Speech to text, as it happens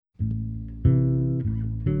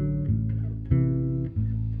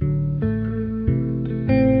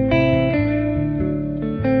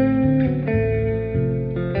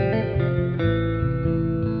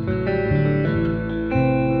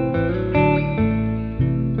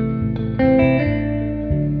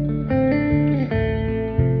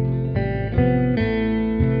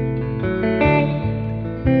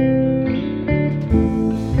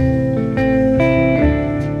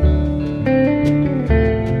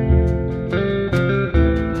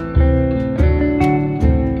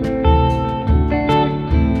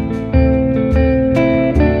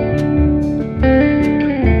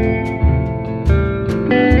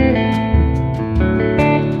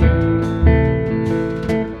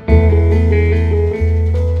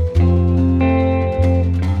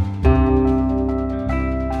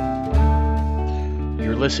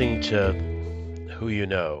listening to Who You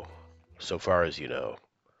Know, So Far As You Know,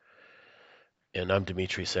 and I'm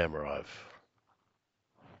Dmitry Samarov.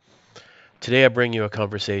 Today I bring you a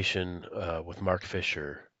conversation with Marc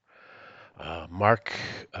Fischer. Marc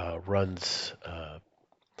runs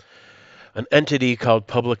an entity called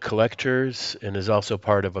Public Collectors and is also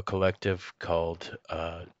part of a collective called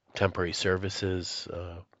Temporary Services.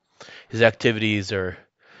 His activities are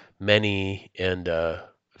many and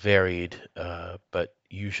varied, but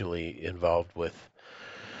usually involved with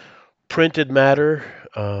printed matter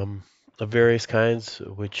of various kinds,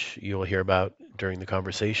 which you'll hear about during the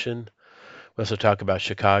conversation. We also talk about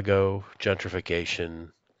Chicago,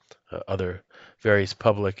 gentrification, other various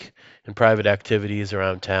public and private activities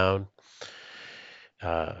around town,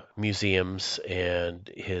 museums,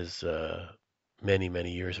 and his many,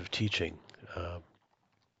 many years of teaching.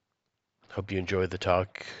 Hope you enjoyed the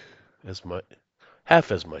talk as much,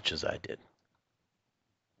 half as much as I did.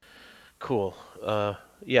 Cool.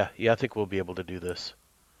 Yeah, I think we'll be able to do this.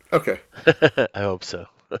 Okay. I hope so.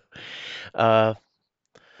 Uh,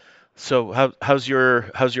 so how's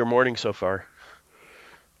your morning so far?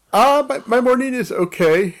 My morning is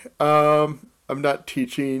okay. I'm not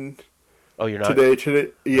teaching Oh, you're not? today.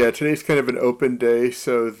 Today's kind of an open day,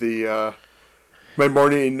 so the my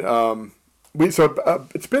morning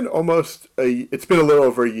it's been a little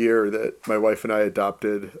over a year that my wife and I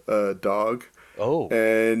adopted a dog, Oh,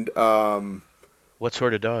 and what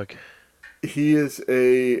sort of dog? he is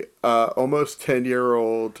a almost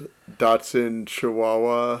 10-year-old Dachshund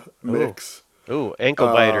Chihuahua Oh, mix. oh, ankle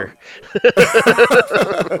biter,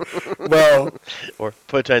 Um, well, or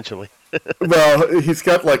potentially. he's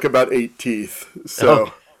got like about 8 teeth, Oh,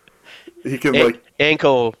 so he can like,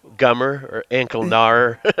 ankle gummer or ankle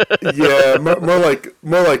gnar. yeah,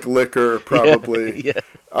 more like liquor Yeah, probably. yeah.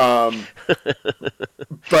 Um,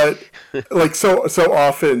 but like so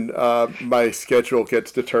often, my schedule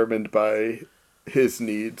gets determined by his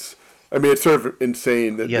needs. I mean, it's sort of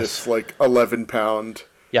insane that Yes. this like 11-pound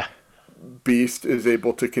Yeah. beast is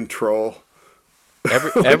able to control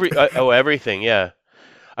Every like. everything. Yeah.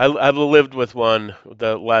 I've lived with one.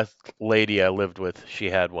 The last lady I lived with, she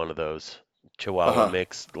had one of those Chihuahua Uh-huh.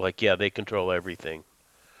 mix. Like, yeah, they control everything.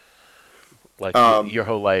 Like Um, your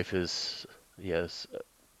whole life is, yes,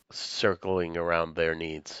 circling around their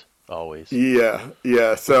needs always. yeah.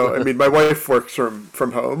 So I mean, my wife works from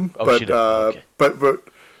home, Oh, she does. Okay.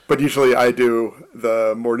 but usually I do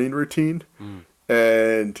the morning routine, Mm.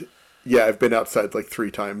 and yeah, I've been outside like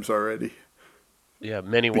 3 times already Yeah,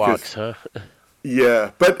 many because walks, huh?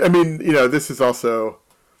 yeah. But I mean,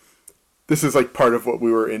 this is like part of what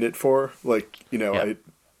we were in it for. Like, Yeah. I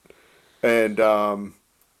and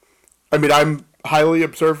I mean, I'm highly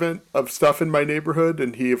observant of stuff in my neighborhood,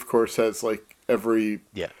 and he of course has like every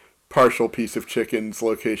Yeah. partial piece of chicken's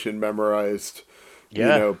location memorized,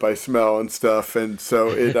 Yeah. by smell and stuff. And so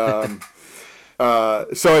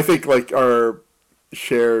so I think like our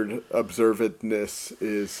shared observantness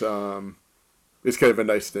is kind of a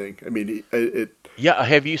nice thing. I mean, it Yeah,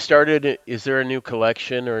 have you started? Is there a new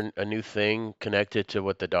collection or a new thing connected to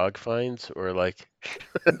what the dog finds, or like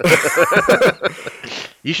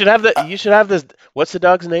you should have the you should have this. What's the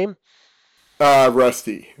dog's name?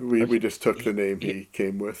 Rusty. We Okay, just took the name he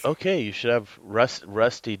came with. okay, you should have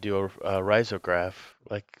Rusty do a rhizograph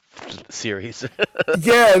like series.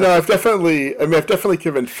 Yeah, no, I've definitely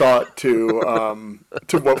given thought to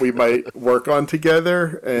what we might work on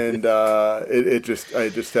together, and I just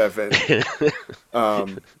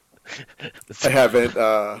um, I haven't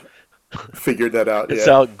figured that out It's yet.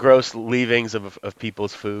 all gross leavings of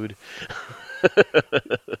people's food.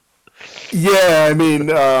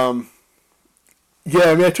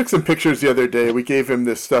 Yeah, I took some pictures the other day. We gave him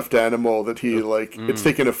this stuffed animal that he like. It's Mm.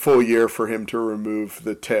 taken a full year for him to remove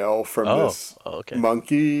the tail from Oh, this okay.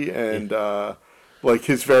 monkey, Yeah. and like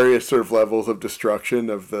his various sort of levels of destruction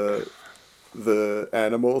of the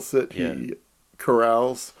animals that Yeah. he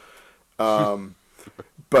corrals. Um,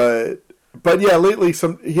 but yeah, lately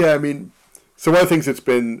I mean, so one of the things that's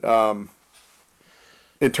been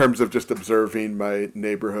in terms of just observing my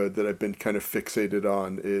neighborhood that I've been kind of fixated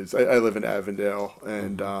on is I live in Avondale,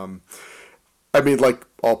 and Hmm. I mean, like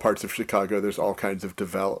all parts of Chicago, there's all kinds of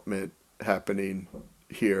development happening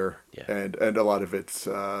here, Yeah. and a lot of it's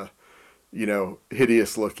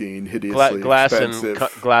hideous looking, hideously expensive.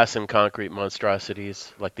 Glass and concrete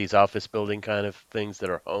monstrosities, like these office building kind of things that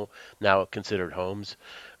are now considered homes.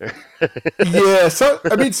 Yeah, so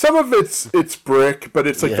I mean, some of it's brick, but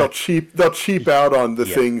it's like Yeah. they'll cheap out on the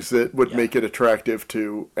Yeah. things that would Yeah. make it attractive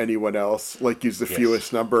to anyone else, like use the Yes.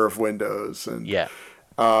 fewest number of windows, and Yeah.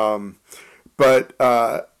 um, but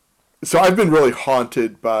so I've been really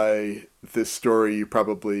haunted by this story you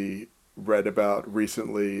probably read about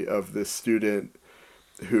recently of this student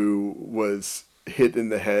who was hit in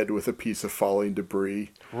the head with a piece of falling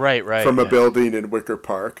debris Right, right, from a yeah. building in Wicker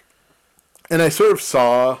Park. And I sort of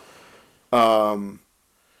saw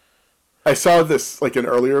I saw this like an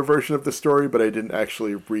earlier version of the story, but I didn't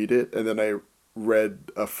actually read it. And then I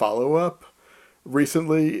read a follow up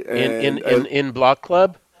recently, In in and in in Block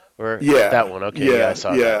Club or that yeah, one? Okay, yeah, I yeah,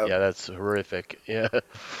 saw that. yeah, Yeah, that's horrific. Yeah.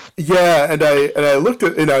 yeah. And I looked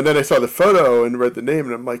at and then I saw the photo and read the name,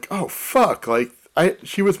 and I'm like, oh fuck, like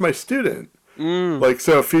she was my student. Mm. Like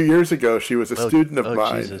so, a few years ago, she was a Oh, student of oh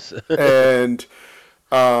mine, Jesus. and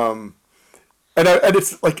um, and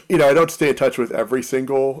it's like I don't stay in touch with every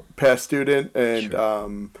single past student, and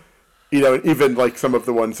Sure. even like some of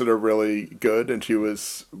the ones that are really good, and she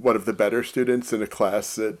was one of the better students in a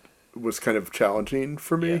class that was kind of challenging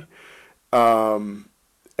for Yeah. me.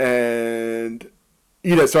 And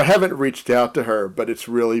so I haven't reached out to her, but it's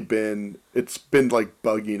been like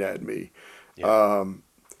bugging at me. Yeah.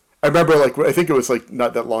 I remember like I think it was like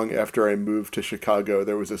not that long after I moved to Chicago,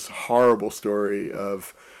 there was this horrible story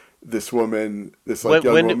of this woman, this like When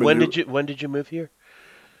young when woman when who did you move here?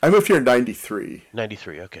 I moved here in '93.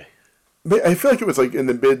 93. Okay. I feel like it was like in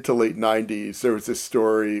the mid to late '90s. There was this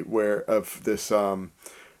story where of this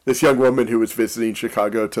young woman who was visiting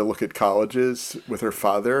Chicago to look at colleges with her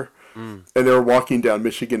father, Mm. and they were walking down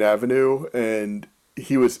Michigan Avenue, and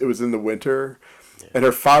it was in the winter, Yeah. and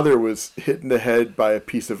her father was hit in the head by a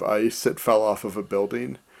piece of ice that fell off of a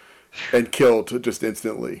building and killed just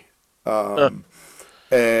instantly. Huh.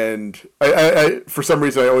 And I for some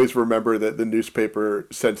reason I always remember that the newspaper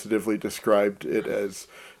sensitively described it as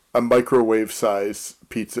a microwave size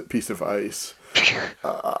piece of ice.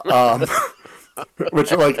 Um,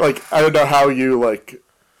 which like I don't know how you like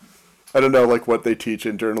I don't know like what they teach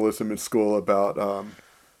in journalism in school about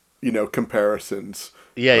comparisons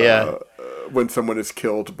Yeah, yeah. when someone is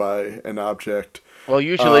killed by an object. Well,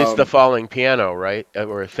 usually it's the Um, falling piano, right?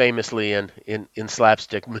 Or famously in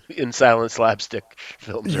slapstick in silent slapstick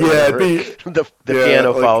films or yeah, it'd whatever, be the yeah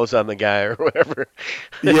piano like falls on the guy or whatever.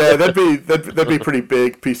 yeah that'd be a pretty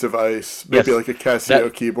big piece of ice, maybe Yes, like a that.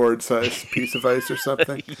 Casio keyboard size piece of ice or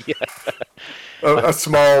something. Yeah, A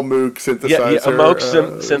small Moog yeah, yeah. A Moog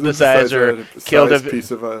synthesizer synthesizer killed size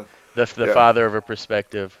piece of a the yeah. father of a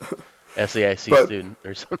prospective SAIC But student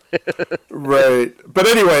or something. right, but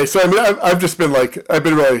anyway, so I mean, I've just been like I've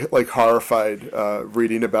been really like horrified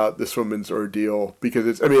reading about this woman's ordeal because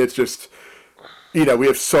it's just we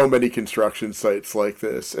have so many construction sites like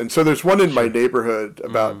this, and so there's one in my Sure. neighborhood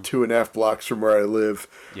about Mm, 2.5 blocks from where I live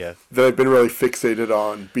yeah. that I've been really fixated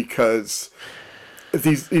on because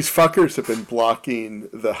these fuckers have been blocking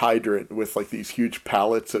the hydrant with like these huge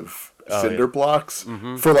pallets of Oh yeah. cinder blocks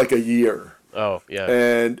Hmm. for like a year. Oh yeah.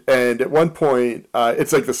 And at one point,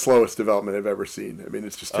 it's like the slowest development I've ever seen. I mean,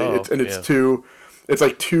 it's just Oh yeah. it's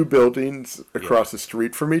like two buildings Yeah. across the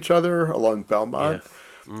street from each other along Yeah. Belmont,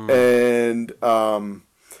 Mm, and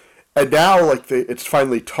now like it's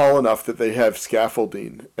finally tall enough that they have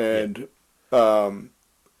scaffolding. yeah. And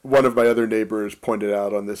one of my other neighbors pointed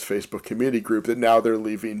out on this Facebook community group that now they're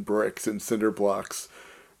leaving bricks and cinder blocks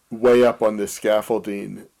way up on this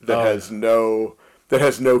scaffolding Oh yeah. that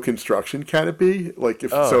has no construction canopy. Like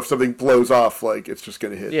Oh if something blows off, like it's just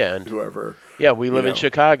gonna hit yeah. And whoever, yeah, we you live in know.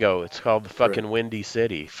 Chicago. It's called the Right. fucking Windy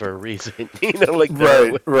City for a reason. Like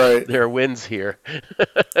Right. Right. there are winds here.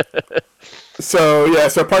 So yeah.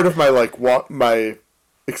 So part of my like my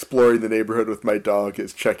exploring the neighborhood with my dog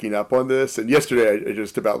is checking up on this. And yesterday I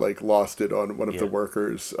just about like lost it on one of the Yeah.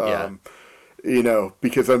 workers. Yeah.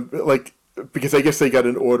 Because I guess they got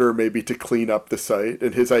an order maybe to clean up the site,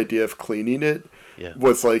 and his idea of cleaning it Yeah.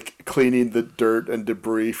 was like cleaning the dirt and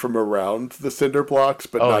debris from around the cinder blocks,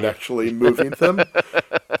 but Oh not yeah. actually moving them.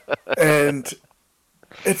 And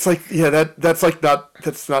it's like, yeah, that's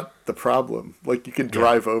not the problem. Like you can Yeah.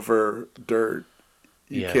 drive over dirt,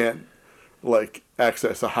 you Yeah. can't like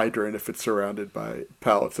access a hydrant if it's surrounded by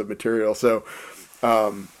pallets of material. So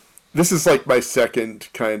this is like my second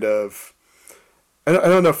kind of. I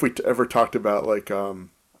don't know if we ever talked about like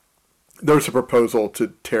there was a proposal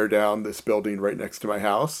to tear down this building right next to my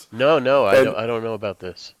house, No, no, and I don't know about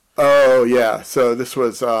this. oh yeah, so this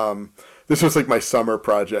was like my summer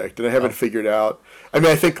project, and I haven't Oh. figured out. I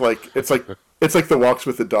mean, I think like it's like the walks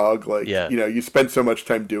with the dog. Like Yeah. you spend so much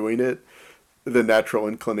time doing it, the natural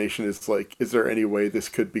inclination is like, is there any way this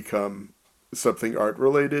could become something art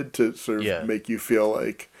related to sort of Yeah. make you feel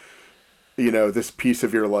like this piece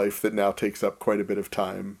of your life that now takes up quite a bit of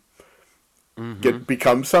time Mm-hmm.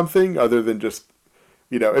 become something other than just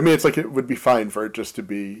I mean, it's like it would be fine for it just to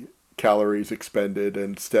be calories expended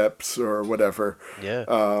and steps or whatever, Yeah.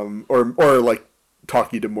 or like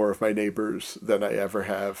talking to more of my neighbors than I ever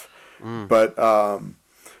have. Mm. But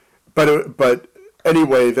but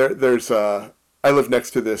anyway, there's I live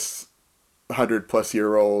next to this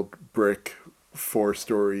 100-plus-year-old brick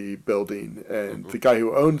 4-story building, and Hmm. the guy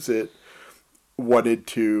who owns it wanted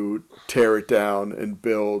to tear it down and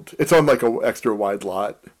build. It's on like a extra wide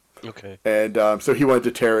lot, Okay. and so he wanted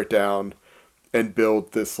to tear it down and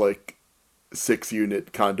build this like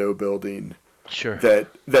 6-unit condo building Sure.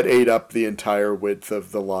 that ate up the entire width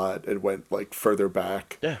of the lot and went like further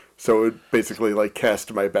back. Yeah. So it basically like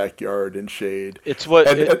cast my backyard in shade. It's what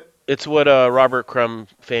And, it, and it's what Robert Crumb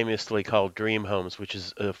famously called dream homes, which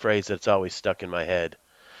is a phrase that's always stuck in my head.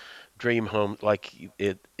 Dream home, like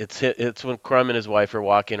it's when Crumb and his wife are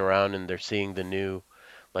walking around and they're seeing the new,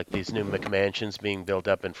 like these new McMansions being built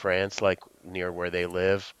up in France, like near where they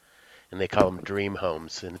live, and they call them dream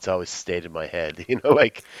homes, and it's always stayed in my head.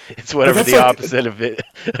 Like it's but whatever that's the like, opposite of it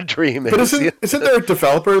a dream but is. isn't there a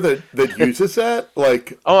developer that uses that?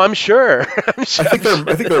 Like, Oh, I'm sure. I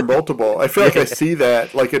think there are multiple. I feel like I Yeah, see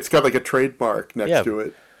that. Like it's got like a trademark next yeah, to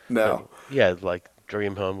it now. yeah, like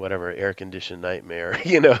dream home, whatever, air conditioned nightmare.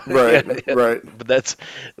 Yeah, Right, yeah. right. But that's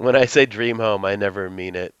when I say dream home, I never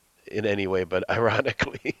mean it in any way, but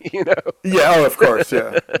ironically. Yeah. Oh, of course.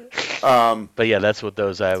 Yeah. Um, But yeah, that's what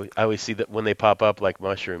those I always see that when they pop up like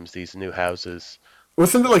mushrooms, these new houses.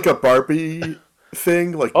 wasn't it like a Barbie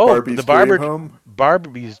thing, like Oh, Barbie's dream home?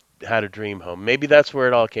 Barbie's had a dream home. Maybe that's where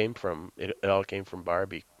it all came from. It all came from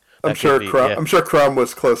Barbie. That could be, yeah. I'm sure Crumb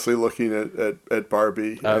was closely looking at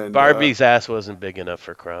Barbie and Barbie's ass wasn't big enough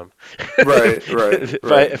for Crumb. right, right,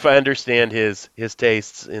 right, If I understand his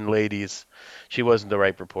tastes in ladies, she wasn't the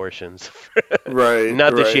right proportions. right,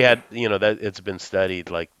 Not that she right, had, that it's been studied,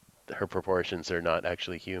 like her proportions are not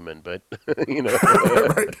actually human, but you know.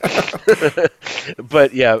 right.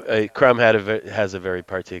 But yeah, Crumb has a very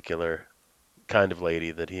particular kind of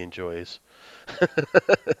lady that he enjoys.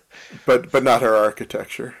 But not her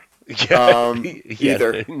architecture Yeah,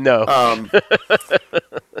 either. yeah, no, Um,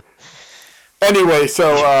 anyway,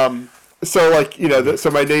 so like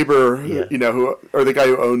so my neighbor, yeah, who or the guy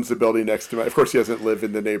who owns the building next to me, of course he doesn't live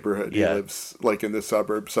in the neighborhood. He yeah, lives like in the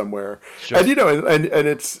suburbs somewhere, sure. and and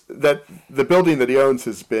it's that the building that he owns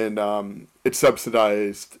has been it's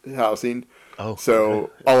subsidized housing, Oh, okay,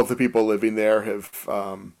 so all of the people living there have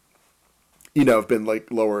have been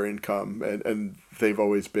like lower income, and they've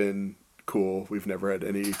always been cool. We've never had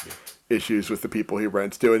any yeah, issues with the people he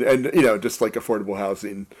rents to, and just like affordable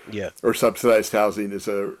housing yeah, or subsidized housing is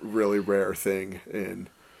a really rare thing in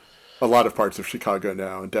a lot of parts of Chicago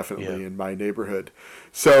now, and yeah, definitely in my neighborhood.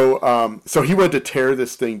 So he wanted to tear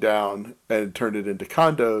this thing down and turn it into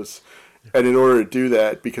condos, and in order to do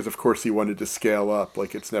that, because of course he wanted to scale up,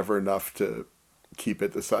 like it's never enough to keep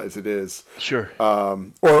it the size it is, sure.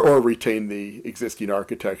 or retain the existing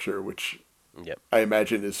architecture, which Yep, I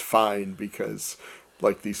imagine is fine because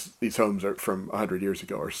like these homes are from 100 years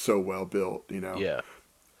ago are so well built. yeah,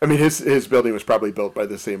 I mean, his building was probably built by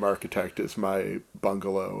the same architect as my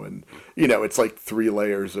bungalow, and it's like 3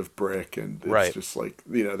 layers of brick, and it's right. just like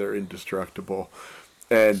they're indestructible,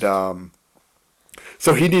 and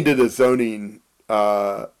so he needed a zoning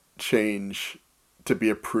change to be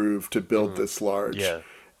approved to build Mm, this large, yeah.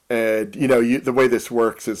 and the way this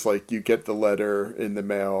works is like you get the letter in the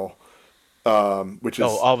mail, which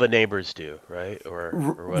Oh, is all the neighbors do, right? Or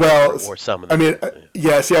whatever, well, or some of I them mean, do.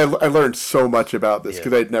 yeah. See, I learned so much about this Yeah,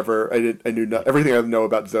 because I knew not everything I know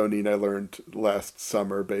about zoning. I learned last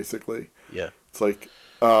summer, basically. yeah, It's like,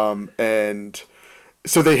 and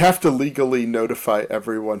so they have to legally notify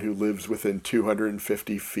everyone who lives within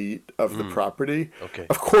 250 feet of the mm, property. okay,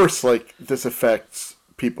 Of course, like this affects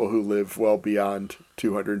people who live well beyond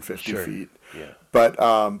 250 sure. feet. Yeah,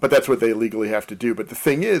 But that's what they legally have to do. But the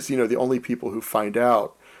thing is, the only people who find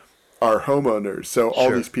out are homeowners. So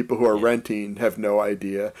all these sure. people who are Yeah, renting have no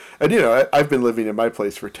idea. And I've been living in my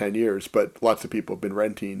place for 10 years, but lots of people have been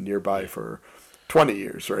renting nearby yeah, for 20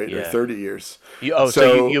 years, right? Or yeah. 30 years. So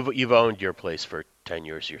So you've owned your place for 10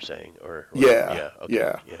 years, you're saying, or yeah, yeah, okay,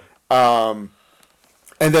 yeah. yeah,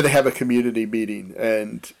 And then they have a community meeting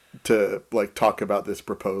and to like talk about this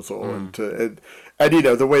proposal mm, and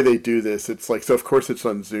the way they do this, it's like, so of course it's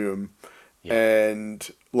on Zoom, yeah,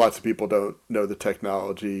 and lots of people don't know the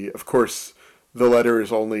technology. Of course, the letter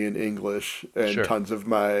is only in English, and sure, tons of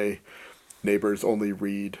my neighbors only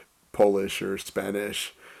read Polish or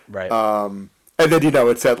Spanish. right, And then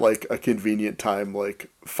it's at like a convenient time, like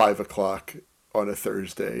 5 o'clock on a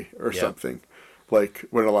Thursday or yeah, something, like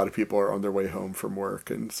when a lot of people are on their way home from work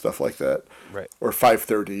and stuff like that, right, or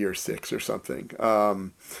 5:30 or 6 or something.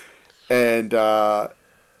 And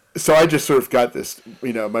so I just sort of got this,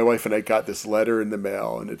 my wife and I got this letter in the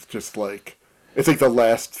mail, and it's just like, it's like the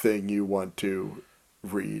last thing you want to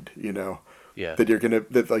read, Yeah. that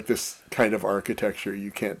that like this kind of architecture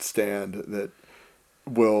you can't stand that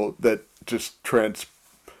just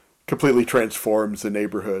completely transforms the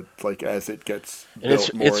neighborhood, like as it gets And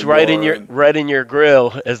built more it's and more. And right in your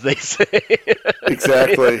grill, as they say.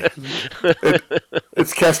 exactly, it,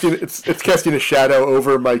 it's casting a shadow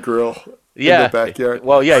over my grill in the Yeah. backyard.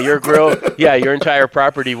 Well, yeah, your grill, yeah, your entire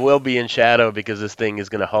property will be in shadow because this thing is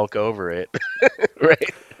going to hulk over it.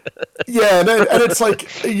 Right? Yeah, and it's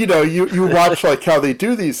like you watch like how they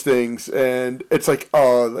do these things, and it's like,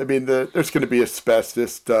 oh, I mean there's going to be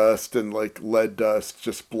asbestos dust and like lead dust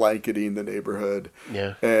just blanketing the neighborhood,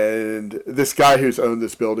 Yeah. and this guy who's owned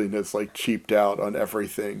this building has like cheaped out on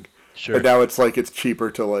everything, and Sure. now it's like it's cheaper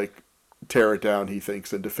to like tear it down, he thinks,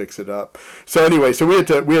 than to fix it up. So anyway, so we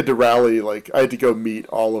had to rally, like I had to go meet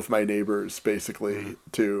all of my neighbors Mm. basically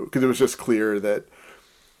to because it was just clear that,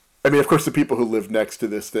 I mean, of course, the people who live next to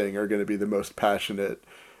this thing are going to be the most passionate.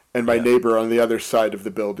 And my Yeah. neighbor on the other side of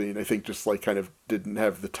the building, I think, just like kind of didn't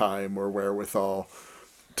have the time or wherewithal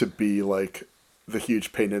to be like the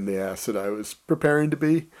huge pain in the ass that I was preparing to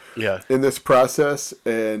be Yeah. in this process.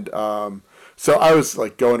 And so I was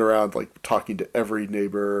like going around, like talking to every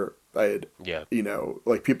neighbor. I had, Yeah.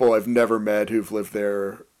 like people I've never met who've lived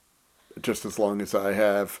there just as long as I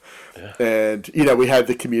have. Yeah. And, we had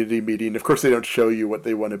the community meeting. Of course, they don't show you what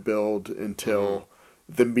they want to build Hmm. until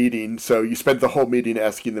the meeting. So you spend the whole meeting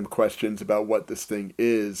asking them questions about what this thing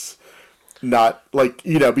is. Not like,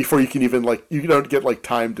 before you can even, like, you don't get, like,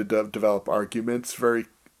 time to develop arguments very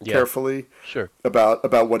Yeah. carefully Sure.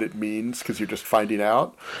 about what it means because you're just finding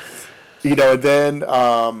out. And then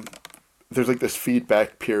there's like this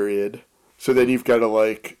feedback period. So then Mm. you've got to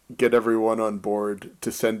like get everyone on board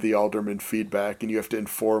to send the alderman feedback, and you have to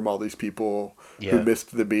inform all these people who Yeah.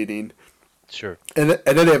 missed the meeting. Sure. And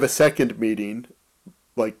then they have a second meeting,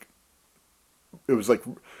 like it was like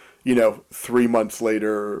 3 months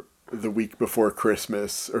later, the week before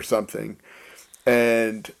Christmas or something.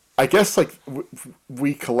 And I guess like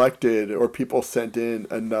we collected, or people sent in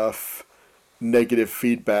enough negative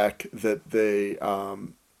feedback that they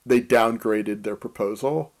downgraded their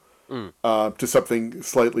proposal Mm. to something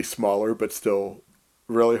slightly smaller, but still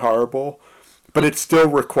really horrible. But Hmm. it still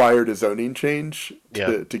required a zoning change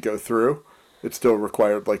Yeah. to go through. It still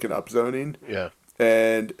required like an upzoning. Yeah.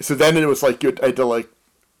 And so then it was like I had to like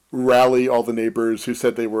rally all the neighbors who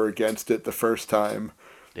said they were against it the first time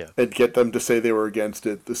Yeah. and get them to say they were against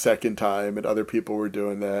it the second time, and other people were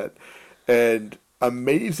doing that. And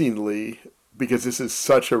amazingly, because this is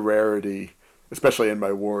such a rarity, especially in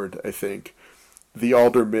my ward, I think, the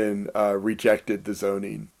aldermen rejected the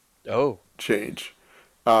zoning Oh. change.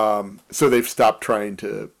 So they've stopped trying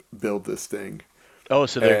to build this thing. Oh,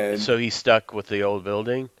 And so he's stuck with the old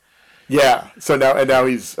building? yeah, so now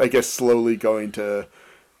he's, I guess, slowly going to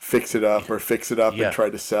fix it up and Yeah. try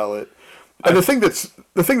to sell it. And I've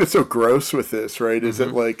the thing that's so gross with this, right, is that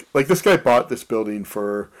Mhm. like this guy bought this building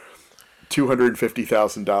for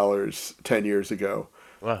 $250,000 10 years ago,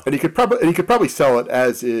 Wow. and he could probably sell it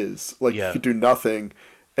as is. Like he Yeah. could do nothing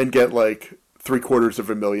and get like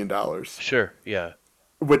 $750,000, Sure. Yeah.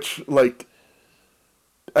 which like,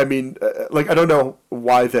 I mean, like I don't know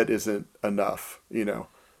why that isn't enough.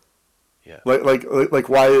 Yeah. Like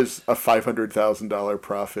why is a $500,000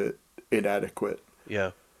 profit inadequate?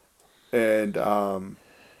 Yeah. And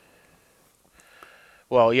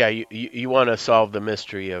Well, yeah, you want to solve the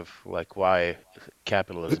mystery of like why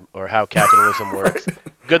capitalism or how capitalism right, works.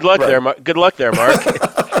 Good luck there, right. Good luck there, Mark.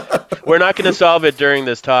 We're not going to solve it during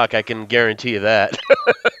this talk. I can guarantee you that.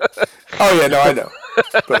 Oh yeah, no, I know,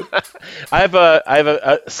 but I have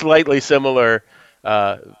a slightly similar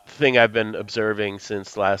uh, thing I've been observing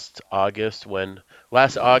since last August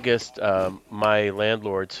my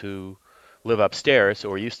landlords who live upstairs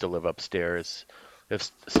or used to live upstairs have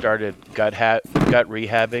started gut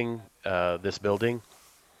rehabbing this building,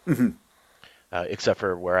 except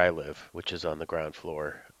for where I live, which is on the ground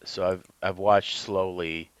floor. So I've watched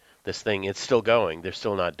slowly this thing. It's still going. They're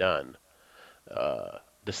still not done.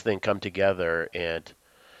 This thing come together, and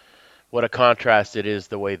what a contrast it is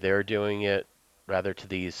the way they're doing it, rather to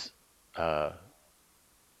these uh,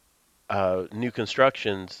 new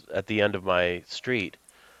constructions at the end of my street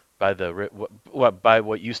by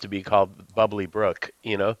what used to be called Bubbly Brook.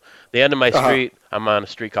 The end of my uh-huh. street. I'm on a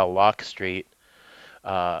street called Lock Street.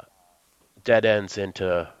 Uh, Dead ends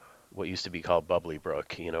into what used to be called Bubbly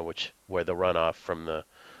Brook. Which where the runoff from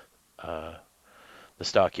uh, the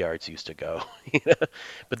stockyards used to go. You know?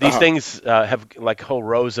 But Uh these huh. things have like whole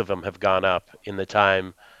rows of them have gone up in the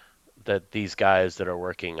time that these guys that are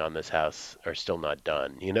working on this house are still not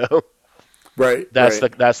done. You know, Right. that's Right.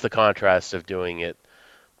 the contrast of doing it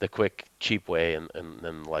the quick, cheap way and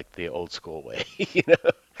then like the old school way. You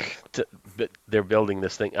know, but they're building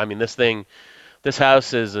this thing. I mean, this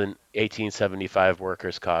house is an 1875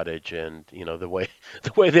 workers' cottage, and you know the way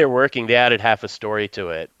the way they're working, they added half a story to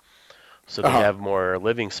it, so Uh they huh. have more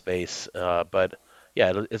living space. But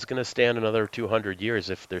yeah, it's going to stand another 200 years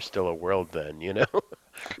if there's still a world then. You know,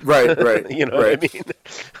 Right. Right. you know what I Right. mean?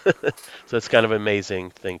 So it's kind of an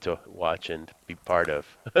amazing thing to watch and be part of.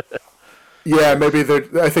 Yeah. Yes. Maybe they're.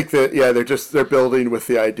 I think that yeah, they're building with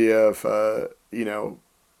the idea of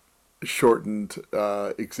shortened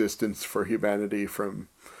existence for humanity from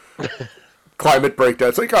climate breakdown.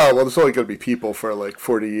 It's like, oh well, there's only going to be people for like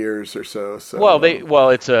 40 years or so. So Well,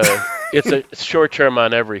 it's a short term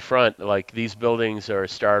on every front. Like these buildings are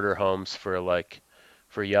starter homes for like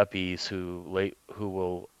for yuppies who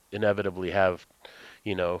will inevitably have,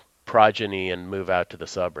 you know, progeny and move out to the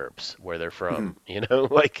suburbs where they're from. mhm. You know,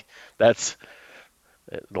 like that's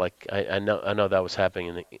like I know that was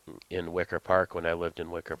happening in Wicker Park when I lived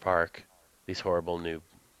in Wicker Park. These horrible new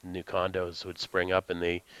condos would spring up and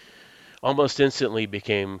they almost instantly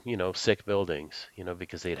became, you know, sick buildings, you know,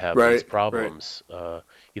 because they'd have these Right. Right. problems,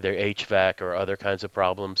 either HVAC or other kinds of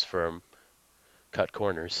problems from cut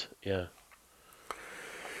corners. Yeah.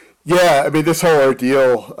 Yeah, I mean this whole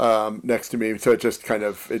ordeal next to me, so it just kind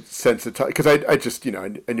of it sensitized because I just I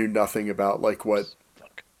knew nothing about like what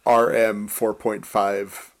Fuck. RM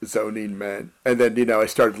 4.5 zoning meant, and then I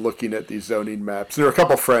started looking at these zoning maps. There were a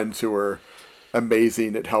couple friends who were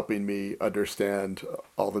amazing at helping me understand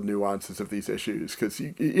all the nuances of these issues because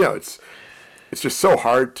it's just so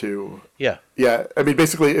hard to Yeah. yeah. I mean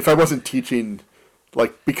basically if I wasn't teaching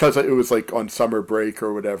like because it was like on summer break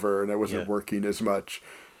or whatever and I Yeah. wasn't working as much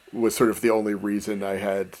was sort of the only reason I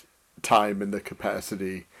had time and the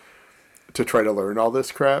capacity to try to learn all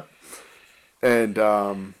this crap. And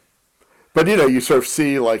but you sort of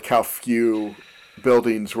see like how few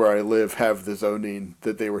buildings where I live have the zoning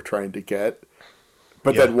that they were trying to get.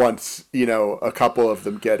 But Yeah. then once a couple of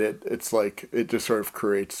them get it, it's like it just sort of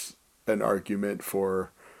creates an argument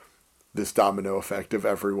for this domino effect of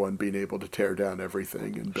everyone being able to tear down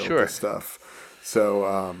everything and build Sure. this stuff. So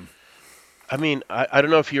I mean, I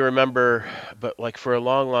don't know if you remember, but like for a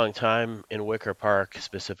long, long time in Wicker Park,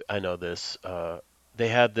 specific, I know this. They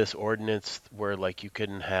had this ordinance where like you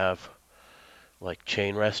couldn't have like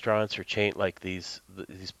chain restaurants or chain like these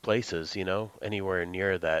places, you know, anywhere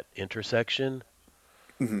near that intersection.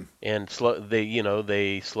 mhm. And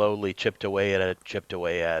they slowly chipped away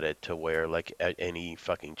at it to where like any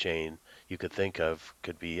fucking chain you could think of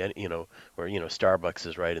could be, you know, where Starbucks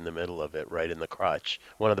is right in the middle of it, right in the crotch.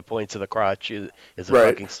 One of the points of the crotch is a Right.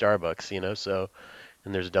 fucking Starbucks, you know. So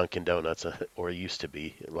and there's Dunkin' Donuts, or used to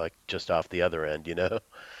be, like just off the other end, you know,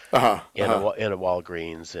 Uh huh. Uh and huh. a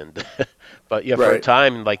Walgreens, and but yeah, for a Right.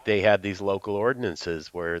 time, like they had these local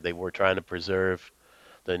ordinances where they were trying to preserve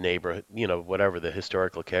the neighborhood, you know, whatever the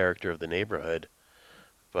historical character of the neighborhood.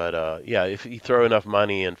 But yeah, if you throw enough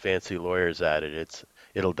money and fancy lawyers at it,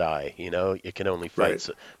 it'll die. You know, it can only fight Right.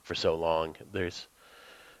 for so long. There's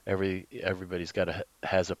everybody's got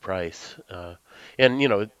has a price. And you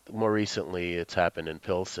know, more recently, it's happened in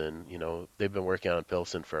Pilsen. You know, they've been working on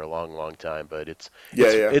Pilsen for a long, long time, but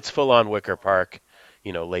Yeah. Yeah. it's full on Wicker Park.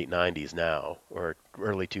 You know, late '90s now or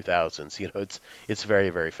early 2000s. You know, it's very,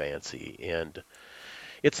 very fancy, and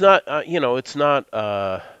it's not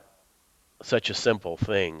such a simple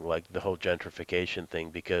thing like the whole gentrification thing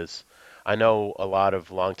because I know a lot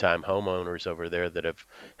of longtime homeowners over there that have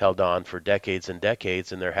held on for decades and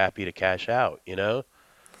decades, and they're happy to cash out, you know,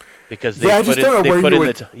 because Yeah. I just don't know where you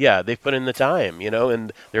would. they've put in the time, you know,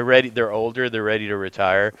 and they're ready. They're older. They're ready to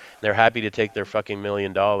retire. And they're happy to take their fucking $1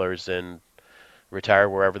 million and retire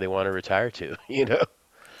wherever they want to retire to, you know.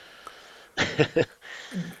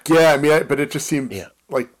 Yeah. I mean, but it just seems Yeah.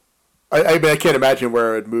 like I mean I can't imagine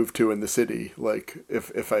where I'd move to in the city. Like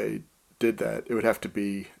if I did that, it would have to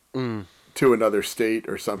be Mm. to another state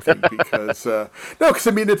or something because no, because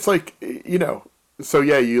I mean it's like so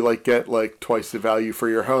yeah, you like get like twice the value for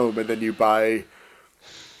your home, and then you buy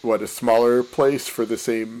what a smaller place for the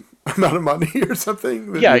same amount of money or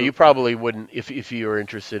something. Then Yeah, you you probably wouldn't if you were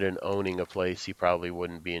interested in owning a place, you probably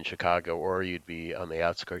wouldn't be in Chicago or you'd be on the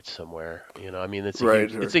outskirts somewhere. You know, I mean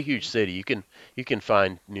right it's or a huge city. You can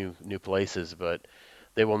find new places, but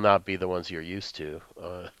they will not be the ones you're used to.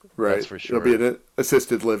 That's Right. for It'll be sure. an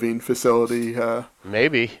assisted living facility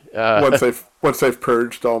Maybe. once I've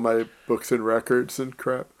purged all my books and records and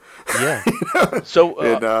crap Yeah. So,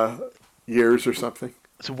 in years or something.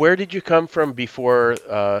 so where did you come from before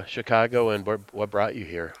Chicago, and what brought you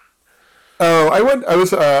here? Oh,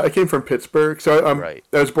 I came from Pittsburgh, so Right.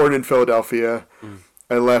 I was born in Philadelphia. Mm.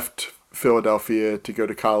 I left Philadelphia to go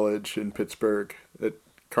to college in Pittsburgh at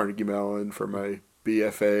Carnegie Mellon for my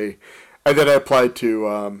BFA, and then I applied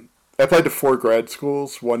to four grad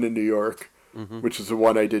schools, one in New York, Hmm. which is the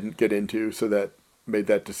one I didn't get into, so that made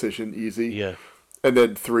that decision easy, Yeah. and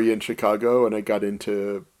then three in Chicago, and I got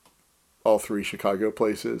into all three Chicago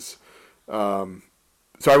places. Um,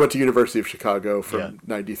 so I went to University of Chicago Yeah. from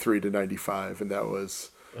 '93 to '95, and that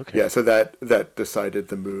was Okay. yeah. So that decided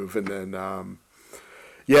the move, and then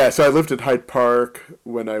yeah. So I lived in Hyde Park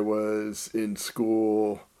when I was in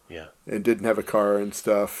school Yeah. and didn't have a car and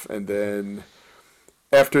stuff, and Hmm. then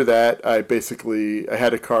after that, I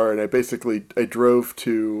had a car, and I drove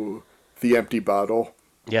to the Empty Bottle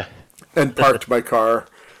Yeah. and parked my car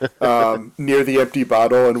near the Empty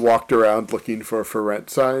Bottle and walked around looking for rent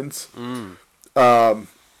signs. Mm.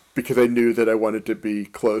 Because I knew that I wanted to be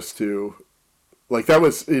close to, like, that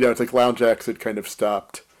was, it's like Lounge Acts had kind of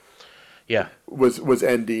stopped, Yeah. was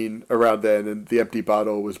ending around then, and the Empty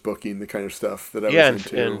Bottle was booking the kind of stuff that I Yeah, was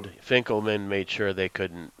and into. Finkelman made sure they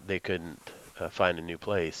couldn't find a new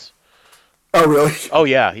place. Oh, really? Oh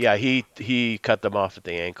yeah, yeah. He cut them off at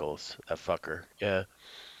the ankles. That fucker. Yeah,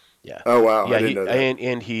 yeah, Oh, wow, I yeah. didn't He know that.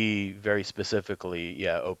 and he very specifically,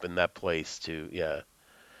 yeah, opened that place to, yeah,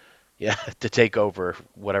 yeah, to take over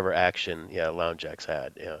whatever action, yeah, Lounge Jacks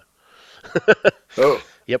had. Yeah. Oh,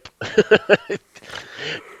 Yep.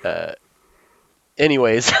 uh,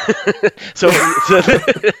 anyways, so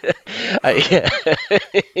I,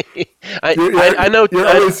 you're I you're, know you're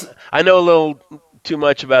always I know a little too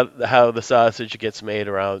much about how the sausage gets made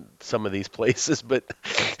around some of these places, but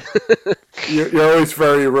you're always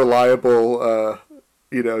very reliable,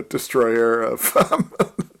 destroyer of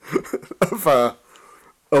of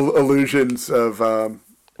illusions of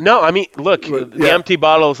no, I mean, look, the yeah, Empty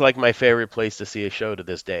Bottle is like my favorite place to see a show to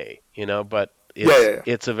this day, but yeah, it's yeah, yeah.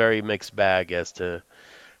 it's a very mixed bag as to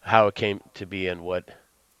how it came to be and what,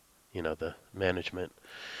 the management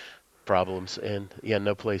problems, and yeah,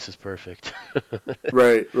 no place is perfect.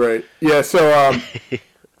 Right, right, yeah. So but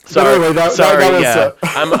Sorry, anyway, that sorry, was yeah.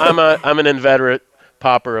 I'm an inveterate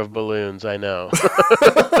popper of balloons, I know.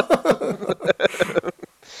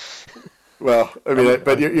 well, I I'm mean,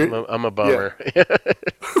 but you're I'm a yeah. bummer.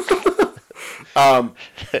 Um,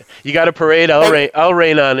 You got a parade? and I'll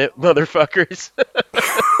rain on it, motherfuckers.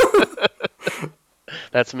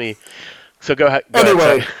 That's me. So go ahead.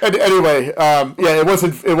 Sorry. anyway, yeah, it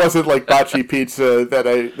wasn't like bocce pizza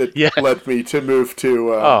that Yeah. led me to move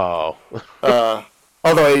to. Oh. Uh,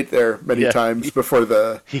 although I ate there many Yeah. times before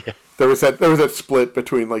Yeah. there was that split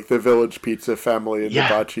between like the Village Pizza family and the Yeah.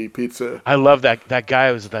 bocce pizza. I love that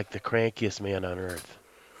guy was like the crankiest man on earth.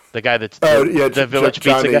 The guy that's Oh the yeah, the Village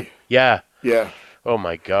Pizza guy. Johnny. Yeah. Yeah. Oh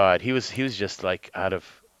my God. He was just like out of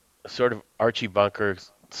sort of Archie Bunker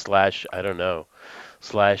slash, I don't know,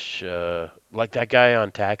 slash like that guy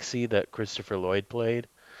on Taxi that Christopher Lloyd played,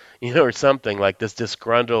 or something like this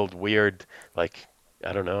disgruntled, weird, like,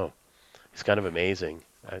 I don't know. He's kind of amazing.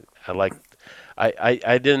 I like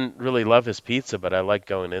I didn't really love his pizza, but I like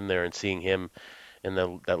going in there and seeing him and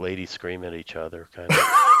that lady scream at each other, kind of.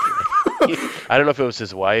 I don't know if it was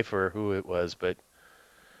his wife or who it was, but it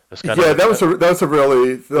was kind of Yeah, that was a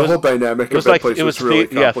really it the was whole dynamic it of was that like place was really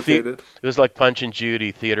it complicated. was like Punch and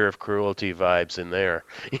Judy, Theater of Cruelty vibes in there,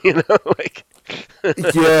 like.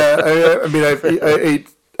 Yeah, I mean,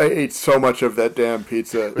 I ate so much of that damn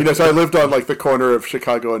pizza. So I lived on like the corner of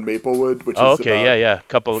Chicago and Maplewood, which Oh, is okay, yeah,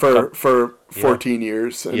 about yeah, for yeah, 14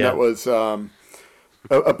 years, and yeah. that was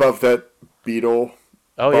above that Beetle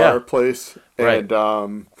Oh, bar yeah, place, right,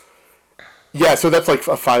 and yeah, so that's like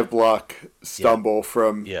a 5 block yeah, stumble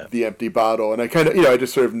from yeah, the Empty Bottle, and I kind of I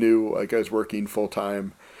just sort of knew like I was working full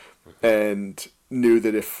time, and knew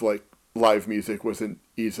that if like live music wasn't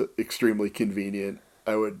extremely convenient,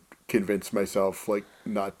 I would convince myself like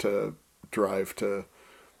not to drive to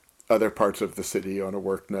other parts of the city on a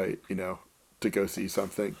work night, to go see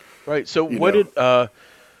something, right. So you know.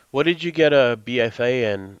 what did you get a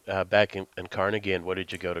BFA in back in Carnegie, and what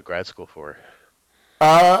did you go to grad school for?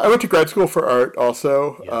 I went to grad school for art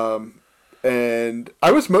also, Yeah. and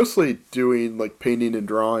I was mostly doing like painting and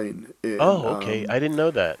drawing in Oh, okay. I didn't know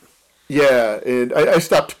that. yeah, and I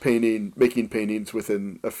stopped making paintings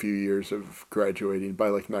within a few years of graduating by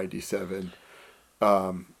like '97.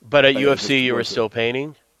 But at I just UFC, you were wasn't. still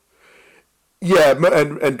painting. Yeah,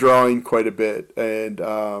 and drawing quite a bit, and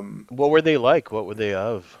What were they like? What were they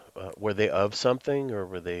of? Were they of something, or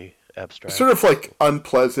were they sort abstract? of like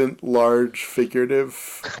unpleasant, large,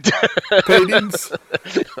 figurative paintings.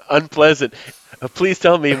 Unpleasant. Please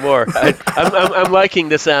tell me more. I'm liking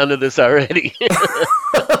the sound of this already.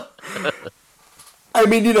 I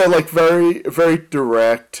mean, like very, very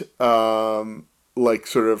direct, like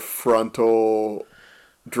sort of frontal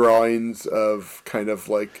drawings of kind of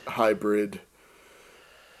like hybrid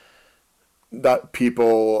not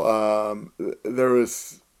people. There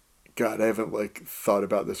was God, I haven't like thought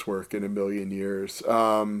about this work in a million years.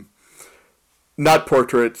 Not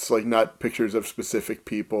portraits, like not pictures of specific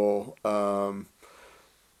people.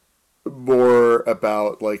 More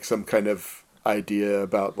about like some kind of idea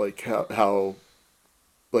about like how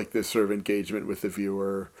like this sort of engagement with the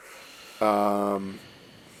viewer. Um,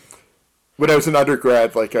 when I was an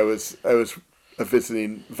undergrad, like I was a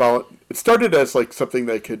visiting It started as like something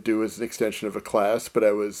that I could do as an extension of a class, but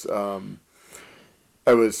I was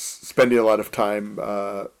spending a lot of time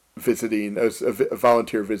visiting. I was a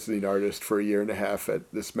volunteer visiting artist for a year and a half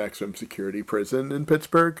at this maximum security prison in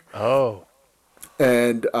Pittsburgh, Oh,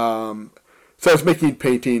 and so I was making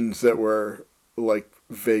paintings that were like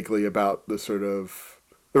vaguely about the sort of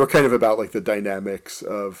they were kind of about like the dynamics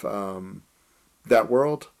of that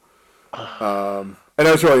world. And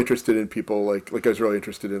I was really interested in people like I was really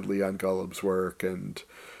interested in Leon Gollum's work and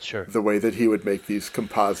sure. the way that he would make these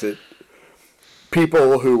composite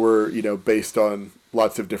people who were based on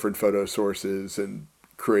lots of different photo sources and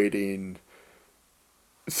creating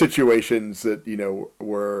situations that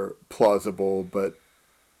were plausible but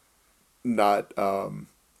not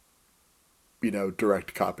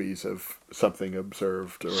direct copies of something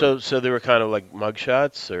observed or So they were kind of like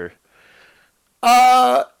mugshots, or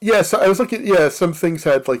yeah, so I was looking, yeah, some things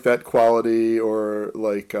had like that quality or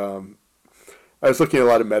like I was looking at a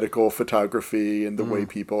lot of medical photography and the way mm.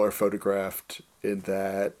 people are photographed in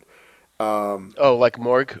that. Oh, like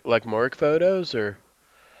morgue photos, or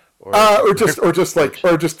Or just like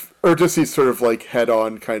corpse. or just these sort of like head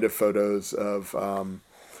on kind of photos of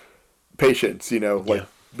patients, like Yeah.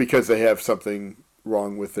 because they have something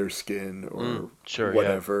wrong with their skin Mm. or Sure. Yeah.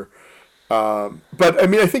 whatever. But I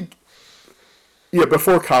mean, I think yeah,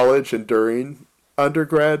 before college and during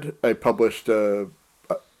undergrad, I published a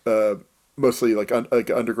mostly like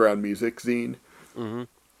underground music zine, Hmm.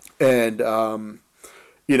 and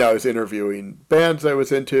I was interviewing bands I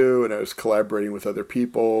was into, and I was collaborating with other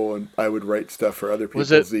people, and I would write stuff for other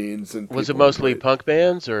Was it people's zines, and was it people would mostly write. punk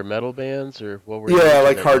bands or metal bands, or what were you Yeah, looking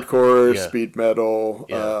like at? Yeah. hardcore, Yeah. speed metal,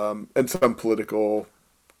 Yeah. and some political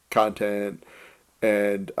content,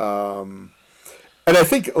 and and I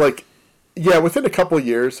think like yeah, within a couple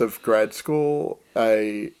years of grad school,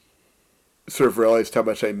 I sort of realized how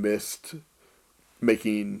much I missed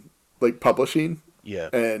making like publishing Yeah.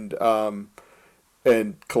 and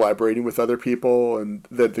collaborating with other people, and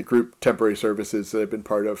the group Temporary Services that I've been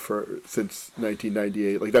part of for since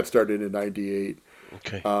 1998, like that started in 98,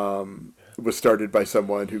 Okay. was started by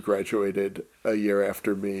someone who graduated a year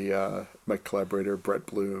after me, my collaborator Brett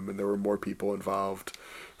Bloom, and there were more people involved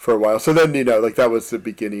for a while. So then like that was the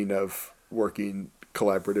beginning of working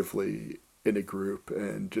collaboratively in a group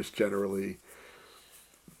and just generally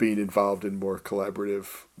being involved in more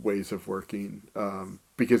collaborative ways of working,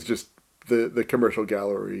 because just the commercial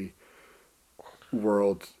gallery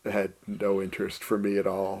world had no interest for me at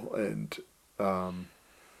all, um,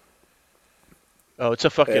 Oh,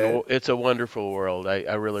 and it's a wonderful world.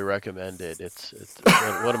 I really recommend it. It's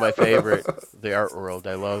one of my favorite, the art world.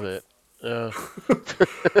 I love it. Uh,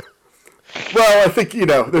 well, I think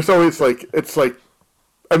there's always like it's like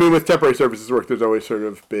I mean with temporary services work, there's always sort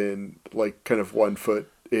of been like kind of 1 foot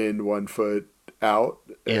in, 1 foot out,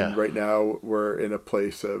 and yeah. right now we're in a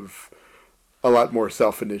place of a lot more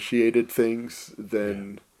self-initiated things Yeah.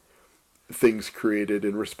 than things created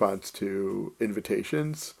in response to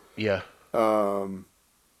invitations. Yeah. Um,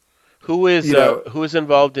 Who you know, who is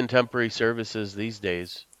involved in temporary services these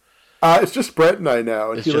days? it's just Brett and I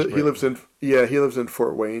now, and It's just he Brett. lives in yeah he lives in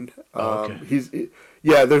Fort Wayne. Oh, okay.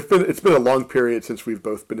 Yeah, it's been a long period since we've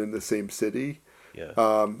both been in the same city. Yeah.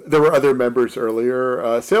 There were other members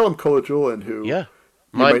earlier, Salem Kolajulin, who Yeah.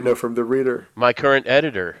 you My might know from the Reader. my current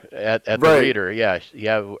editor at the Right. Reader. Yeah.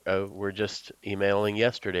 Yeah. We're just emailing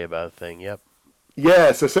yesterday about a thing. Yep.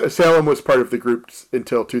 Yeah, so Salem was part of the group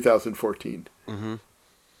until 2014, Hmm.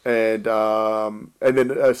 and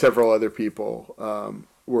then several other people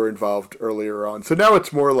were involved earlier on. So now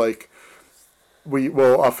it's more like we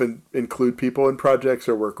will often include people in projects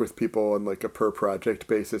or work with people on like a per project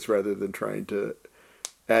basis rather than trying to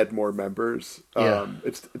add more members. Yeah.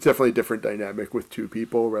 It's definitely a different dynamic with two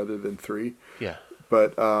people rather than three. Yeah.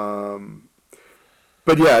 But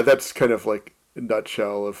but yeah, that's kind of like a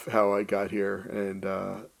nutshell of how I got here. And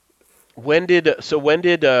When did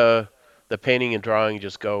the painting and drawing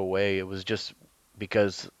just go away? It was just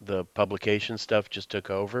because the publication stuff just took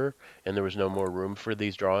over and there was no more room for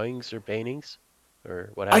these drawings or paintings,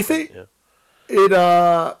 or what I happened? think Yeah.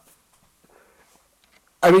 it.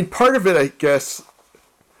 I mean, part of it, I guess.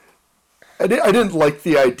 I didn't like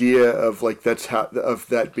the idea of like that's how of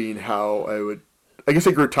that being how I would. I guess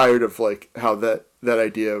I grew tired of like how that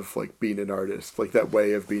idea of like being an artist, like that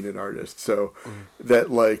way of being an artist. So Mhm.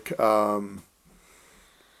 that like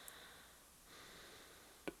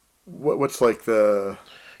what's like the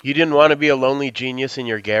You didn't want to be a lonely genius in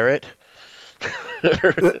your garret?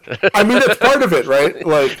 I mean, it's part of it, right?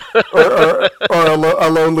 Like, or a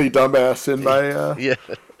lonely dumbass in my, Yeah.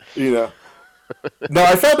 you know. No,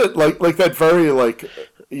 I found it like that very like,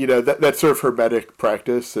 that sort of hermetic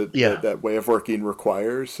practice Yeah. that way of working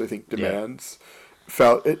requires. I think Yeah. demands.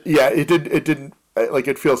 Felt it. Yeah, it didn't like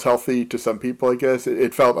it feels healthy to some people. I guess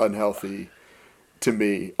it felt unhealthy to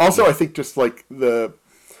me. Also, Yeah. I think just like the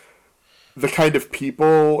kind of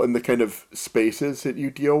people and the kind of spaces that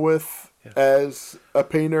you deal with Yeah. as a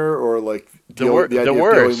painter or like the The idea of dealing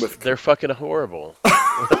worst. with They're fucking horrible.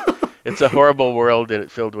 It's a horrible world and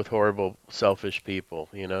it's filled with horrible, selfish people,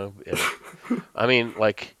 you know? And I mean,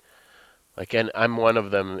 and I'm one of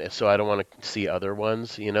them, so I don't want to see other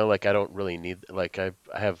ones, you know? Like, I don't really need, like, I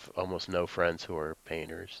have almost no friends who are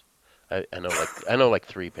painters. I know like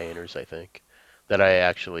three painters, I think, that I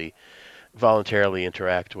actually voluntarily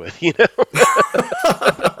interact with, you know?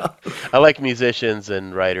 I like musicians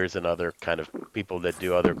and writers and other kind of people that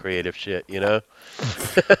do other creative shit, you know?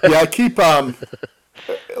 yeah, I keep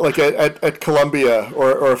like at Columbia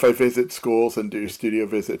or if I visit schools and do studio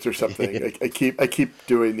visits or something, I keep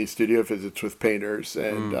doing these studio visits with painters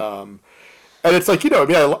Mm, and it's like, I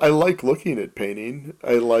mean, I like looking at painting.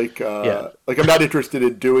 I yeah, like I'm not interested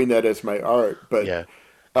in doing that as my art, but yeah,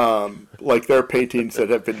 like there are paintings that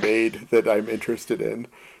have been made that I'm interested in,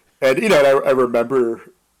 and I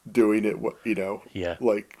remember doing it, yeah,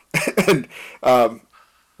 like, and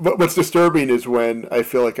what's disturbing is when I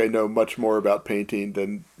feel like I know much more about painting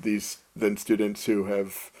than students who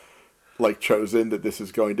have like chosen that this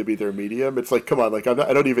is going to be their medium. It's like, come on, like I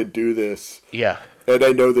don't even do this, yeah, and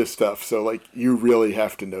I know this stuff, so like you really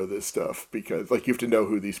have to know this stuff because like you have to know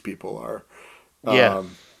who these people are, yeah.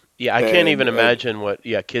 Yeah, I can't even and imagine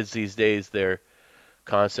kids these days, their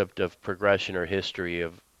concept of progression or history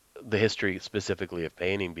of the history specifically of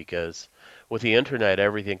painting, because with the internet,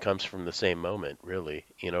 everything comes from the same moment, really.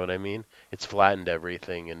 You know what I mean? It's flattened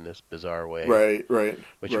everything in this bizarre way, right, right,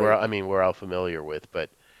 which right. we're all familiar with,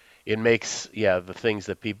 but it makes, yeah, the things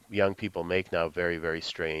that young people make now very, very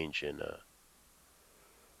strange, and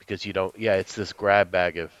because you don't, yeah, it's this grab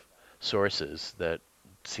bag of sources that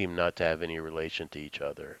seem not to have any relation to each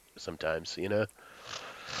other sometimes, you know?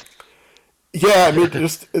 Yeah, I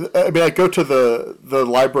mean, I go to the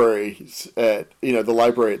libraries at the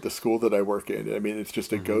library at the school that I work in. I mean, it's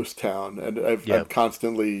just a Hmm. ghost town, and Yeah. I'm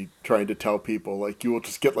constantly trying to tell people like you will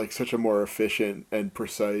just get like such a more efficient and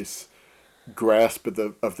precise grasp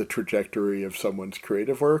of the trajectory of someone's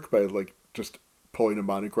creative work by like just pulling a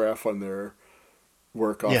monograph on their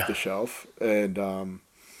work off Yeah. the shelf, and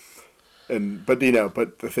but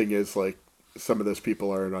the thing is like some of those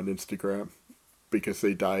people aren't on Instagram because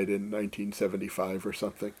they died in 1975 or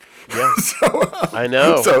something. Yeah. so, I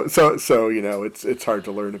know. it's hard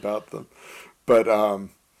to learn about them. But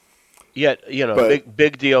Yet, but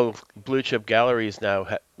big deal blue chip galleries now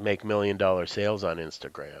make $1 million sales on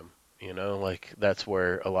Instagram. Like that's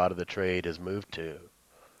where a lot of the trade has moved to,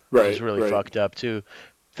 which is right, really right. fucked up too.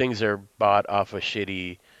 Things are bought off a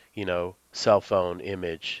shitty, cell phone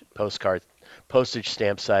image, postcard, postage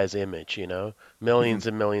stamp size image. Mhm. Millions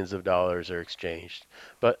and millions of dollars are exchanged.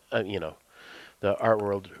 But the art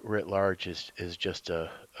world writ large is just a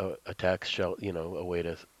tax shell, a way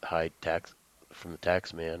to hide tax from the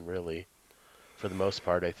tax man, really, for the most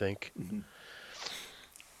part, I think. Mhm.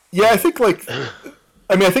 Yeah, I But think like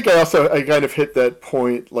I mean I think I kind of hit that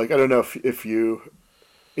point. Like I don't know if you.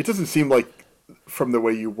 It doesn't seem like from the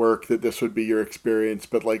way you work that this would be your experience,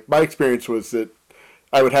 but like my experience was that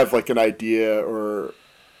I would have like an idea or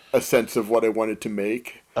a sense of what I wanted to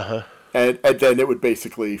make, uh-huh. and then it would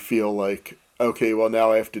basically feel like okay, well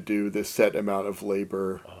now I have to do this set amount of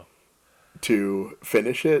labor Oh, to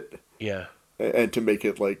finish it yeah. and to make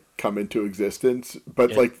it like come into existence.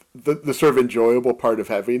 But And like the sort of enjoyable part of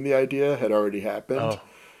having the idea had already happened. oh,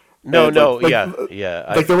 No, and no, yeah, yeah.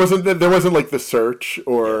 like there wasn't like the search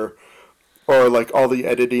Yeah. or like all the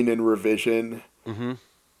editing and revision. Hmm.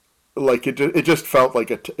 Like it just felt like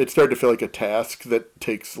it started to feel like a task that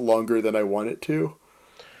takes longer than I want it to.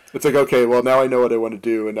 It's like, okay, well, now I know what I want to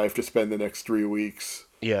do, and I have to spend the next 3 weeks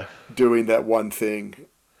Yeah. doing that one thing,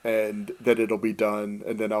 and then it'll be done,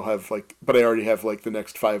 and then I'll have like, but I already have like the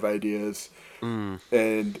next 5 ideas, Mm,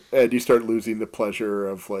 and you start losing the pleasure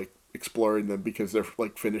of like exploring them because they're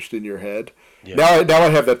like finished in your head. yeah. Now I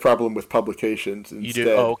have that problem with publications You do.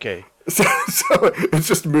 Oh, instead. okay. So it's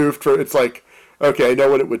just moved for it's like, okay, I know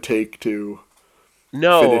what it would take to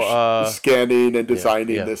No. finish scanning and Yeah. designing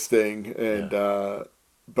Yeah. this thing, Yeah. and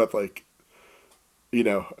but like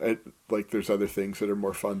like there's other things that are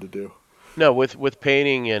more fun to do. No, with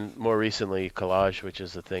painting and more recently collage, which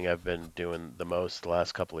is the thing I've been doing the most the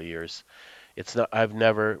last couple of years. It's not. I've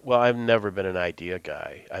never been an idea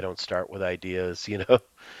guy. I don't start with ideas.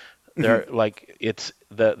 Hmm. They're like it's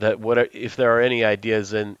that what if there are any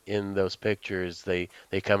ideas in those pictures, they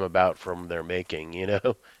come about from their making,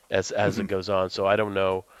 as it Hmm. goes on. So I don't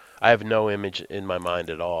know. I have no image in my mind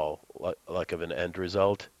at all, like of an end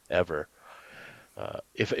result ever.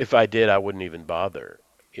 If I did, I wouldn't even bother.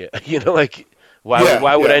 Yeah, like Yeah,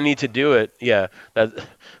 why would I yeah. need to do it? Yeah, that.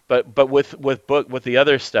 But with the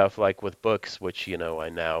other stuff, like with books, which I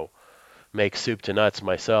now make soup to nuts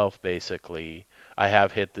myself, basically. I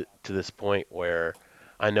have hit to this point where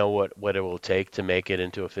I know what it will take to make it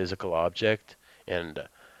into a physical object, and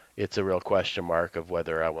it's a real question mark of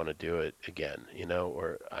whether I want to do it again,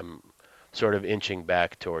 or I'm sort of inching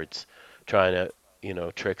back towards trying to,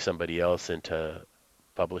 trick somebody else into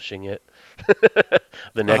publishing it.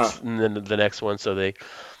 Uh huh. The next one, so they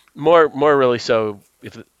more really so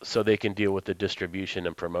they can deal with the distribution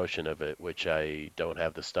and promotion of it, which I don't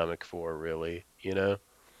have the stomach for really. Yeah,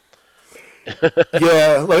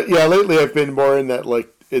 yeah. Lately, I've been more in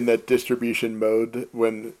that distribution mode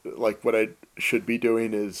when like what I should be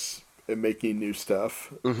doing is making new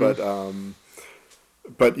stuff. Hmm.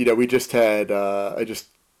 But we just had I just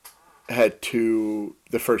had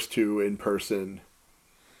the first two in person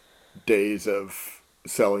days of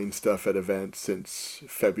selling stuff at events since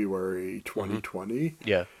February Hmm. 2020,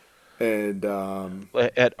 Yeah. and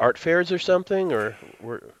At art fairs or something, or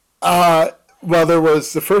uh, well, there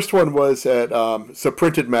was the first one was at so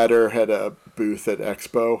Printed Matter had a booth at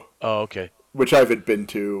Expo, oh, okay. which I haven't been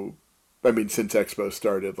to. I mean, since Expo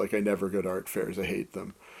started, like I never go to art fairs. I hate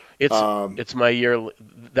them. It's Um, it's my year.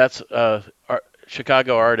 That's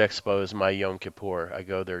Chicago Art Expo is my Yom Kippur. I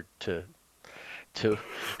go there to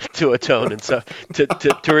to atone and stuff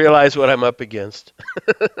to realize what I'm up against.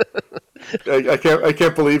 I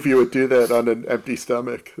can't believe you would do that on an empty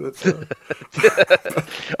stomach. That's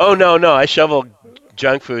Oh, no, no, I shovel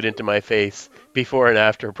junk food into my face before and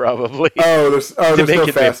after probably to there's no make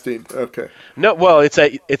it be. fasting. Okay, No, well, it's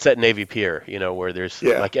at Navy Pier, where there's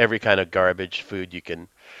yeah. like every kind of garbage food you can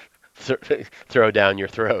throw down your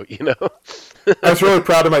throat. I was really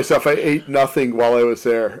proud of myself. I ate nothing while I was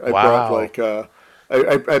there. I brought Wow. like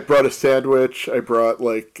I brought a sandwich. I brought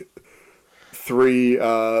like three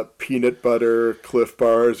peanut butter Cliff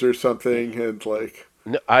Bars or something, and like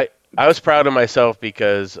No, I was proud of myself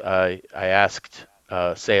because I asked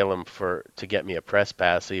Salem to get me a press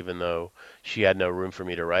pass, even though she had no room for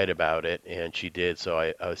me to write about it, and she did. So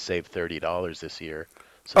I saved $30 this year.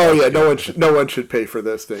 So that oh was yeah, good. no one should pay for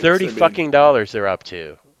those things. 30 I mean, fucking dollars they're up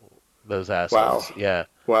to, those wow, assholes. Yeah.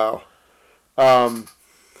 wow. Um,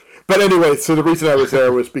 but anyway, so the reason I was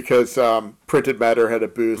there was because Printed Matter had a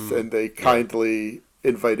booth, Mm, and they yeah. kindly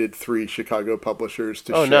invited three Chicago publishers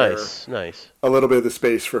to Oh, share nice, nice. a little bit of the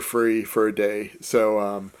space for free for a day. So,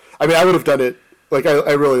 I mean, I would have done it. Like,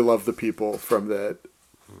 I really love the people from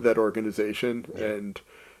Mm, that organization, yeah, and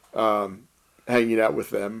hanging out with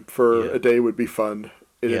them for yeah, a day would be fun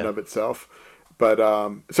in and yeah. of itself. But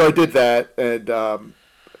so I did that, and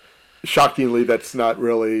shockingly, that's not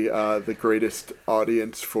really the greatest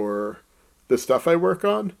audience for the stuff I work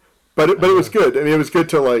on. But it was Uh, good. I mean, it was good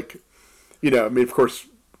to like I mean, of course,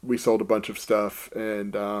 we sold a bunch of stuff,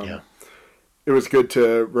 and yeah. it was good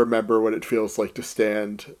to remember what it feels like to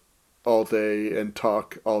stand all day and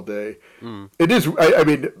talk all day. Mm. It is. I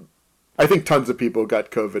mean, I think tons of people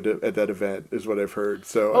got COVID at that event, is what I've heard.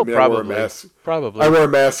 So I Oh, mean, I wore a probably, mask. I probably. wore a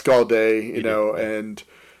mask all day, You did, yeah. and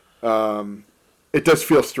it does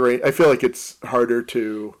feel strange. I feel like it's harder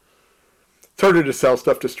to sell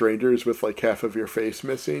stuff to strangers with like half of your face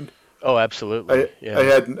missing. Oh, I absolutely, I yeah.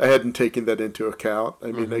 hadn't I hadn't taken that into account.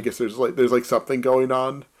 I mean, I Hmm. guess there's like something going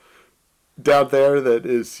on down there that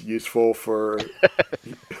is useful for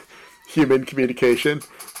human communication.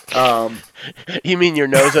 Um, You mean your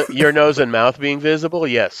nose and mouth being visible?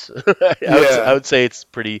 Yes, I yeah, would say it's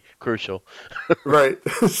pretty crucial right.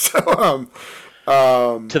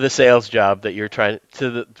 Um, to the sales job that you're trying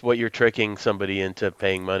what you're tricking somebody into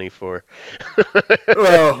paying money for.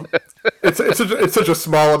 well, it's such a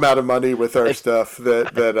small amount of money with our I, stuff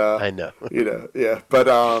that I know. yeah. But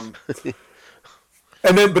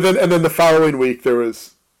and then the following week there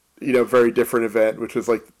was very different event, which was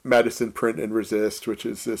like Madison Print and Resist, which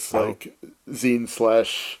is this Oh, like zine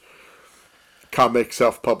slash comic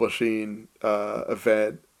self publishing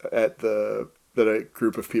event at the that a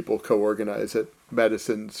group of people co-organize at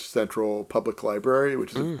Madison's Central Public Library,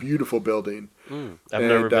 which is a mm, beautiful building. I've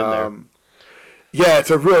never And been there. yeah, it's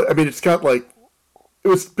a real. I mean, it's got like it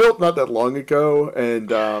was built not that long ago,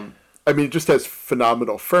 and I mean, it just has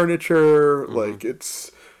phenomenal furniture. Hmm. Like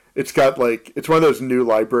it's got like it's one of those new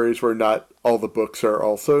libraries where not all the books are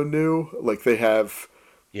also new. Like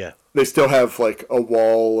Yeah. they still have like a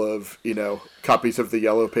wall of copies of the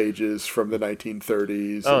Yellow Pages from the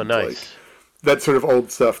 1930s Oh, and like nice. that sort of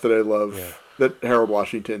old stuff that I Yeah. love. That Harold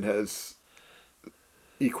Washington has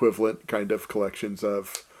equivalent kind of collections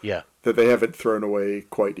of Yeah. that they haven't thrown away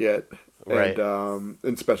quite yet, and Right.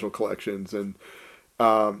 in special collections, and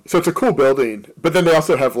so it's a cool building. But then they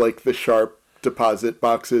also have like the sharp deposit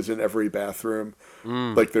boxes in every bathroom.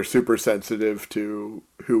 Mm. Like they're super sensitive to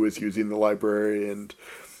who is using the library. And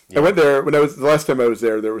I Yeah. went there when I was the last time I was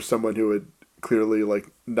there. There was someone who had clearly like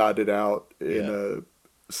nodded out in Yeah.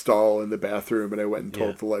 a stall in the bathroom, and I went and Yeah.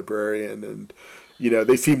 told the librarian, and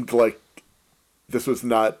they seemed like this was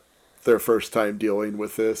not their first time dealing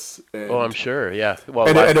with this, Oh, I'm and sure. Yeah. Well,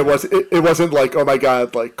 and it wasn't like, oh my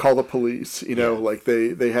god, like call the police, yeah. like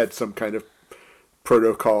they had some kind of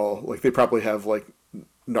protocol, like they probably have like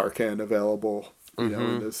Narcan available, in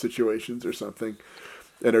Hmm. those situations or something,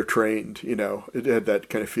 and are trained. It had that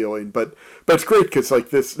kind of feeling, but it's great because like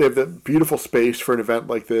this, they have that beautiful space for an event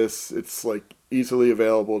like this. It's like easily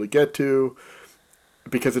available to get to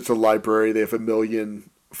because it's a library. They have a million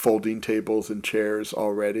folding tables and chairs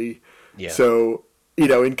already. Yeah. So,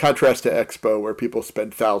 in contrast to Expo, where people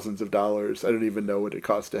spend thousands of dollars, I don't even know what it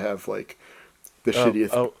costs to have like the Oh. shittiest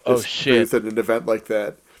Oh. Oh. this Shit. booth at an event like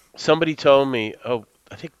that. Somebody told me. Oh,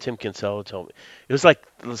 I think Tim Kinsella told me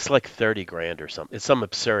it's like 30 grand or something. It's some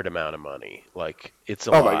absurd amount of money. Like it's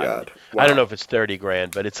a Oh my lot. god! I don't know Wow. if it's 30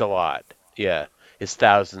 grand, but it's a lot. Yeah. It's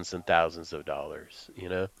thousands and thousands of dollars.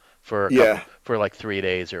 Yeah. For like 3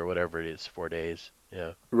 days or whatever it is, 4 days.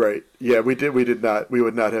 Yeah. Right. Yeah. We did not. We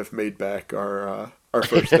would not have made back our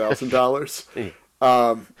first $1,000.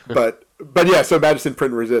 But yeah. So Madison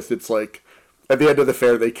Print and Resist. It's like at the end of the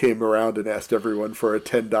fair, they came around and asked everyone for a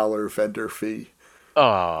 $10 vendor fee.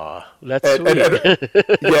 Aw, that's And sweet.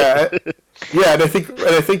 yeah, yeah, and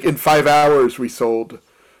I think in 5 hours we sold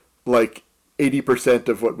like 80%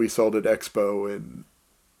 of what we sold at Expo in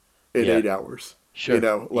Yeah, 8 hours. sure.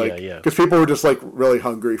 Yeah, Like yeah. because people were just like really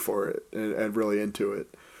hungry for it and really into it,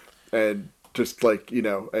 and just like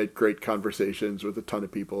I had great conversations with a ton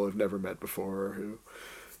of people I've never met before who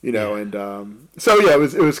Yeah. and so yeah,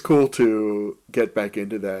 it was cool to get back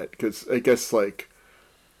into that because I guess like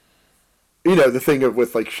the thing of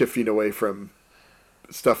with like shifting away from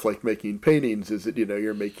stuff like making paintings is that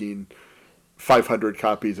you're making 500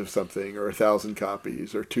 copies of something or 1,000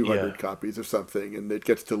 copies or Yeah. 200 copies of something, and it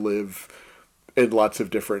gets to live in lots of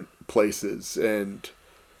different places. And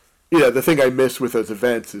the thing I miss with those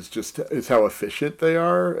events is how efficient they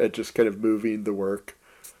are at just kind of moving the work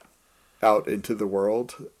out into the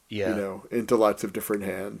world, Yeah. into lots of different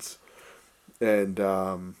hands. And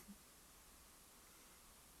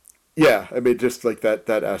yeah, I mean, just like that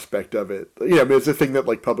aspect of it. I mean, it's the thing that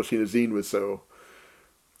like publishing a zine was so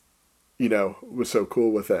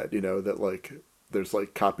cool with that. That like there's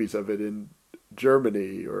like copies of it in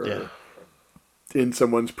Germany Yeah. or in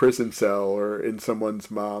someone's prison cell or in someone's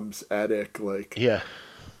mom's attic, like Yeah.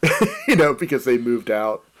 because they moved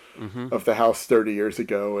out Hmm. of the house 30 years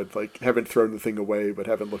ago and like haven't thrown the thing away but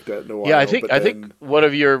haven't looked at it in a Yeah, I while. think But I think then one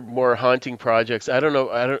of your more haunting projects, I don't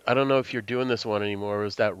know if you're doing this one anymore,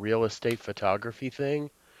 was that real estate photography thing,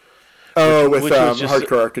 which oh, with which was just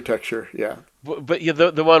hardcore architecture, yeah. but yeah,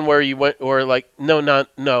 the one where you went or like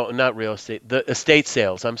not real estate, the estate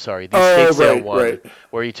sales. I'm sorry, the estate Oh, sale right, one right.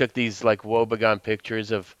 where you took these like woebegone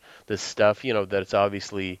pictures of this stuff, that it's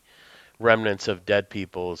obviously remnants of dead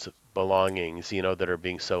people's belongings, that are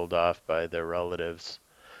being sold off by their relatives.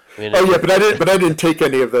 I mean, Oh yeah, but I didn't take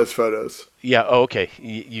any of those photos. yeah. Oh, okay.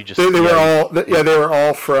 You just They yeah were you all yeah. yeah, they were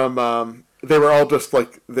all from they were all just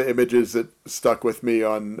like the images that stuck with me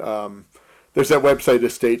on there's that website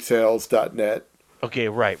estatesales.net. Okay,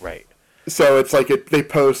 right, right. So it's like they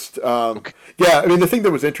post. Okay. Yeah, I mean the thing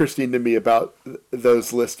that was interesting to me about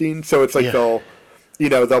those listings. So it's like Yeah.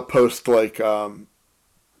 they'll post like an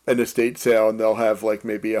estate sale, and they'll have like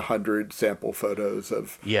maybe 100 sample photos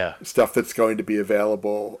of Yeah. stuff that's going to be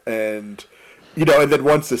available, and and then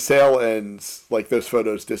once the sale ends, like those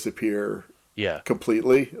photos disappear Yeah.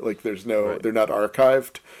 completely. Like Right. they're not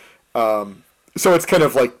archived. So it's kind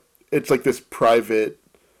of like it's like this private,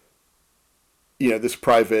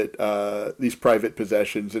 these private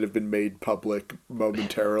possessions that have been made public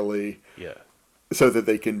momentarily Yeah. so that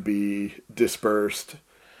they can be dispersed,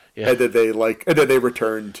 Yeah. and then they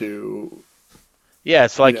return to, Yeah,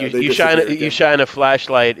 it's like you, they you shine disappear you again. shine a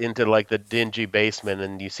flashlight into like the dingy basement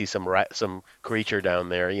and you see some creature down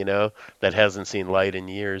there, that hasn't seen light in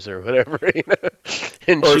years or whatever,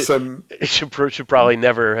 and Or should some should probably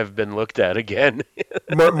never have been looked at again.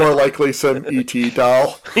 more likely some ET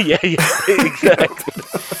doll. Yeah, yeah, exactly.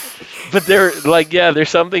 But they're like, yeah, there's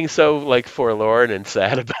something so like forlorn and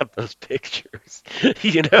sad about those pictures,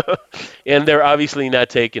 you know. And they're obviously not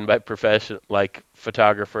taken by professional like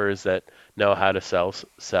photographers that know how to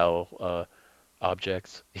sell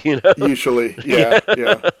objects, Usually, Yeah. yeah,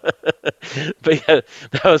 yeah. But yeah,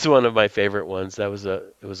 that was one of my favorite ones. It was a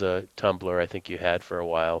Tumblr I think you had for a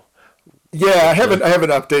while. Yeah, With the I haven't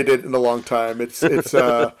updated in a long time. It's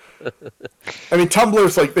I mean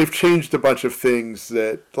Tumblr's like they've changed a bunch of things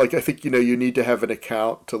that like I think you need to have an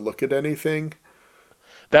account to look at anything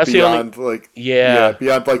That's the only beyond like yeah.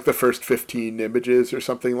 beyond like the first 15 images or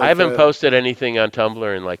something I like haven't that. posted anything on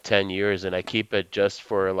Tumblr in like 10 years, and I keep it just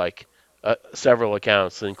for like several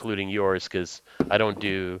accounts, including yours, because I don't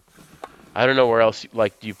do. I don't know where else.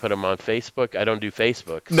 Like, do you put them on Facebook? I don't do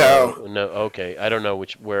Facebook, No. so no. Okay, I don't know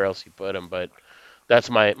where else you put them, but that's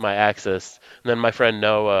my access. And then my friend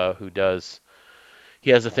Noah, who does,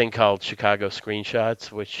 he has a thing called Chicago Screenshots,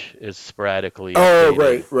 which is sporadically Oh,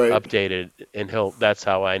 right, right. and he'll. That's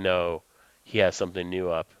how I know he has something new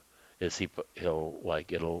up. Is he'll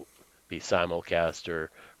like it'll be simulcast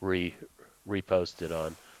or re reposted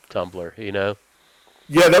on Tumblr,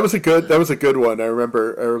 Yeah, that was a good one. I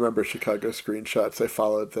remember Chicago screenshots. I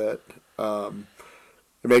followed that. Um,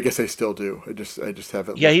 I mean, I guess I still do. I just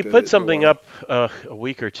haven't Yeah, he looked at put it in a something while. up a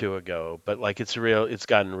week or two ago, but like it's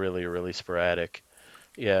gotten really, really sporadic.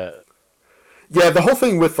 Yeah. Yeah, the whole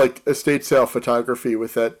thing with like estate sale photography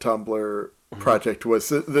with that Tumblr Hmm. project was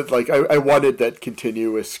that like I wanted that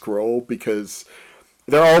continuous scroll because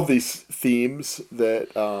there are all these themes that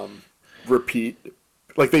repeat,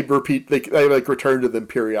 like they like return to them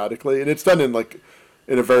periodically, and it's done in like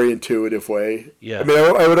in a very intuitive way. I Yeah. mean,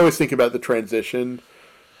 I would always think about the transition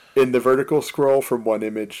in the vertical scroll from one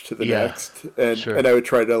image to the Yeah. next, Sure. and I would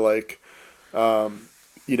try to like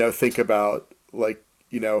think about like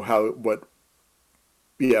how what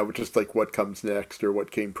yeah, just like what comes next or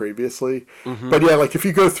what came previously. Hmm. But yeah, like if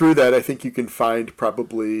you go through that, I think you can find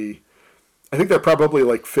I think there are probably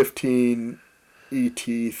like 15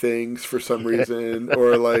 ET things for some reason,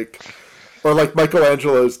 or like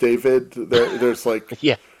Michelangelo's David. There's like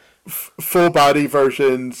Yeah. full body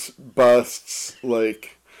versions, busts,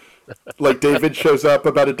 like David shows up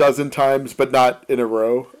about a dozen times, but not in a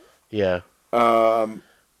row. Yeah.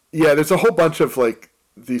 Yeah, there's a whole bunch of like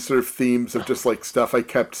these sort of themes of just like stuff I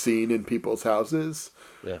kept seeing in people's houses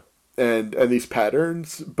Yeah. and these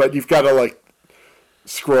patterns, but you've got to like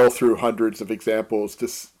scroll through hundreds of examples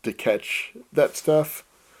to catch that stuff.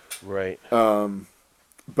 Right.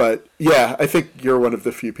 But yeah, I think you're one of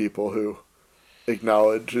the few people who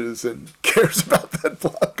acknowledges and cares about that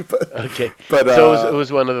blog. Okay. But So it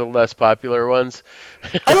was one of the less popular ones.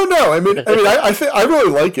 I don't know. I think I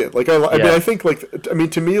really like it. Like I mean, Yeah. I think like I mean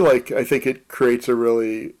to me like I think it creates a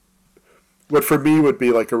really what for me would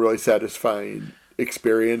be like a really satisfying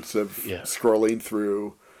experience of Yeah. scrolling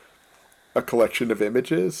through a collection of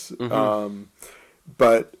images. Hmm.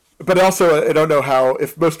 But also I don't know how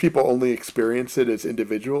if most people only experience it as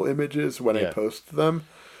individual images when I Yeah. post them,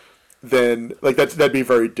 then like that'd be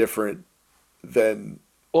very different than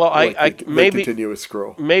Well, like I the maybe continuous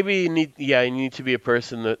scroll. maybe you need to be a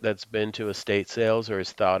person that's been to estate sales or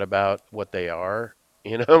has thought about what they are,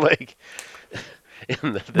 like,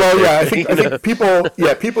 and that Well, they're, yeah, you know.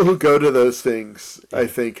 people who go to those things, I Yeah.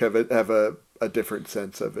 think have a different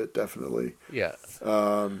sense of it. Definitely. Yeah.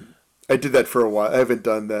 I did that for a while. I haven't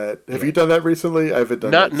done that. Have Yeah. you done that recently? I haven't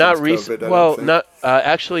done Not that not since recent. COVID. I don't Well, think. not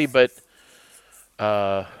actually, but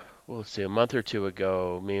uh, well, let's see, a month or two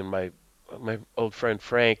ago, me and my old friend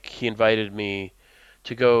Frank, he invited me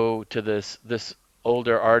to go to this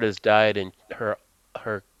older artist died, and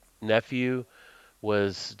her nephew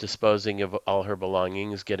was disposing of all her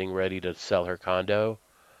belongings, getting ready to sell her condo.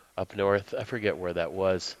 up north. I forget where that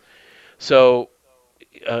was. So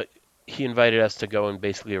uh, he invited us to go and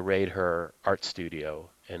basically raid her art studio,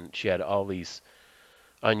 and she had all these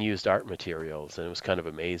unused art materials, and it was kind of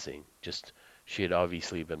amazing. Just she had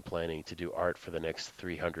obviously been planning to do art for the next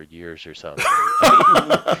 300 years or something.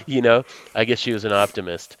 I mean, I guess she was an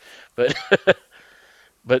optimist, but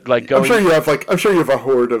but like going. I'm sure you have a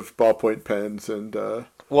horde of ballpoint pens and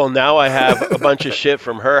Well, now I have a bunch of shit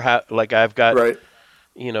from her. Like I've got right.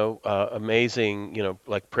 amazing,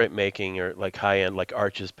 like printmaking or like high end, like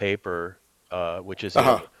Arches paper, which is,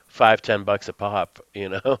 Uh-huh. 5, 10 bucks a pop,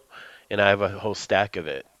 and I have a whole stack of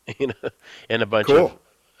it, and Cool.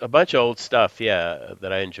 a bunch of old stuff, yeah,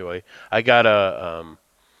 that I enjoy. I got a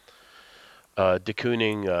de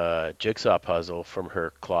Kooning jigsaw puzzle from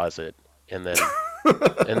her closet, and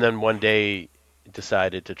then one day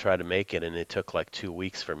decided to try to make it, and it took like 2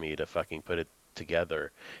 weeks for me to fucking put it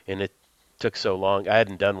together, and it took so long. I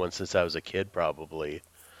hadn't done one since I was a kid, probably.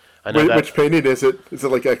 I know that Which painting is it? Is it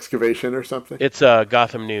like excavation or something? it's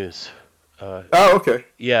Gotham News. Uh, Oh, okay.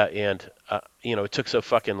 yeah, and it took so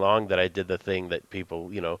fucking long that I did the thing that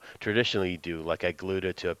people, traditionally do. Like I glued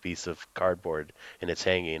it to a piece of cardboard, and it's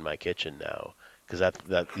hanging in my kitchen now because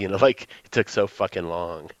like it took so fucking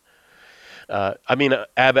long. I mean,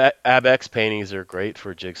 AbX paintings are great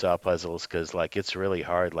for jigsaw puzzles because, like, it's really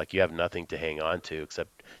hard. Like, you have nothing to hang on to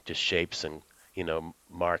except just shapes and,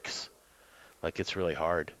 marks. Like, it's really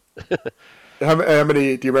hard. How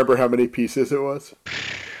many? Do you remember how many pieces it was?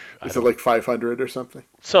 I Is it don't, like 500 or something?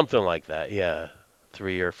 something like that. Yeah,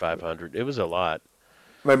 3 or 500. It was a lot.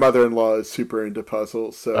 My mother-in-law is super into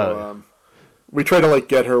puzzles, so Uh, we try to like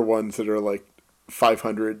get her ones that are like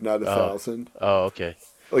 500, not a oh, thousand. oh, okay.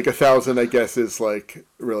 Like 1,000, I guess, is like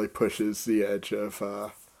really pushes the edge of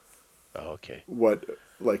Oh, okay. what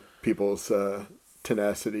like people's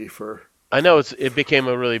tenacity for. I know it became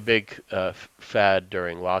a really big fad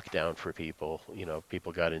during lockdown for people.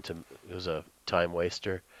 People got into it was a time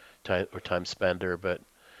waster, time spender, but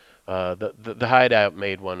the Hideout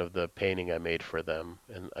made one of the painting I made for them,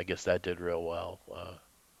 and I guess that did real well.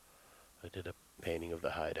 I did a painting of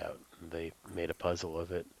the Hideout, and they made a puzzle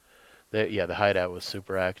of it. Yeah, the Hideout was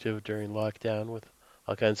super active during lockdown with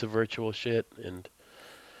all kinds of virtual shit I've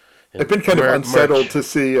and been kind of unsettled merch. to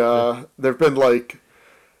see. Yeah. There've been like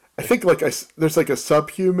I think like there's like a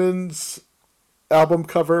Subhumans album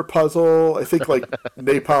cover puzzle. I think like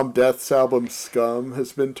Napalm Death's album Scum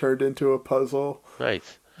has been turned into a puzzle.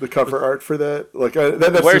 Nice. The Was, cover art for that, like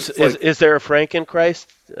that's where's just like is there a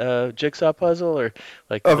Frankenchrist jigsaw puzzle or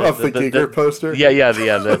like of the Giger poster. yeah, yeah,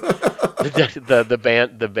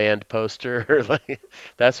 the band poster or like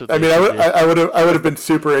that's what I they mean, should do. I would have been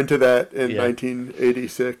super into that in Yeah.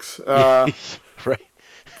 1986. Yeah. Right.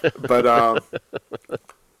 But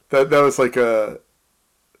that was like a.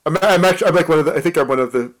 I'm like one of the. I think I'm one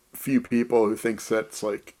of the few people who thinks that's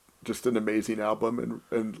like just an amazing album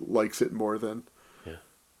and likes it more than Yeah.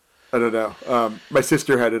 I don't know. My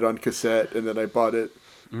sister had it on cassette, and then I bought it,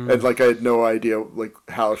 and Mm. like I had no idea like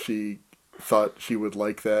how she thought she would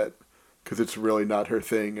like that because it's really not her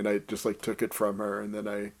thing, and I just like took it from her, and then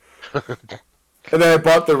I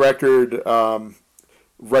bought the record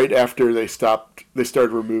right after they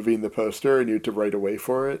started removing the poster, and you had to write away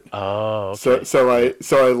for it. Oh, okay. Yeah.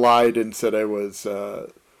 So I lied and said I was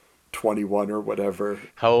 21 or whatever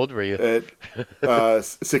How old were you? at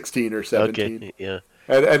 16 or Okay. 17, Yeah.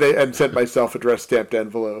 and sent my self-addressed stamped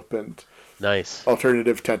envelope, and Nice.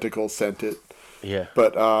 Alternative Tentacles sent it. Yeah.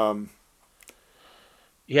 But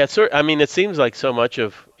Yeah, I mean, it seems like so much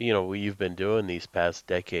of, what you've been doing these past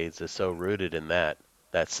decades is so rooted in that.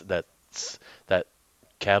 That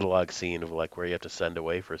catalog scene of like where you have to send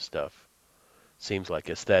away for stuff. Seems like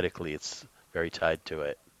aesthetically it's very tied to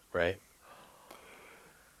it, right?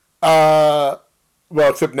 uh,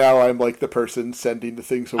 well, except now I'm like the person sending the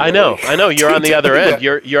things I away. know, I know. You're on the other end.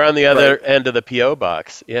 Yeah, You're on the right. other end of the PO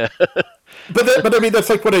box. Yeah. But I mean that's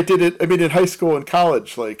like what I did. I mean in high school and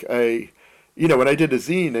college, like when I did a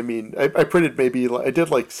zine, I mean I printed I did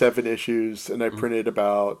like 7 issues, and I Mm. printed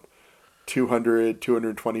about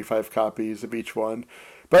 225 copies of each one.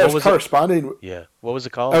 But What was it? Yeah. What was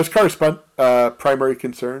it I called? was correspond primary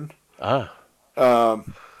concern. Ah.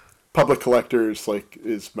 Public collectors like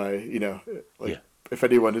is my like Yeah. if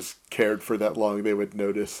anyone has cared for that long, they would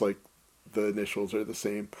notice like the initials are the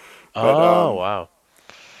same. But Oh, wow.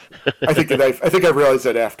 I think I realized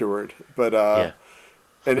that afterward. But Yeah.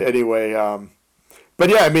 and anyway, but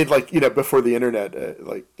yeah, I mean like before the internet,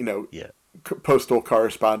 like Yeah. postal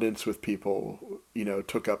correspondence with people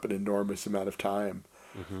took up an enormous amount of time,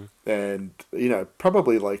 Hmm. and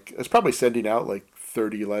probably like I was probably sending out like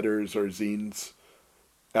 30 letters or zines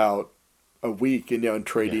out a week, and and Yeah.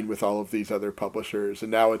 trading with all of these other publishers.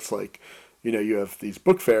 And now it's like, you have these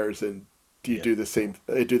book fairs, and you Yeah. do the same.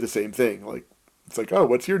 They do the same thing. Like it's like, oh,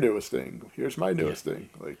 what's your newest thing? Here's my Yeah. newest thing.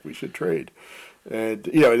 Like we should trade. And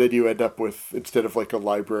and then you end up with, instead of like a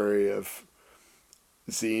library of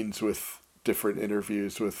zines with different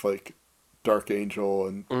interviews with like Dark Angel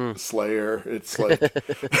and Mm. Slayer, it's like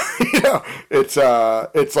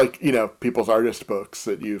it's like people's artist books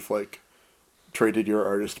that you've like traded your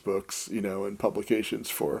artist books, and publications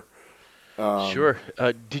for. Um, Sure.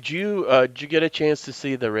 Did you get a chance to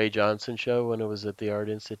see the Ray Johnson show when it was at the Art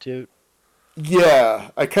Institute? yeah,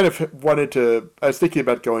 I kind of wanted to. I was thinking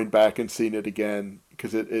about going back and seeing it again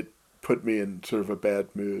because it put me in sort of a bad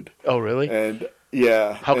mood. Oh, really? And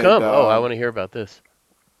yeah, How and come? Oh, I want to hear about this.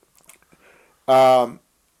 um,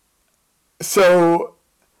 so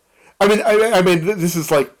I mean, this is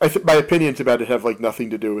like my opinions about it have like nothing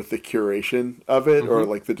to do with the curation of it or Mm-hmm.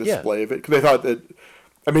 like the Yeah. display of it, because I thought that,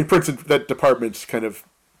 I mean, for instance, that department's kind of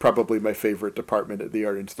probably my favorite department at the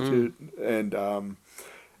Art Mm. Institute, and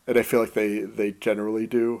I feel like they generally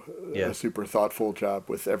do Yeah. a super thoughtful job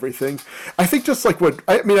with everything. I think just like what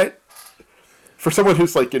I mean, for someone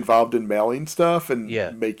who's like involved in mailing stuff and Yeah.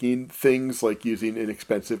 making things like using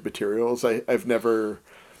inexpensive materials, I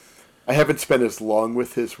haven't spent as long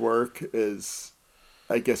with his work as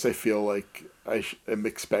I guess I feel like am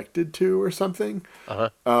expected to or something. Uh-huh.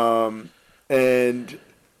 And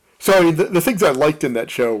so I mean, the things I liked in that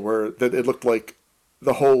show were that it looked like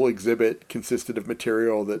the whole exhibit consisted of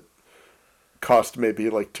material that cost maybe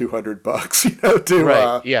like $200, to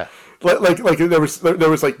Right. Yeah. like there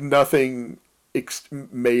was like nothing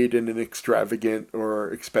made in an extravagant or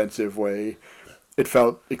expensive way. It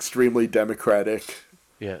felt extremely democratic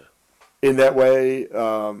Yeah. in that way.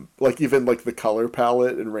 Like even like the color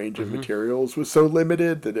palette and range of Mm-hmm. materials was so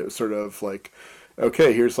limited that it was sort of like,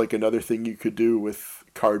 okay, here's like another thing you could do with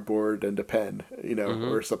cardboard and a pen,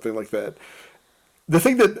 Mm-hmm. or something like that. The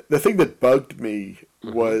thing that bugged me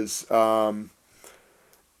Mm-hmm. was,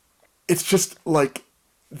 it's just like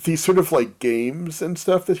these sort of like games and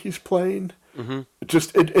stuff that he's playing. Mm-hmm.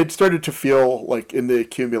 It started to feel like, in the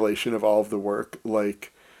accumulation of all of the work,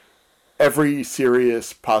 like every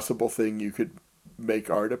serious possible thing you could make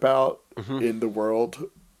art about Mm-hmm. in the world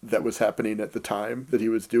that was happening at the time that he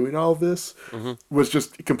was doing all of this Mm-hmm. was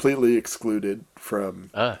just completely excluded from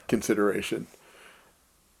Ah. consideration.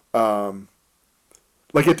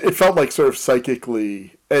 Like it felt like sort of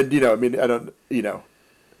psychically, and I mean, I don't,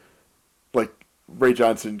 like Ray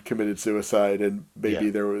Johnson committed suicide, and Yeah. maybe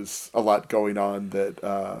there was a lot going on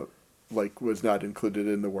that like was not included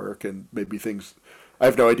in the work, and maybe things. I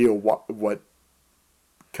have no idea what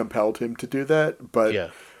compelled him to do that, but Yeah.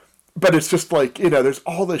 it's just like, there's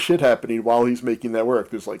all this shit happening while he's making that work.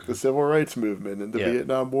 There's like the civil rights movement and the Yeah.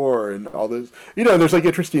 Vietnam War and all this. There's like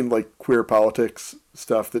interesting like queer politics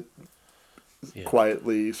stuff that Yeah.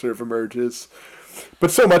 quietly sort of emerges,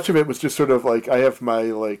 but so much of it was just sort of like, I have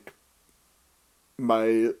my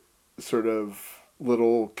sort of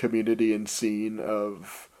little community and scene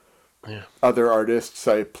of Yeah. other artists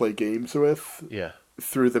I play games with Yeah.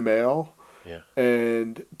 through the mail, Yeah.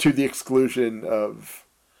 and to the exclusion of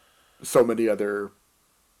so many other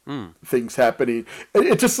Mm. things happening.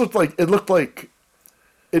 It just looked like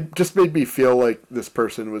it just made me feel like this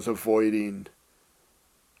person was avoiding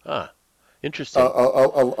Ah. a, Interesting. a,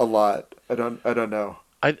 a lot. I don't know.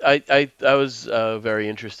 I was very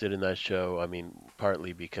interested in that show. I mean,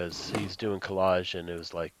 partly because he's doing collage, and it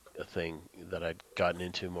was like a thing that I'd gotten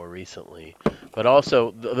into more recently. But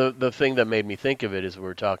also, the thing that made me think of it is we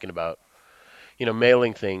were talking about,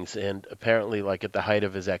 mailing things, and apparently, like at the height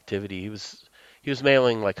of his activity, he was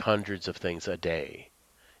mailing like hundreds of things a day,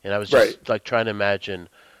 and I was Right. just like trying to imagine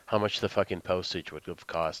how much the fucking postage would have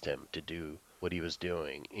cost him to do what he was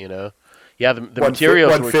doing. Yeah, the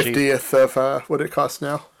materials One were cheap. fiftieth of what it costs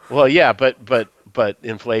now. Well, yeah, but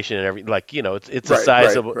inflation and everything, like, it's a Right. Right.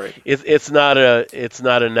 sizable. Right. It's not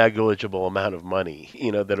a negligible amount of money,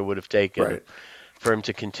 that it would have taken Right. for him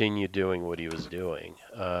to continue doing what he was doing.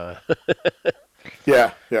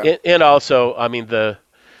 Yeah. Yeah. And also, I mean, the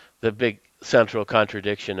big central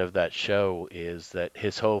contradiction of that show is that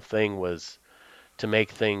his whole thing was to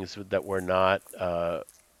make things that were not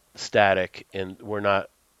static and were not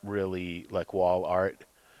really like wall art,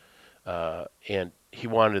 and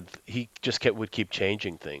he just would keep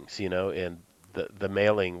changing things, and the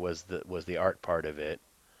mailing was the art part of it.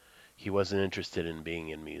 He wasn't interested in being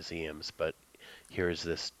in museums, but here's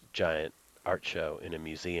this giant art show in a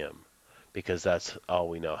museum because that's all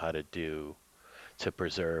we know how to do to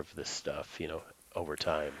preserve this stuff, over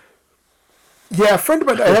time. Yeah. A friend of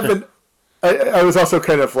mine. I haven't. I was also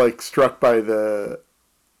kind of like struck by the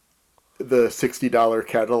 $60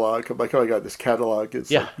 catalog. I'm like, oh my god, this catalog is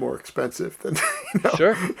Yeah, like more expensive than you know.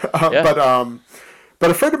 sure. Uh, Yeah. but um,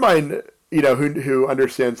 but a friend of mine, who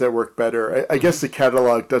understands that work better. I Hmm. guess the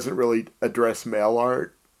catalog doesn't really address mail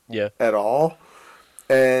art Yeah. at all,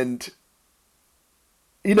 and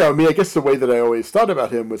I mean, I guess the way that I always thought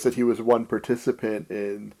about him was that he was one participant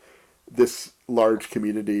in this large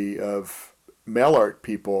community of mail art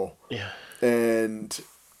people, Yeah. and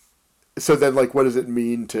so then like what does it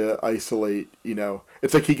mean to isolate,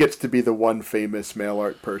 it's like he gets to be the one famous mail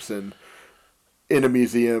art person in a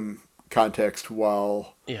museum context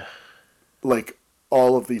while Yeah. like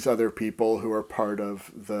all of these other people who are part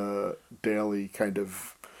of the daily kind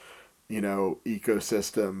of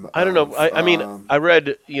ecosystem I don't know. of I mean, I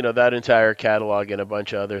read, that entire catalog and a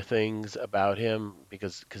bunch of other things about him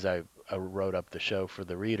because I wrote up the show for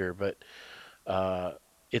the reader, but uh,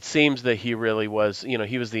 it seems that he really was,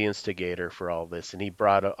 he was the instigator for all this, and he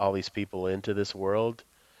brought all these people into this world.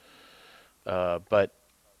 But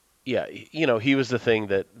yeah, he was the thing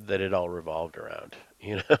that it all revolved around.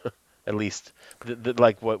 At least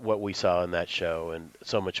like what we saw in that show, and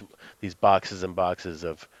so much these boxes and boxes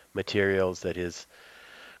of materials that his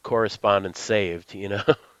correspondence saved.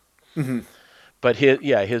 Mhm. But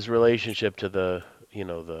his relationship to the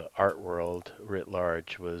art world writ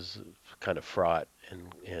large was kind of fraught,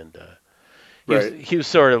 and he was Right. he was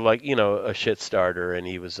sort of like a shit starter, and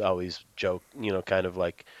he was always kind of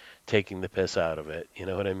like taking the piss out of it. You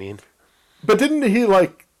know what I mean? But didn't he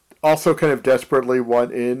like also kind of desperately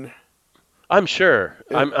want in? I'm sure.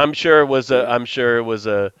 It, I'm sure it was a. yeah. I'm sure it was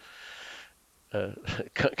a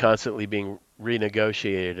constantly being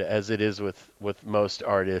renegotiated, as it is with most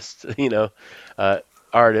artists. Uh,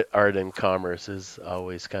 art and commerce is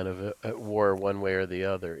always kind of at war one way or the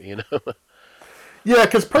other. Yeah,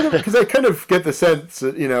 because I kind of get the sense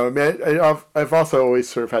that I mean, I've also always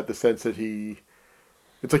sort of had the sense that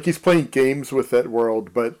it's like he's playing games with that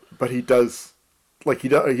world, but he does like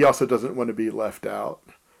he also doesn't want to be left out.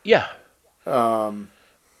 Yeah. Um,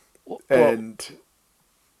 Well, and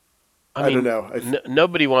I I don't mean, know.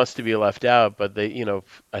 nobody wants to be left out, but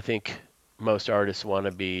I think most artists want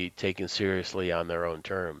to be taken seriously on their own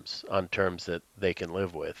terms, on terms that they can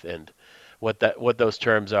live with, and what those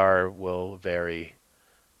terms are will vary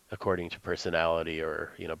according to personality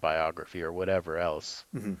or biography or whatever else.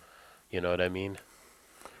 Mhm. You know what I mean?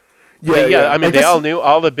 Yeah, Yeah, yeah. I I mean, they guess all knew,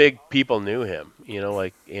 all the big people knew him.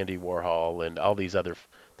 Like Andy Warhol and all these other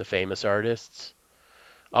the famous artists.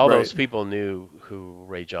 All right. those people knew who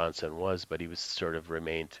Ray Johnson was, but he was sort of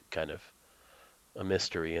remained kind of a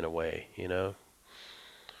mystery in a way, in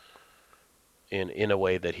a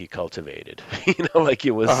way that he cultivated. Like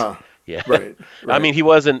it Uh was. huh. Yeah. Right. I Right. mean, he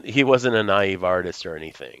wasn't a naive artist or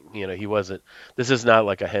anything. He wasn't. This is not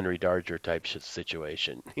like a Henry Darger type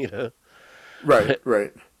situation. Right.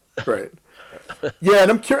 Right. Right. Yeah,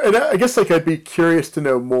 and I'm curious. And I guess like I'd be curious to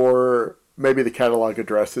know more. Maybe the catalog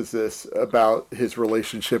addresses this about his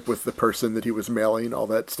relationship with the person that he was mailing all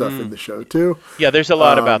that stuff in Mm. the show to. Yeah, there's a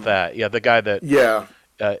lot about Um, that. Yeah, the guy that yeah,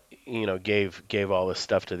 gave all this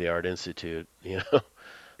stuff to the Art Institute. This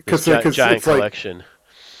because giant it's like collection.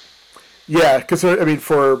 yeah, because I mean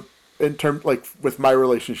for in term like with my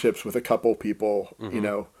relationships with a couple people,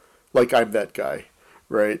 Hmm. like I'm that guy,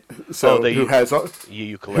 right? Oh, So who has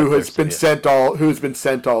you collect who their has stuff. been Yeah.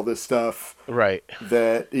 sent all this stuff Right.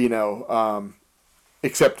 that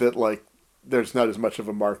except that like there's not as much of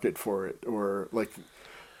a market for it, or like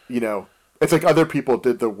you know it's like other people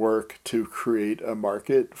did the work to create a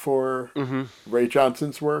market for Hmm. Ray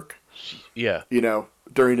Johnson's work, Yeah.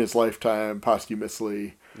 during his lifetime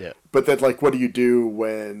posthumously. Yeah. But then like what do you do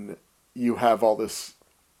when you have all this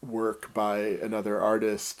work by another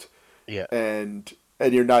artist, Yeah. and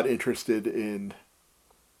you're not interested in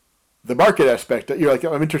the market aspect? You're like,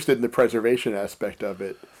 I'm interested in the preservation aspect of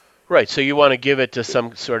it. Right. So you want to give it to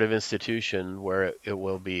some sort of institution where it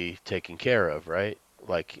will be taken care of, right?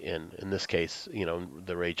 Like in this case,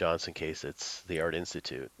 the Ray Johnson case, it's the Art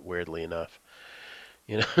Institute. Weirdly enough,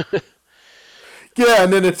 you know. Yeah,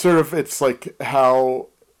 and then it's like how,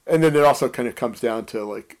 and then it also kind of comes down to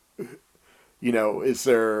like, is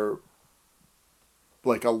there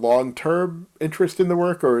like a long term interest in the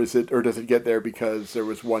work, or does it get there because there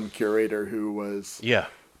was one curator who was Yeah.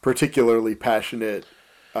 particularly passionate,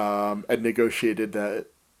 and negotiated that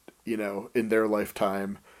in their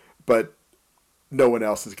lifetime, but no one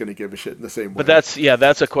else is going to give a shit in the same But way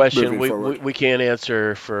that's a question moving we forward. we can't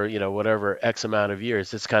answer for whatever X amount of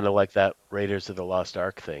years. It's kind of like that Raiders of the Lost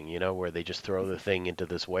Ark thing, where they just throw the thing into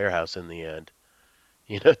this warehouse in the end,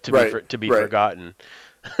 to be Right, to be right. forgotten.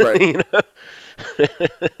 Right. You know,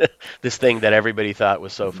 this thing that everybody thought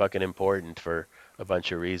was so fucking important for a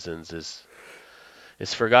bunch of reasons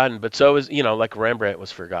is forgotten. But so is, like Rembrandt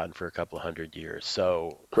was forgotten for a couple of hundred years.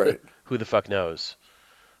 So Right. who the fuck knows?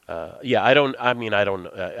 Yeah, I don't. I mean, I don't.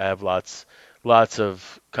 I have lots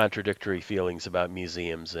of contradictory feelings about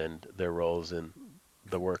museums and their roles in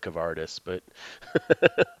the work of artists. But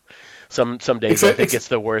some days I Except, think it's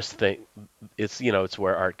the worst thing. It's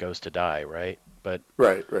where art goes to die, right? But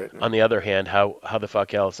right. Right. on the other hand, how the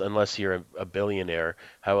fuck else, unless you're a billionaire,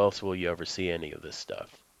 how else will you ever see any of this stuff?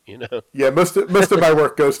 You know? Yeah. Most of my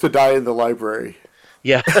work goes to die in the library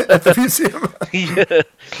Yeah. at the museum, Yeah.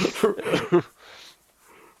 which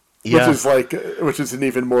Yeah. is like which is an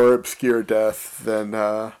even more obscure death than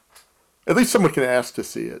at least someone can ask to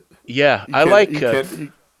see it. Yeah. You I can't. like. You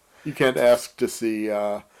can't. You can't ask to see.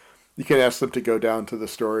 You can't ask them to go down to the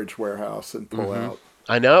storage warehouse and pull Hmm. out.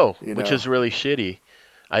 I know, You which know. is really shitty.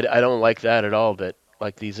 I don't like that at all. That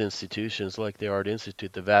like these institutions, like the Art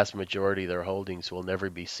Institute, the vast majority of their holdings will never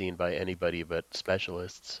be seen by anybody but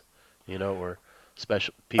specialists. Or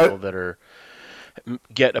special I, people that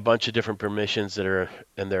get a bunch of different permissions and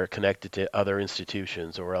they're connected to other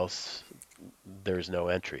institutions, or else there's no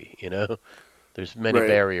entry. There's many right.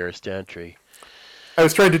 barriers to entry. I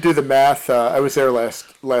was trying to do the math. I was there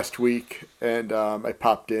last week, and I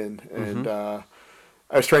popped in, Hmm. and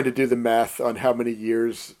I was trying to do the math on how many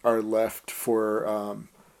years are left for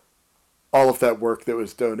all of that work that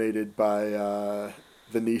was donated by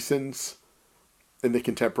the Neesons in the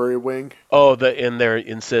contemporary wing. Oh, and they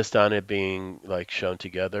insist on it being like shown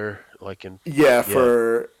together, like in. Yeah, Yeah,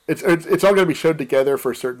 for it's all going to be shown together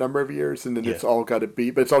for a certain number of years, and then yeah. it's all got to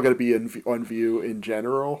be, but it's all got to be on view in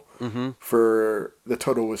general. Hmm. For the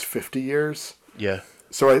total was 50 years. Yeah,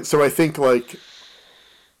 So I think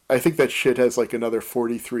I think that shit has like another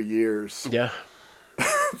 43 years yeah.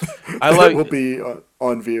 I that will like be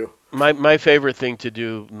on view. my favorite thing to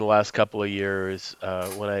do in the last couple of years,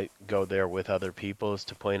 when I go there with other people, is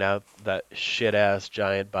to point out that shit ass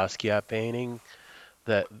giant Basquiat painting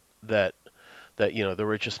that that the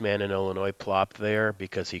richest man in Illinois plopped there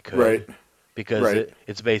because he Right, could, because right,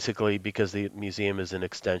 it's basically because the museum is an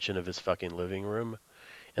extension of his fucking living room,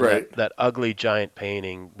 and that right. that ugly giant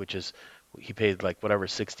painting, which is he paid like whatever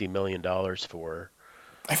 $60 million for.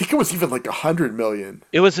 I think it was even like 100 million.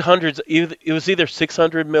 It was hundreds. It was either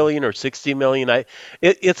 600 million or 60 million.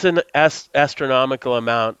 It's an astronomical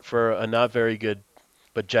amount for a not very good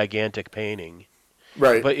but gigantic painting.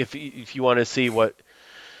 Right. But if you want to see what,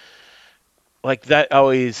 like, that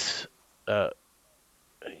always uh,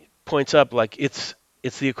 points up, like it's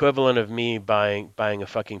the equivalent of me buying a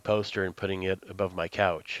fucking poster and putting it above my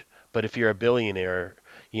couch. But if you're a billionaire,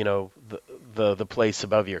 the place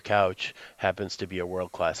above your couch happens to be a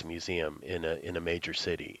world class museum in a major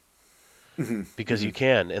city, Hmm. because Hmm. you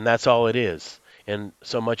can, and that's all it is. And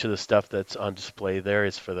so much of the stuff that's on display there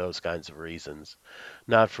is for those kinds of reasons,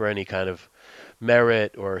 not for any kind of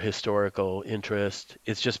merit or historical interest.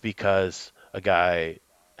 It's just because a guy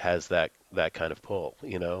has that kind of pull,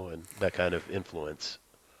 and that kind of influence.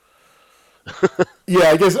 Yeah,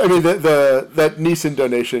 I guess I mean the that Neeson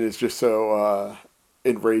donation is just so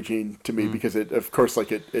enraging to me Mm. because it, of course,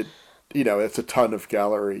 like it it's a ton of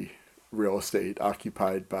gallery real estate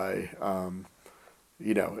occupied by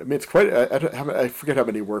I mean it's quite I forget how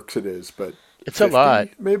many works it is, but It's a lot.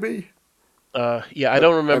 50 maybe. Yeah, I But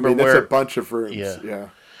don't I remember mean that's a where. bunch of rooms. Yeah, Yeah.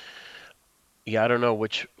 yeah, I don't know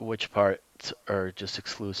which parts are just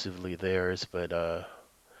exclusively theirs, but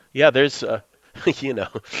yeah, there's you know,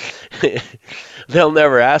 they'll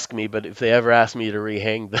never ask me, but if they ever ask me to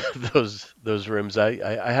rehang those rooms,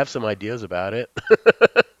 I have some ideas about it,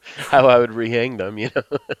 how I would rehang them,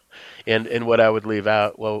 and what I would leave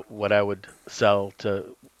out, well, what I would sell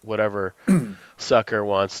to whatever sucker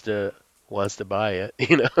wants to buy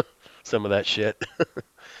it, some of that shit.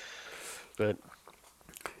 But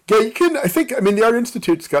Yeah, you can. I think. I mean, the Art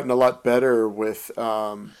Institute's gotten a lot better with.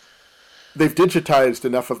 They've digitized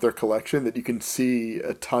enough of their collection that you can see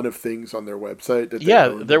a ton of things on their website that they yeah,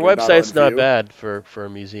 own their that are not on website's not view. bad for a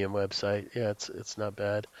museum website. Yeah, it's not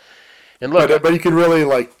bad. And look, But you can really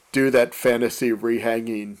like do that fantasy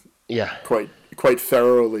rehanging yeah, quite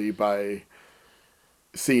thoroughly by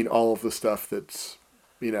seeing all of the stuff that's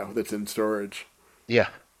in storage. yeah,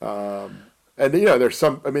 And there's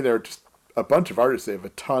some. I mean, there are just a bunch of artists they have a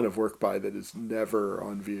ton of work by that is never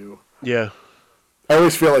on view. yeah. I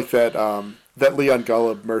always feel like that Leon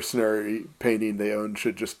Golub mercenary painting they own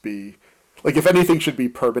should just be like if anything should be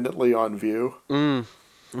permanently on view. Mm.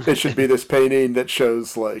 It should be this painting that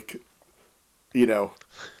shows like you know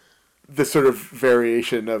this sort of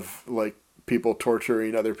variation of like people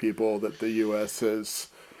torturing other people that the U.S. has,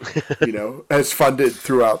 has funded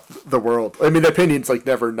throughout the world. I mean, the opinion's like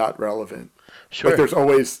never not relevant. Like Sure. there's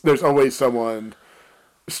always someone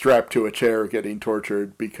strapped to a chair getting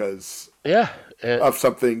tortured because Yeah. And of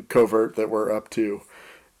something covert that we're up to,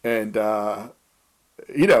 and and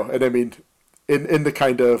I mean, in the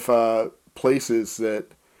kind of places that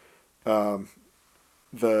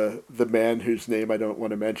the man whose name I don't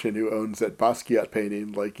want to mention who owns that Basquiat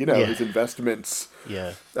painting, like yeah. his investments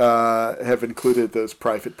Yeah. have included those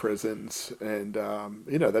private prisons, and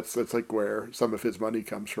that's like where some of his money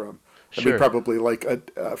comes from. I mean, Sure. probably like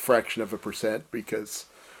a fraction of a percent because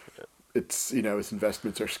it's his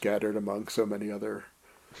investments are scattered among so many other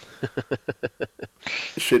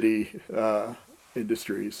shitty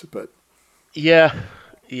industries. But Yeah.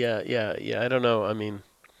 Yeah. Yeah. Yeah. I don't know. I mean,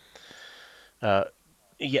 uh,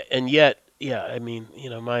 yeah, and yet, yeah. I mean,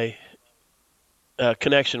 my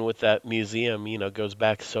connection with that museum, goes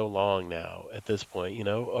back so long now. At this point,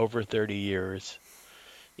 over 30 years,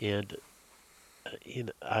 and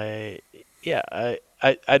yeah,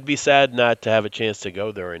 I'd be sad not to have a chance to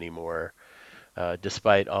go there anymore,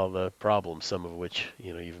 despite all the problems, some of which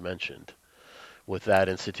you've mentioned with that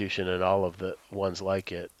institution and all of the ones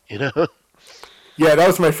like it. yeah, that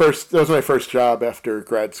was my first job after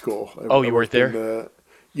grad school. Oh, I you weren't worked in there? the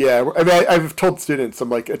yeah. I mean, I've told students, I'm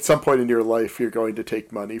like, at some point in your life, you're going to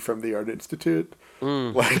take money from the Art Institute.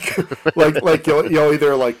 Mm. Like, like you'll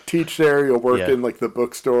either like teach there, you'll work Yeah, in like the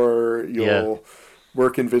bookstore, yeah, you'll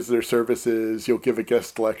work in visitor services, you'll give a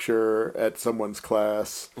guest lecture at someone's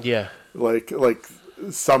class. yeah, Like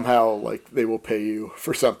somehow like they will pay you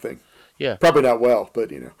for something. yeah. Probably not well,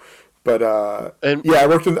 but But And yeah, I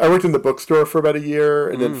worked in the bookstore for about a year,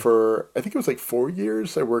 and then mm, for I think it was like 4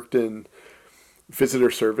 years, I worked in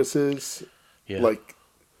visitor services. yeah, Like,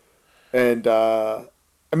 and I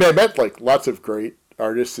mean, I met like lots of great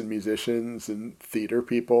artists and musicians and theater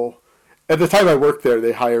people. At the time I worked there,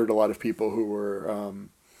 they hired a lot of people who were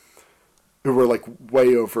like way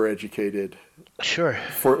overeducated sure.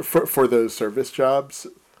 for those service jobs.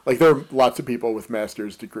 Like there are lots of people with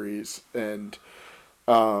master's degrees, and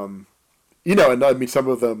and I mean, some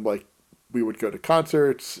of them, like, we would go to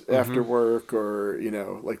concerts Mm-hmm. after work, or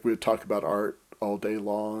like we would talk about art all day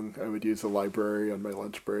long. I would use the library on my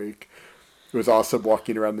lunch break. It was awesome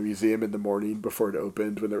walking around the museum in the morning before it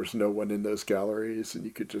opened when there was no one in those galleries, and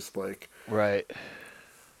you could just like, Right.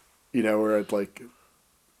 or I'd like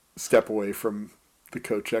step away from the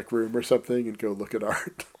coat check room or something and go look at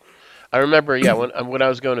art. I remember, yeah, when I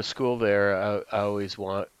was going to school there, I always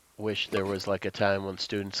wish there was like a time when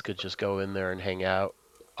students could just go in there and hang out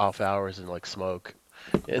off hours and like smoke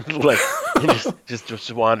and like and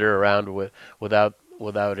just wander around without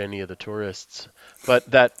any of the tourists.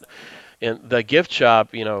 But that and the gift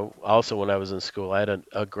shop, also when I was in school, I had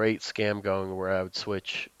a great scam going where I would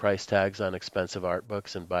switch price tags on expensive art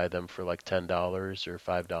books and buy them for like $10 or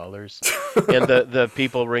 $5. And the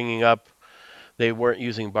people ringing up, they weren't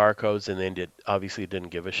using barcodes, and they obviously didn't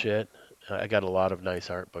give a shit. I got a lot of nice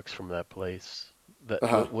art books from that place that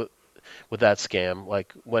Uh-huh. with that scam,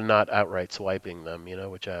 like when not outright swiping them,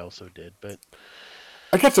 which I also did. But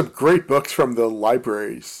I got some great books from the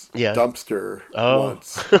library's yeah. dumpster Oh.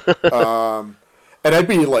 once. And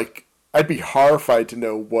I'd be horrified to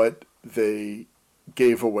know what they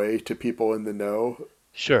gave away to people in the know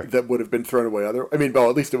Sure. that would have been thrown away I mean, well,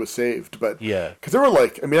 at least it was saved, but Yeah. because there were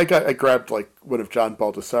like, I mean, I grabbed like one of John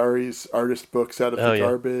Baldessari's artist books out of the Oh yeah.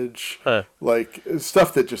 garbage, Huh. like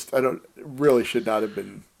stuff that just I don't really should not have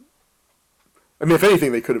been. I mean, if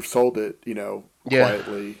anything, they could have sold it, Yeah.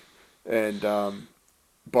 quietly, and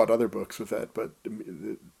bought other books with that. But I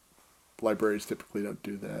mean, the libraries typically don't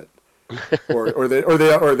do that,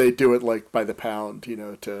 or they do it like by the pound,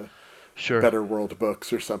 to Sure. Better World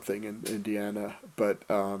Books or something in Indiana. But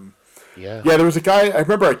Yeah. yeah, there was a guy. I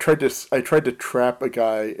remember I tried to trap a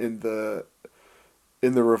guy in the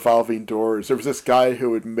revolving doors. There was this guy who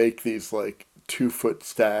would make these like 2 foot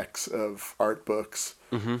stacks of art books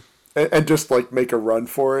Hmm. and just like make a run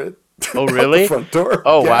for it Oh out the really? front door.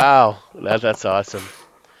 Oh Yeah, wow. That's awesome.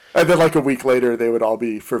 and then like a week later, they would all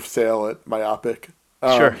be for sale at Myopic.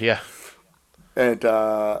 Sure. Um, Yeah. and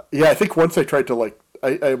yeah, I think once I tried to like,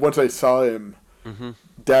 once I saw him Hmm.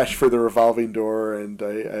 dash for the revolving door, and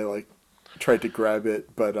I like tried to grab it,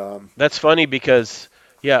 but That's funny because,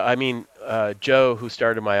 yeah, I mean, Joe, who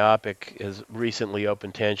started Myopic, has recently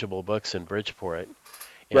opened Tangible Books in Bridgeport,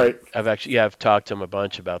 and right. I've talked to him a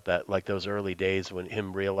bunch about that, like those early days when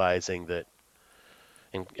him realizing that,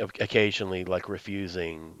 and occasionally like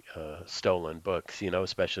refusing stolen books,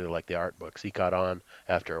 especially like the art books. He caught on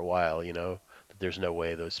after a while, that there's no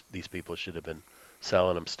way these people should have been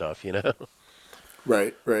selling him stuff, you know.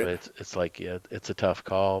 Right, But right. it's like, yeah, it's a tough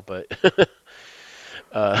call, but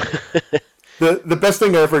uh, The best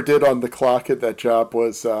thing I ever did on the clock at that job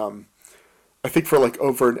was I think for like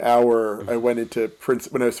over an hour I went into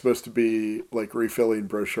Prince when I was supposed to be like refilling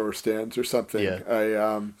brochure stands or something.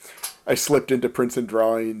 yeah. I slipped into Prince and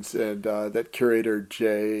Drawings, and that curator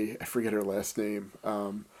Jay, I forget her last name,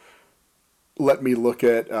 let me look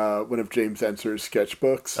at one of James Ensor's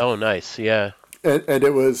sketchbooks, Oh, nice. Yeah. and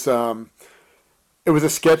it was a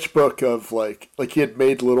sketchbook of like he had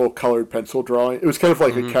made little colored pencil drawing. It was kind of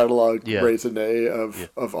like a Mhm. catalog Yeah. raisonné Yeah.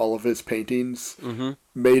 of all of his paintings, Mhm.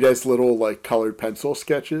 made as little like colored pencil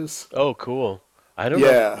sketches. Oh, cool. I don't know.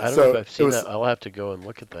 Yeah, I don't know if so I've it seen that. was I'll have to go and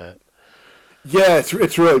look at that. yeah,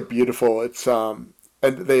 it's really beautiful. It's and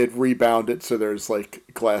they had rebound it so there's like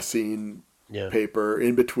glassine Yeah. paper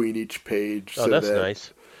in between each page Oh, that's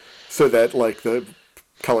nice. so that like the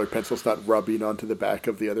colored pencil's not rubbing onto the back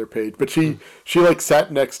of the other page. But Mm. she like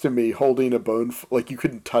sat next to me holding a like you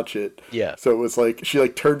couldn't touch it. Yeah. So it was like she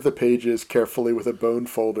like turned the pages carefully with a bone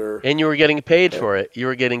folder. And you were getting paid Uh, for it. You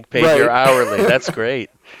were getting paid your Right. hourly. That's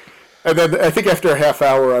great. And then I think after a half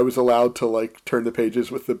hour I was allowed to like turn the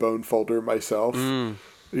pages with the bone folder myself, Mm.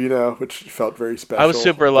 which felt very I was special.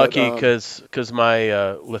 super But lucky because my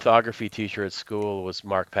lithography teacher at school was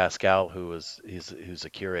Marc Pascal, who's a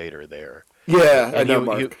curator there, yeah, I and know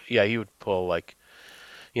Mark. he would pull like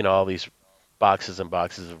all these boxes and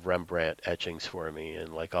boxes of Rembrandt etchings for me and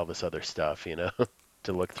like all this other stuff,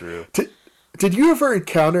 to look through. Did, did you ever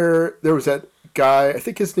encounter? There was that guy. I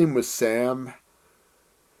think his name was Sam.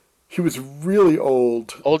 He was really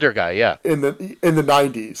old Older guy, yeah, in the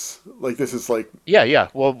 90s. Like this is like yeah, yeah.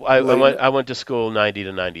 Well, late. I went to school 90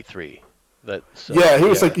 to 93. That so Yeah, he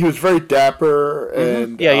was yeah. like he was very dapper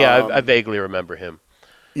and Yeah, yeah. I vaguely remember him.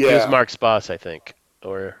 He was yeah, Mark's boss, I think,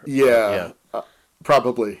 or yeah, yeah,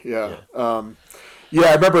 probably yeah. yeah. Yeah,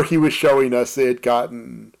 I remember he was showing us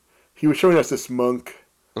he was showing us this monk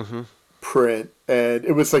Hmm. print, and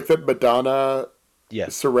it was like that Madonna Yeah.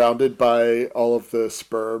 surrounded by all of the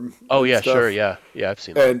sperm Oh and yeah, sure, stuff. yeah, yeah. I've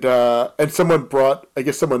seen that. And I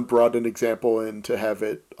guess someone brought an example in to have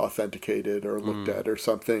it authenticated or looked Mm. at or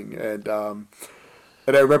something, and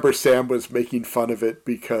I remember Sam was making fun of it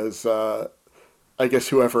because I guess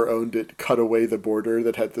whoever owned it cut away the border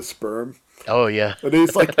that had the sperm. Oh yeah. And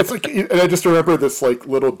he's like, it's like, and I just remember this like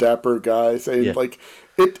little dapper guy saying Yeah. like,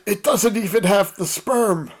 it doesn't even have the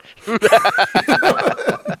sperm,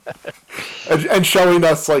 and showing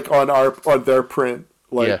us like on their print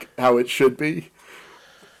Yeah. like how it should be.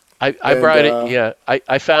 I And brought it. Yeah.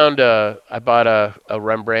 I found I bought a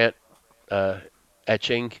Rembrandt uh,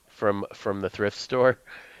 etching from the thrift store,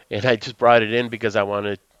 and I just brought it in because I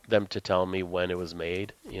wanted them to tell me when it was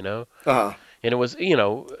made. uh And it was,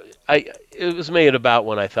 it was made about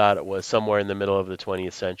when I thought it was, somewhere in the middle of the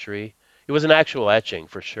 20th century. It was an actual etching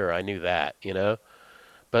for sure. I knew that.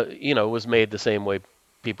 But, it was made the same way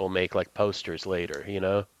people make like posters later.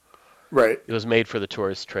 right. It was made for the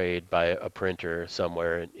tourist trade by a printer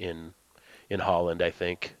somewhere in Holland, I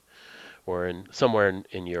think, or somewhere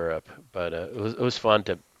in Europe. But it was fun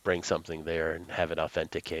to bring something there and have it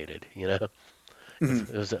authenticated.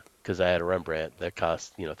 Mhm. It was because I had a Rembrandt that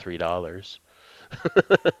cost $3.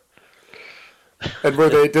 And were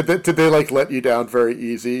they did they like let you down very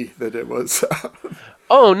easy that it was?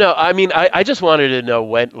 Oh no, I mean I just wanted to know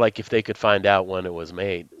when, like, if they could find out when it was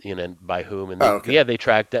made, and by whom. And Oh, okay. yeah, they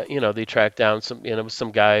tracked down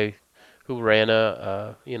some guy who ran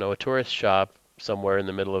a tourist shop somewhere in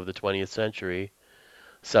the middle of the 20th century,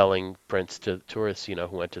 selling prints to tourists, who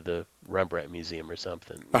went to the Rembrandt Museum or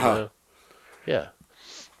something, Uh you huh. know? Yeah.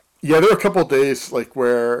 Yeah, there were a couple days like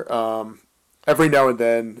where every now and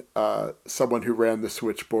then someone who ran the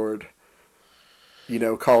switchboard,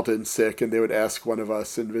 called in sick, and they would ask one of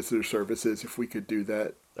us in visitor services if we could do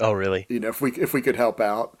that. Oh, really? If we could help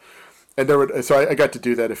out, and I got to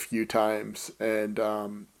do that a few times, and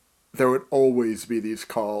there would always be these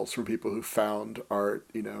calls from people who found art,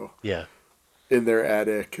 Yeah. in their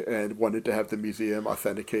attic and wanted to have the museum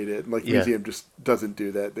authenticated. And like the Yeah. museum just doesn't do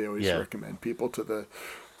that. They always Yeah. recommend people to the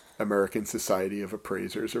American Society of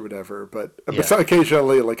Appraisers or whatever. But Yeah. so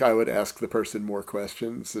occasionally, like I would ask the person more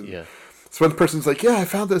questions, and Yeah. so when the person's like, "Yeah, I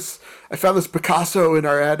found this Picasso in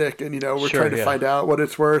our attic, and we're Sure, trying to yeah. find out what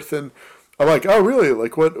it's worth," and I'm like, "Oh, really?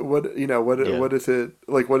 Like, Yeah. what is it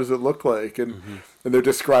like? What does it look like?" Hmm. And they're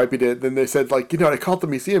describing it. Then they said, like, I called the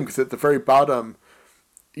museum because at the very bottom,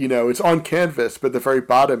 it's on canvas, but at the very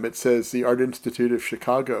bottom it says the Art Institute of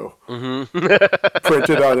Chicago Hmm.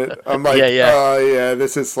 printed on it. I'm Yeah, like, yeah. oh yeah,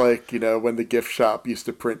 this is like when the gift shop used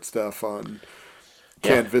to print stuff on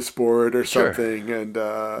Yeah. canvas board or Sure. something, and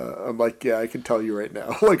I'm like, yeah, I can tell you right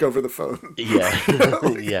now, like over the phone, Yeah.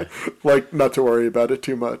 like, Yeah. like not to worry about it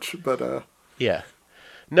too much, but Yeah.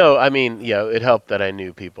 No, I mean, yeah, it helped that I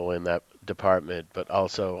knew people in that department, but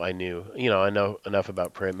also I knew, I know enough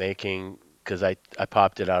about printmaking because I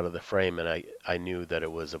popped it out of the frame and I knew that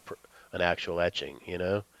it was an actual etching. It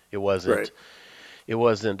right, wasn't it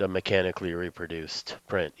wasn't a mechanically reproduced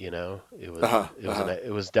print. uh huh,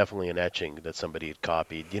 It was definitely an etching that somebody had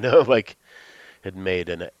copied, like had made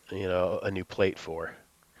a new plate for.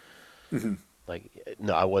 hmm Like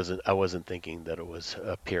no, I wasn't thinking that it was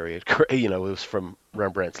a period, it was from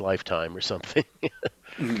Rembrandt's lifetime or something.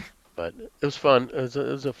 hmm But it was fun. It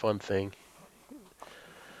was a fun thing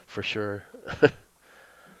for sure.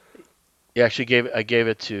 Yeah, actually I gave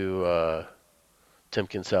it to Tim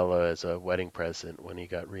Kinsella as a wedding present when he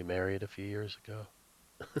got remarried a few years ago.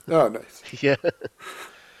 oh, nice. Yeah,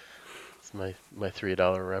 it's my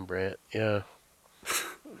 $3 Rembrandt. Yeah.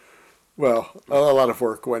 Well, a lot of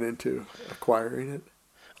work went into acquiring it.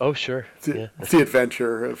 Oh sure. It's Yeah. the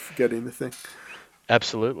adventure of getting the thing.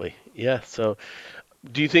 Absolutely. Yeah. So,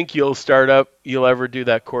 do you think you'll ever do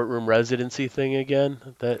that courtroom residency thing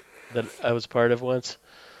again that I was part of once?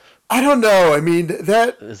 I don't know. I mean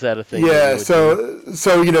that. Is that a thing that you Yeah. would do? So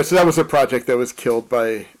so that was a project that was killed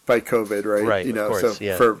by COVID, right? Right. Of So course.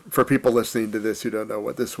 Yeah. for people listening to this who don't know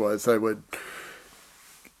what this was, I would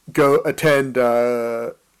go attend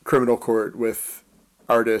criminal court with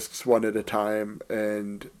artists one at a time,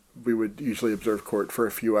 and we would usually observe court for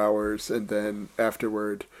a few hours, and then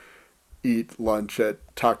afterward eat lunch at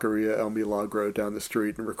Taqueria El Milagro down the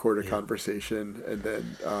street and record a Yeah. conversation. And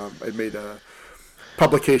then I made a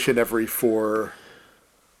publication every four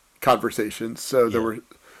conversations. So there Yeah. were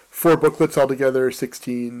four booklets altogether,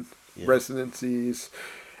 16 Yeah. residencies.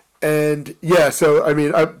 And yeah, so I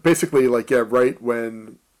mean, I basically like, yeah, right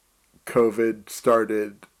when COVID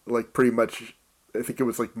started, like pretty much, I think it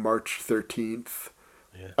was like March 13th.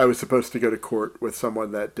 Yeah. I was supposed to go to court with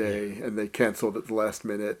someone that Yeah. day, and they canceled at the last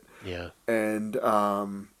minute. Yeah. And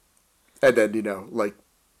and then like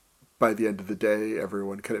by the end of the day,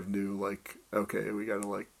 everyone kind of knew like, okay, we got to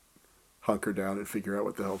like hunker down and figure out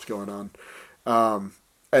what the hell's going on.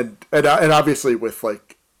 And obviously with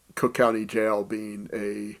like Cook County Jail being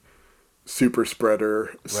a super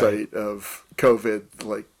spreader Right. site of COVID,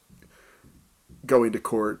 like going to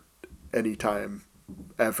court anytime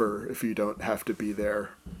ever if you don't have to be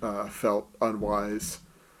there felt unwise.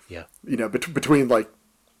 Yeah. Between like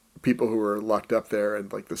people who are locked up there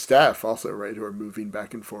and like the staff also, right, who are moving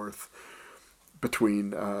back and forth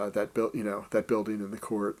between that building and the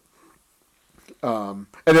court. And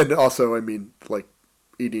then also, I mean, like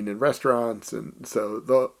eating in restaurants, and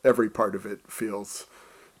so every part of it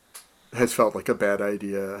has felt like a bad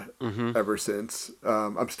idea Mm-hmm. ever since.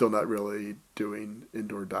 I'm still not really doing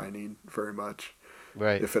indoor dining very much,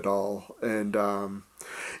 Right. if at all. And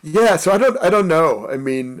yeah, so I don't know. I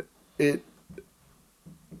mean, it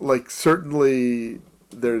like certainly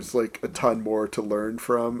there's like a ton more to learn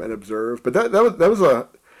from and observe, but that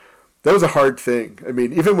was a hard thing. I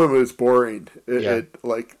mean, even when it was boring, Yeah. it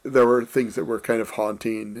like there were things that were kind of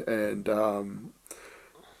haunting, and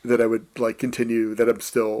that I would like continue that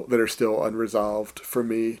are still unresolved for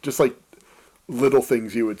me. Just like little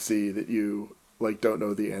things you would see that you like don't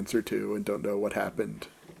know the answer to and don't know what happened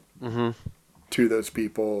Mm-hmm. to those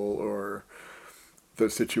people or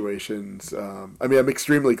those situations. I mean, I'm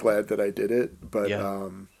extremely glad that I did it, Yeah.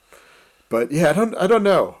 but yeah, I don't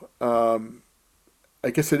know. I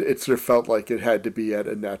guess it sort of felt like it had to be at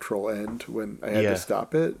a natural end when I had to Yeah.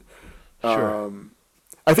 stop it. Sure.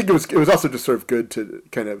 I think it was also just sort of good to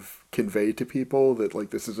kind of convey to people that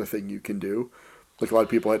like this is a thing you can do. Like a lot of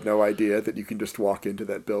people had no idea that you can just walk into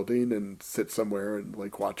that building and sit somewhere and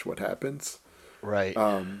like watch what happens. Right.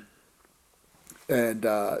 And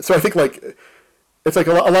so I think like it's like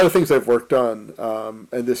a lot of things I've worked on,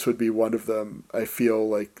 and this would be one of them. I feel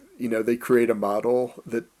like they create a model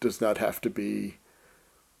that does not have to be.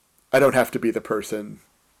 I don't have to be the person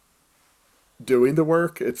doing the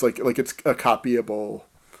work. It's like it's a copyable.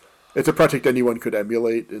 It's a project anyone could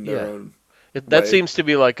emulate in their Yeah. own That way. seems to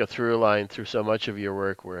be like a through line through so much of your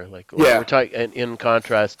work, where like we're Yeah, talking, and in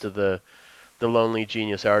contrast to the lonely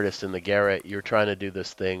genius artist in the garret, you're trying to do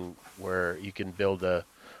this thing where you can build a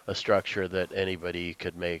structure that anybody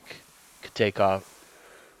could take off,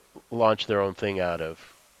 launch their own thing out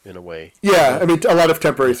of, in a way, you yeah. know? I mean, a lot of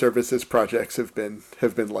temporary Yeah. services projects have been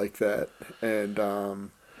like that, and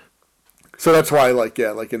so that's why, like,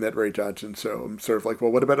 yeah, like in that Ray Johnson show, I'm sort of like,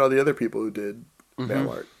 well, what about all the other people who did Mm-hmm. mail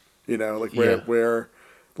art? Like Yeah. where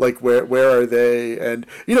Like where are they? And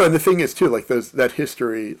and the thing is too, like those that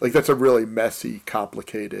history, like that's a really messy,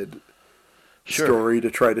 complicated Sure. story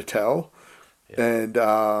to try to tell. Yeah.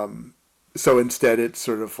 And so instead, it's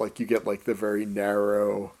sort of like you get like the very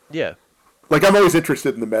narrow. Yeah. Like I'm always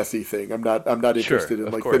interested in the messy thing. I'm not Sure. interested in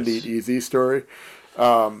Of like the neat, course. easy story.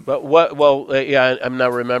 But what? Well, yeah, I'm now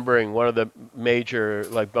remembering one of the major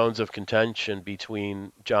like bones of contention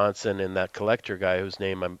between Johnson and that collector guy whose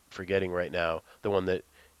name I'm forgetting right now, the one that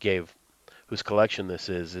gave whose collection this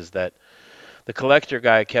is that the collector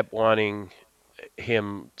guy kept wanting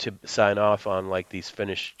him to sign off on like these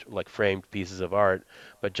finished like framed pieces of art,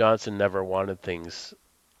 but Johnson never wanted things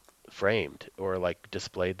framed or like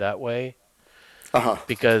displayed that way Uh huh.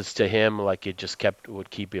 because to him like it just kept would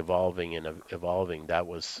keep evolving and evolving. That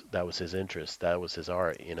was his interest, that was his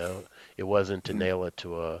art, it wasn't to nail it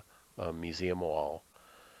to a museum wall.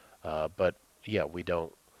 But yeah, we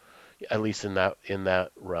don't, at least in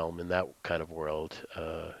that realm, in that kind of world,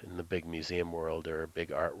 in the big museum world or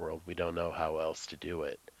big art world, we don't know how else to do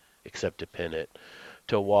it except to pin it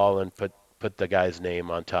to a wall and put the guy's name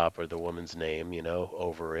on top or the woman's name,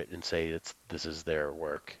 over it and say this is their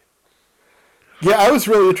work. Yeah, I was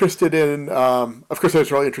really interested in. Of course, I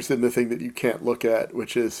was really interested in the thing that you can't look at,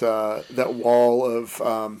 which is that wall of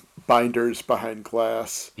binders behind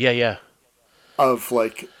glass Yeah, yeah, of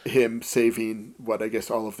like him saving what I guess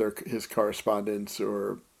all of his correspondence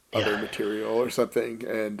or yeah, other material or something,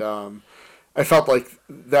 and I felt like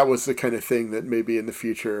that was the kind of thing that maybe in the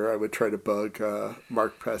future I would try to bug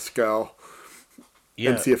Mark Pascal and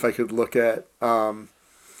yeah, see if I could look at.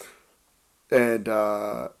 And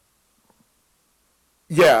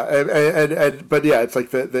Yeah, and but yeah, it's like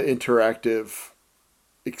the interactive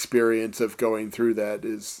experience of going through that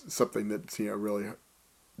is something that's really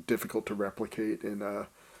difficult to replicate in a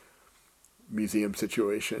museum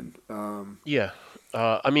situation. yeah.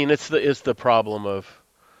 I mean, it's the problem of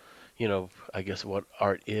I guess what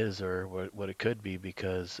art is or what it could be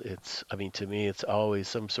because I mean, to me, it's always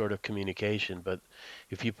some sort of communication. But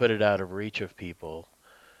if you put it out of reach of people,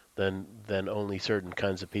 then only certain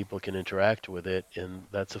kinds of people can interact with it, and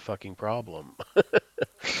that's a fucking problem.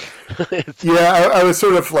 it's Yeah, I was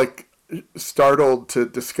sort of like startled to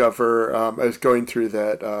discover. I was going through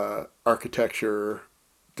that architecture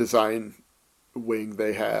design wing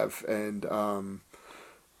they have, and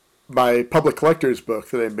my public collectors book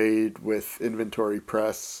that I made with Inventory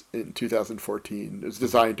Press in 2014 was Mhm.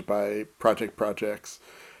 designed by Project Projects,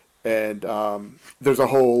 and there's a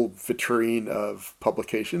whole vitrine of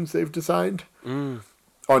publications they've designed Mm,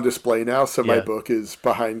 on display now. So my yeah. book is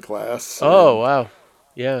behind glass, Oh, and wow.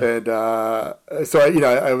 Yeah. and so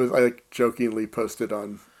I like jokingly posted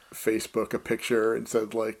on Facebook a picture and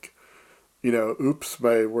said like, oops,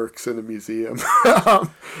 my work's in a museum.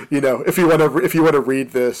 If you want to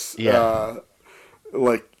read this, Yeah.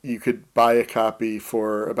 like you could buy a copy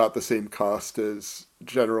for about the same cost as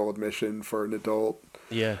general admission for an adult.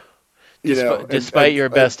 Yeah. You know, and Despite and your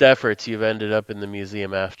and best efforts, you've ended up in the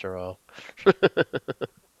museum after all.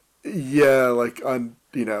 yeah, like on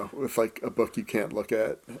with like a book you can't look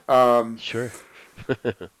at. Um, Sure.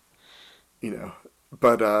 you know,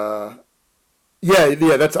 but yeah,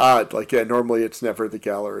 that's odd. Like yeah, normally it's never the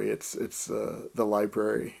gallery, it's the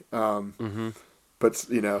library. Hmm. But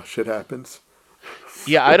shit happens.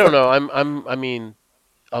 Yeah, I don't know. I mean,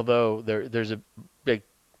 although there's a big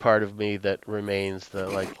part of me that remains the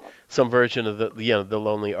like some version of the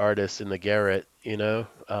lonely artist in the garret,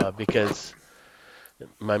 because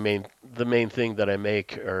the main thing that I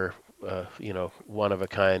make are one of a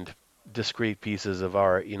kind discrete pieces of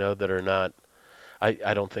art, that are not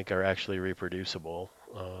I don't think are actually reproducible.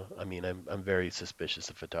 I mean, I'm very suspicious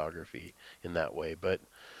of photography in that way, but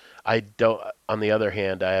I don't. On the other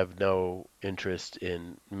hand, I have no interest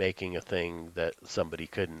in making a thing that somebody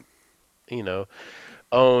couldn't, you know,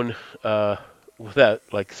 own without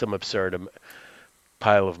like some absurd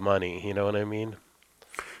pile of money. You know what I mean?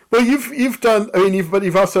 Well, you've done. I mean,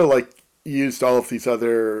 you've also like used all of these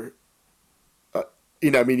other.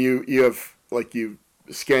 I mean, you have like you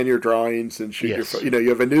scan your drawings and shoot your. Yes. You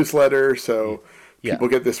have a newsletter, Yeah. so Yeah. people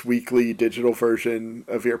get this weekly digital version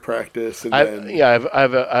of your practice, and I then yeah.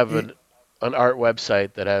 I've you, an art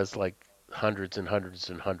website that has like hundreds and hundreds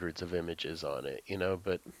and hundreds of images on it.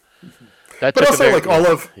 But that but took a also very like all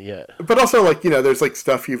of, yeah. but also like there's like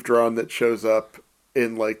stuff you've drawn that shows up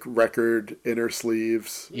in like record inner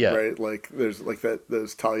sleeves, Yeah. right? Like there's like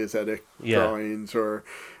those Talia Zedek Yeah. drawings, or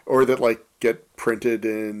that like get printed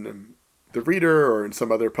in the Reader or in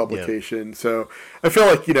some other Yeah. publication. So I feel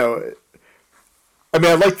like I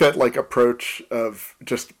mean I like that like approach of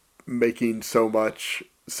just making so much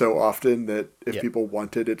so often that if Yeah. people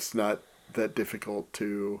want it, it's not that difficult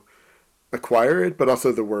to acquire it. But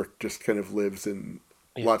also, the work just kind of lives in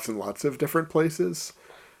Yeah. lots and lots of different places.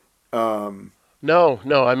 Um, No,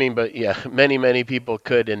 no, I mean, but yeah, many people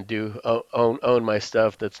could and do own my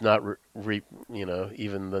stuff that's not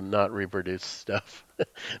even the not reproduced stuff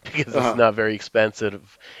because it's uh, not very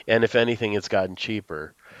expensive, and if anything, it's gotten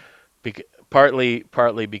cheaper.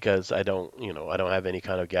 Partly because I don't have any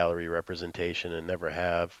kind of gallery representation and never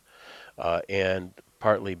have, and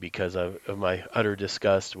partly because of my utter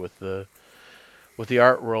disgust with the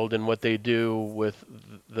art world and what they do with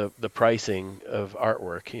the pricing of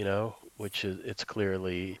artwork, which is it's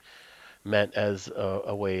clearly meant as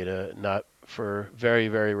a way to not for very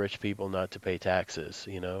rich people not to pay taxes,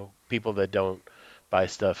 people that don't buy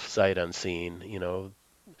stuff sight unseen,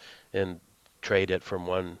 and trade it from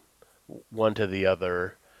one to the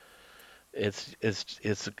other. It's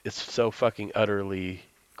so fucking utterly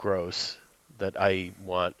gross that I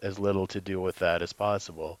want as little to do with that as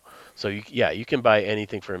possible. So yeah, you can buy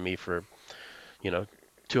anything from me for, you know,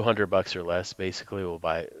 $200 or less. Basically,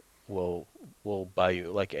 will will buy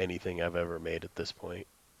you like anything I've ever made at this point.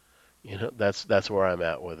 That's where I'm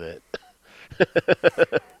at with it.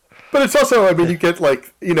 but it's also, I mean, you get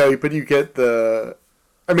like, but you get the,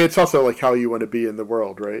 I mean, it's also like how you want to be in the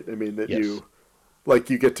world, right? I mean, that Yes.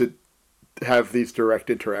 you get to have these direct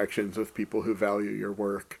interactions with people who value your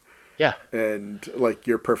work, Yeah. and like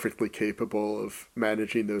you're perfectly capable of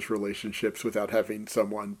managing those relationships without having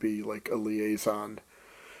someone be like a liaison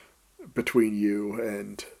between you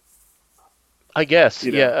and, I guess.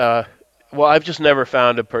 you Yeah. know. Well, I've just never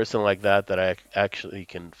found a person like that I actually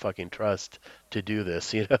can fucking trust to do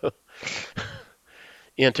this,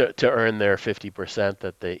 and to earn their 50%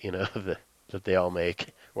 that they, that they all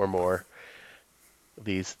make or more.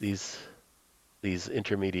 These these these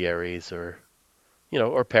intermediaries or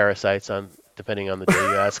parasites on depending on the day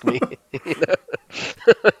you ask me. you know?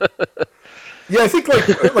 Yeah, I think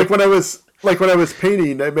like when I was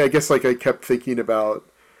painting, I mean, I guess like I kept thinking about,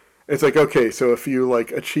 it's like, okay, so if you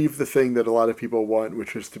like achieve the thing that a lot of people want,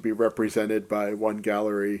 which is to be represented by one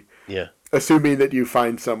gallery, Yeah. assuming that you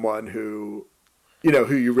find someone who,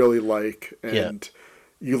 who you really like, Yeah. and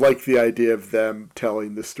you like the idea of them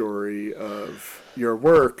telling the story of your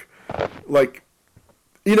work, like,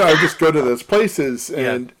 I just go to those places,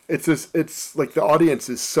 Yeah. and it's like the audience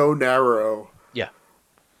is so narrow Yeah.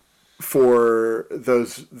 for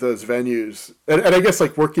those venues. And I guess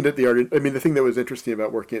like working at the art, I mean, the thing that was interesting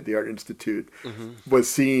about working at the Art Institute Hmm. was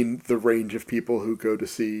seeing the range of people who go to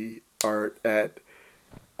see art at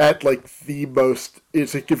like the most.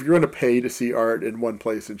 It's like if you're going to pay to see art in one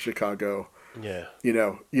place in Chicago, Yeah.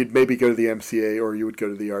 you'd maybe go to the MCA, or you would go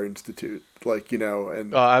to the Art Institute, like, Oh,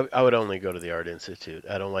 and I would only go to the Art Institute.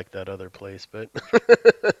 I don't like that other place, but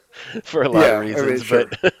for a lot of yeah, I mean, reasons.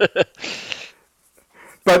 But sure.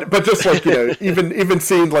 But just like, even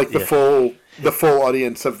seeing like yeah. the full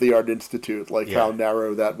audience of the Art Institute, like Yeah. how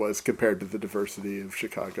narrow that was compared to the diversity of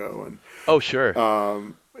Chicago. And Oh, sure.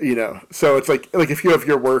 so it's like if you have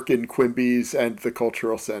your work in Quimby's and the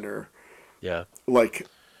Cultural Center, Yeah. like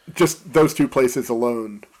just those two places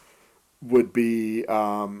alone would be,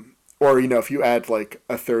 or if you add like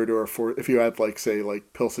a third or a fourth, if you add like, say,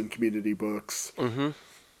 like Pilsen Community Books, Hmm.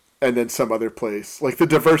 and then some other place, like the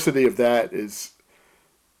diversity of that is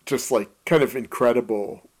just like kind of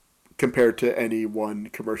incredible compared to any one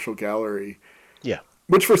commercial gallery, Yeah.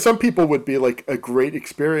 which for some people would be like a great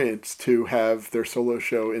experience to have their solo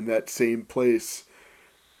show in that same place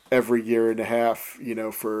every year and a half,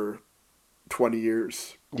 for 20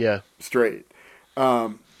 years Yeah. straight.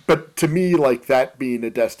 But to me, like that being a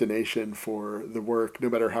destination for the work, no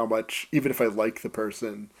matter how much, even if I like the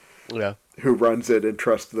person Yeah. who runs it and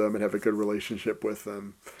trust them and have a good relationship with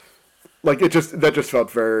them, like that just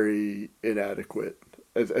felt very inadequate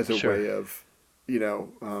as a Sure. way of, you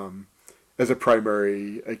know as a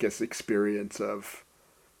primary, I guess, experience of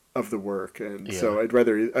the work. And Yeah. so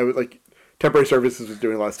I would like, temporary services was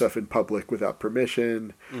doing a lot of stuff in public without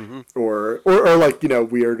permission, Hmm. or like,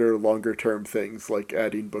 weirder longer term things like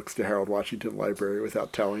adding books to Harold Washington Library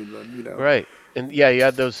without telling them. Right. And yeah, you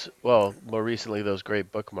had those. Well, more recently, those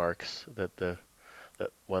great bookmarks that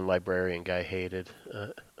one librarian guy hated.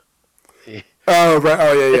 Oh, right.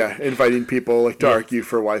 Oh, yeah, yeah. Inviting people like to Yeah. argue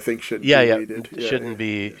for why things shouldn't Yeah. be Yeah. readed. Yeah, Shouldn't yeah,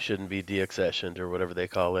 be yeah. shouldn't be deaccessioned or whatever they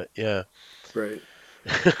call it. Yeah. Right.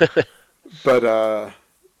 But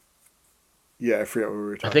yeah, I forget what we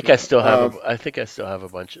were I think talking I about. still have a. I think I still have a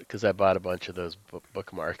bunch because I bought a bunch of those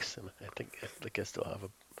bookmarks, and I think I still have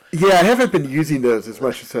Yeah, I haven't been using those as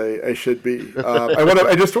much as I should be.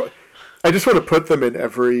 I just want to put them in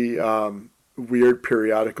every weird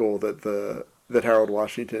periodical that Harold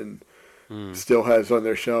Washington Mm. still has on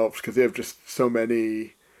their shelves because they have just so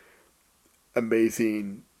many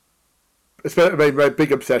amazing. My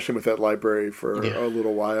big obsession with that library for Yeah. a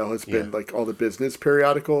little while has Yeah. been like all the business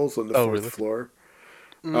periodicals on the Oh, fourth really? floor.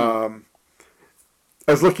 Mm.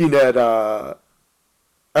 I was looking at I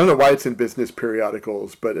don't know why it's in business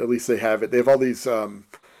periodicals, but at least they have it. They have all these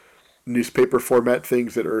newspaper format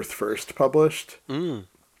things that Earth First published, Mm.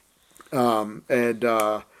 and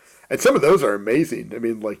some of those are amazing. I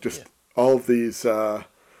mean, like Yeah. just all of these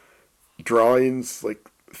drawings, like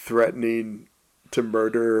threatening to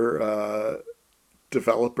murder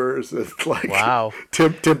developers and like Wow.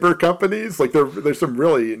 timber companies. Like there's some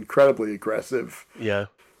really incredibly aggressive Yeah.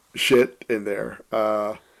 shit in there.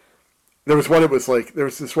 There was one. It was like there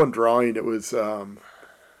was this one drawing. It was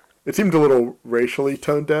it seemed a little racially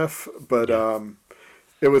tone deaf, but Yeah.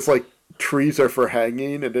 it was like trees are for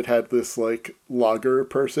hanging, and it had this like logger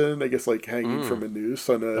person, I guess, like hanging Mm. from a noose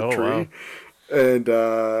on a Oh, wow. tree, and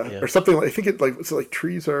Yeah. or something. I think it like was like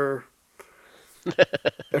trees are.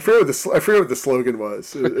 I forget what the slogan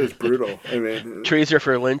was. It was brutal. I mean, Trees are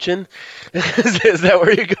for lynching. Is that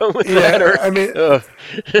where you're going with that, yeah. or? I mean, Oh.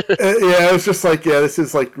 yeah. It was just like, yeah, this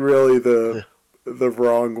is like really the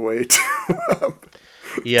wrong way to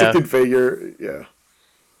Yeah. convey your yeah.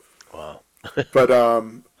 Wow. But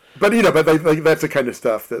but like that's the kind of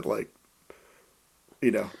stuff that like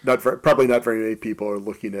probably not very many people are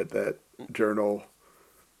looking at that journal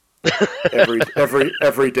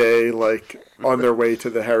every day, like on their way to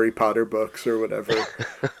the Harry Potter books or whatever.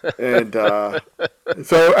 And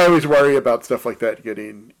so I always worry about stuff like that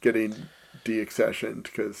getting deaccessioned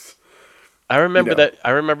because you know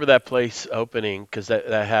I remember that place opening because that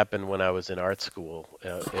happened when I was in art school,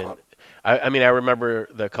 and I mean I remember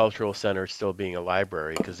the cultural center still being a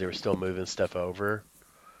library because they were still moving stuff over.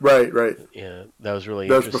 right. Yeah, that was really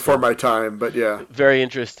That was before interesting. my time, but yeah, Very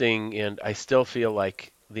interesting, and I still feel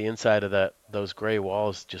like the inside of that those gray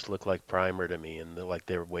walls just look like primer to me, and they're like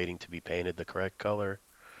they're waiting to be painted the correct color.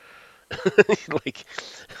 Like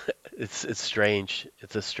it's strange.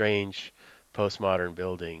 It's a strange postmodern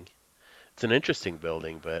building. It's an interesting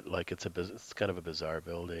building, but like it's kind of a bizarre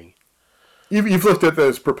building. you've looked at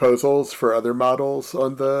those proposals for other models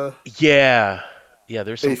on the Yeah, yeah.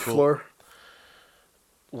 There's some eighth cool. floor.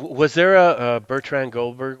 Was there a Bertrand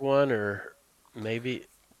Goldberg one, or maybe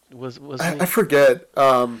wasn't I he? forget.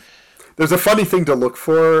 There's a funny thing to look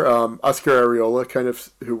for. Oscar Areola, kind of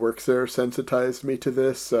who works there, sensitized me to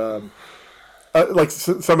this. Like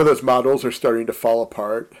some of those models are starting to fall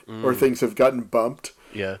apart, or Mm, things have gotten bumped.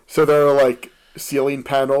 yeah. So there are like ceiling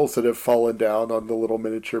panels that have fallen down on the little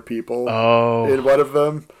miniature people in Oh, one of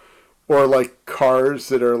them, or like cars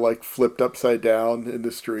that are like flipped upside down in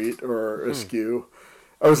the street or hmm. askew.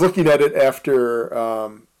 I was looking at it after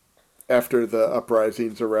the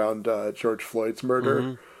uprisings around George Floyd's murder,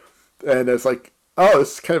 Hmm. and it's like, oh,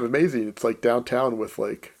 this is kind of amazing. It's like downtown with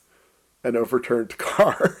like an overturned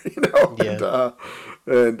car, Yeah,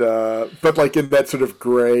 but like in that sort of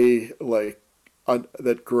gray, like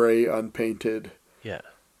that gray unpainted yeah,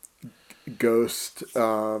 ghost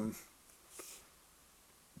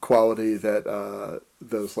quality that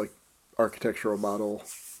those like architectural model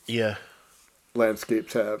yeah,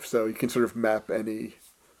 landscapes have. So you can sort of map any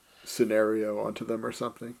scenario onto them or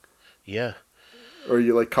something, yeah. or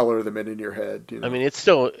you like color them in your head. I mean,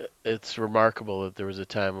 it's remarkable that there was a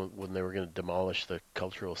time when they were going to demolish the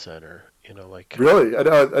cultural center. Like, Really, I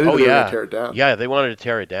didn't oh know they were going to yeah, tear it down. yeah, they wanted to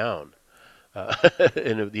tear it down.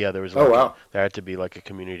 Yeah, there was Oh like wow. there had to be like a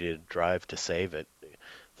community drive to save it.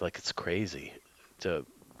 It's like it's crazy to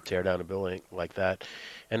tear down a building like that.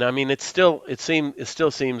 And I mean, it still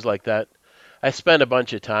seems like that. I spent a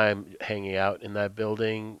bunch of time hanging out in that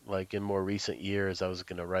building. Like in more recent years, I was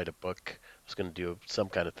going to write a book. I was going to do some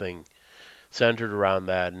kind of thing centered around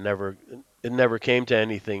that. It never came to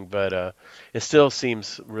anything, but it still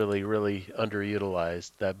seems really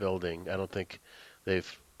underutilized. That building. I don't think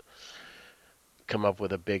they've come up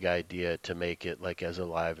with a big idea to make it like as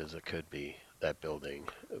alive as it could be, that building.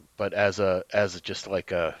 But just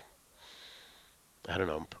like a, I don't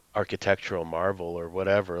know, architectural marvel or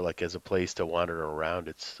whatever, like as a place to wander around,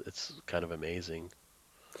 it's kind of amazing.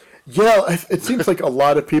 Yeah, it seems like a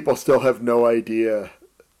lot of people still have no idea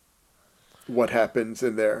what happens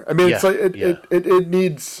in there. I mean, it's Yeah, like yeah. it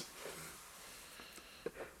needs.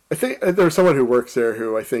 I think there's someone who works there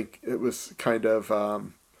who I think it was kind of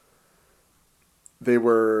they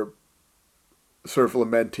were sort of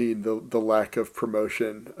lamenting the lack of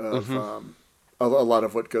promotion of Hmm. a lot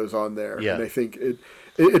of what goes on there, and Yeah. I think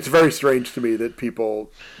it's very strange to me that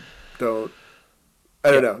people don't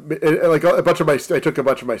I don't Yeah, know. Like a bunch of my, I took a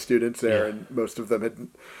bunch of my students there, yeah, and most of them had,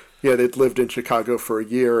 yeah, they'd lived in Chicago for a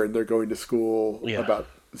year, and they're going to school yeah. about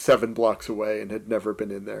 7 blocks away, and had never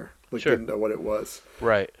been in there. Like Sure. didn't know what it was,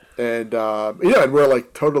 Right. and yeah, and we're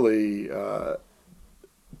like totally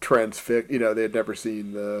transfixed. They had never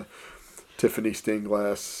seen the Tiffany stained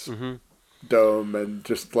glass Hmm. dome, and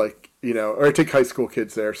just like or I take high school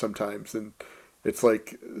kids there sometimes, and it's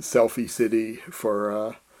like selfie city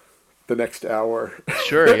for the next hour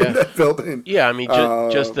Sure. in Yeah. that building. Yeah. I mean,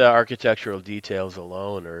 just the Um, architectural details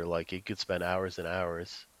alone, or like you could spend hours and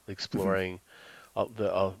hours exploring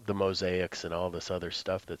all the mosaics and all this other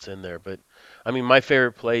stuff that's in there. But I mean, my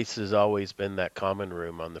favorite place has always been that common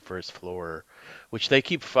room on the first floor, which they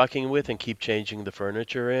keep fucking with and keep changing the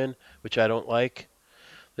furniture in, which I don't like.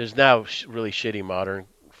 There's now really shitty modern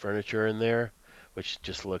furniture in there, which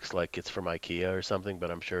just looks like it's from IKEA or something,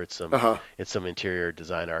 but I'm sure uh huh. it's some interior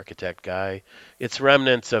design architect guy. It's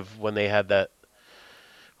remnants of when they had that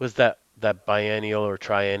biennial or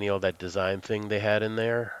triennial, that design thing they had in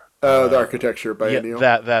there. The architecture Yeah, biennial.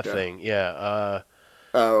 that Yeah. thing. Yeah.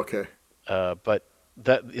 Oh, okay. But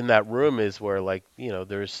that in that room is where, like,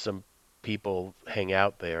 there's some people hang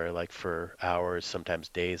out there like for hours, sometimes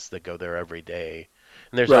days, that go there every day.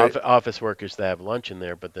 And there's Right. office workers that have lunch in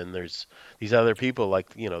there, but then there's these other people, like,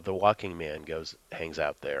 the walking man hangs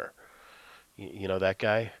out there. You know that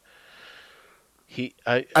guy? He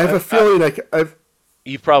I have a feeling like I've.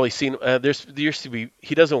 You've probably seen, there used to be,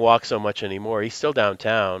 he doesn't walk so much anymore. He's still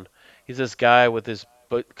downtown. He's this guy with his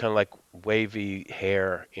but kind of like wavy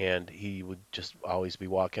hair, and he would just always be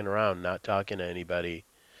walking around, not talking to anybody.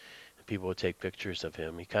 People would take pictures of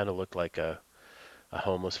him. He kind of looked like a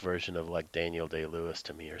homeless version of like Daniel Day-Lewis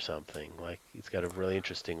to me or something. Like, he's got a really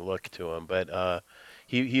interesting look to him, but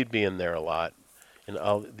he'd be in there a lot. And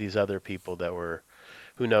all these other people that were,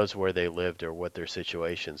 who knows where they lived or what their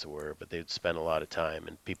situations were, but they'd spend a lot of time,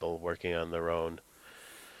 and people working on their own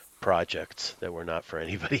projects that were not for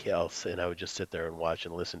anybody else, and I would just sit there and watch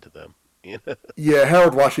and listen to them. You know? Yeah,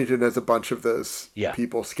 Harold Washington has a bunch of those Yeah.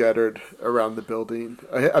 people scattered around the building.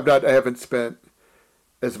 I'm not. I haven't spent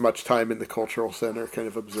as much time in the cultural center, kind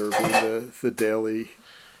of observing the daily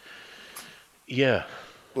Yeah.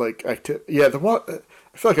 like yeah, the one.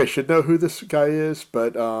 I feel like I should know who this guy is,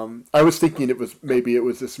 but I was thinking it was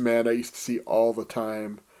this man I used to see all the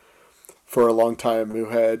time for a long time he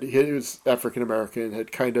was African American,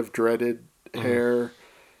 had kind of dreaded Hmm. hair,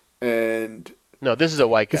 and No, this is a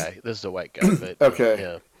white his guy. This is a white guy, but okay,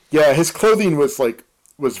 yeah. yeah, his clothing was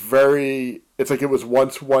very. It's like it was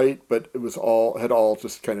once white, but it was all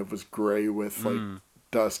just kind of was gray with like Mm.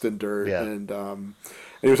 dust and dirt, Yeah. and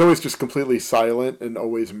he was always just completely silent and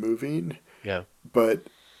always moving. Yeah. But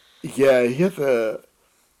yeah, he had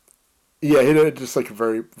just like a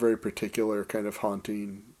very very particular kind of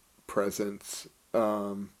haunting presence.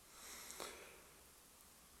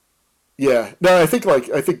 Yeah, no, I think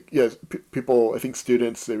yeah, people, I think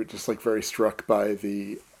students, they were just like very struck by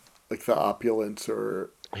the opulence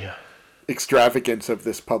or Yeah. extravagance of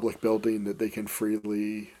this public building that they can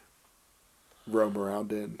freely roam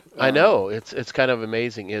around in. I know, it's kind of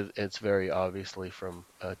amazing. It's very obviously from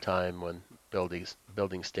a time when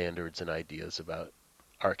building standards and ideas about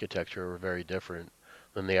architecture were very different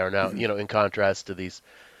than they are now. Mhm. In contrast to these,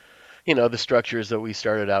 the structures that we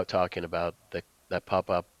started out talking about that pop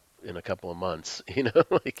up in a couple of months.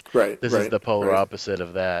 Like, Right, this is right, the polar right, opposite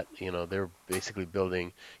of that. They're basically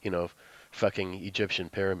building, fucking Egyptian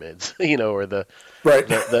pyramids, or right.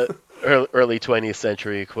 the early 20th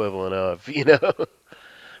century equivalent of.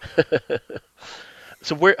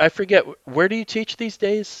 So where, I forget, where do you teach these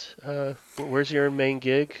days? Where's your main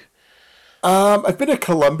gig? I've been at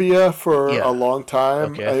Columbia for a Yeah. long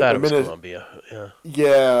time. Okay, I thought it I'm was in a Columbia. Yeah.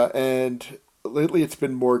 yeah, and lately it's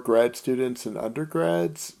been more grad students and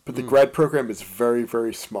undergrads, but the Mm, grad program is very,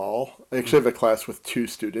 very small. I mm. actually have a class with 2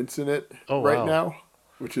 students in it Oh right wow. now,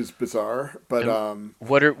 which is bizarre. But And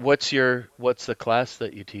what's the class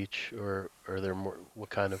that you teach, or are there more? What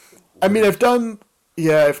kind of I what mean, is? I've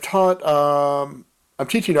taught, I'm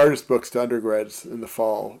teaching artist books to undergrads in the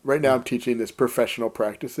fall. Right now Mm, I'm teaching this professional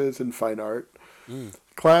practices in fine art mm,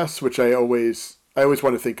 class, which I always want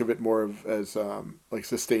to think of it more of as like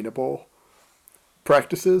sustainable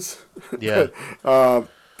practices, yeah. but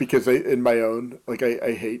because in my own like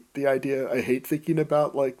I hate the idea. I hate thinking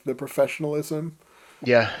about like the professionalism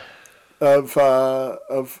Yeah. of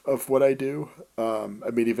what I do. I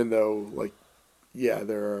mean, even though like yeah,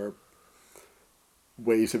 there are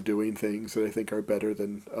ways of doing things that I think are better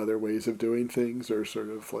than other ways of doing things, or sort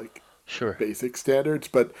of like Sure. basic standards,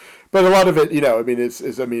 but a lot of it, I mean,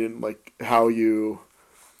 is I mean like how you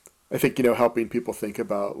I think helping people think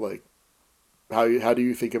about like how do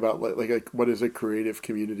you think about like what is a creative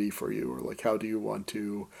community for you, or like how do you want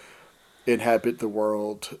to inhabit the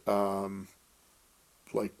world,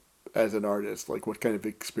 like as an artist, like what kind of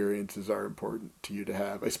experiences are important to you to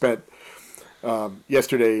have. I spent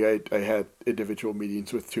yesterday I had individual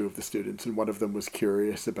meetings with two of the students, and one of them was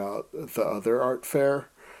curious about the other art fair,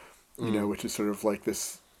 Mm. which is sort of like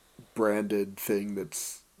this branded thing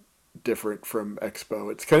that's different from Expo.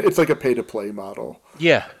 It's like a pay to play model,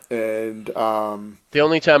 Yeah. and The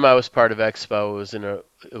only time I was part of Expo was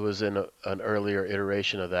an earlier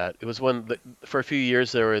iteration of that. It was for a few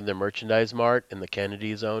years they were in the merchandise mart and the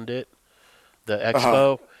Kennedys owned it, the uh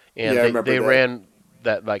Expo, and yeah, I remember they that. ran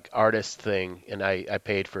that like artist thing, and I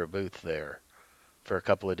paid for a booth there for a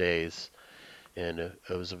couple of days, and it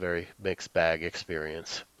was a very mixed bag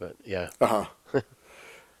experience. But yeah, Uh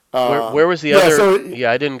huh. where was the Yeah, other? so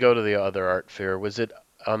Yeah, I didn't go to the other art fair. Was it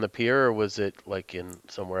on the pier or was it like in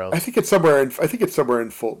somewhere else? I think it's somewhere in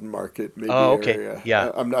Fulton Market, maybe Oh, okay. area.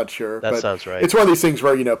 Yeah, I'm not sure, that but sounds right. it's one of these things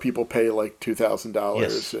where people pay like $2,000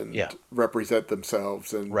 Yes. Yeah. and represent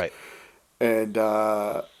themselves, Right. and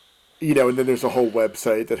and then there's a whole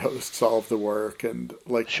website that hosts all of the work, and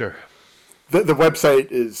like Sure. the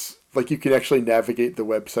website is like you can actually navigate the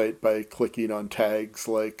website by clicking on tags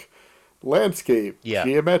like landscape, Yeah.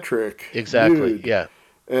 geometric, Exactly. nude. Yeah.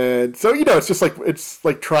 And so it's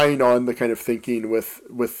like trying on the kind of thinking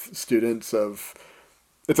with students of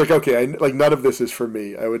it's like okay, like none of this is for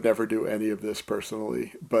me. I would never do any of this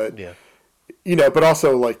personally, but Yeah. but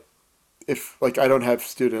also like if like I don't have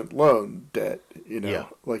student loan debt, Yeah.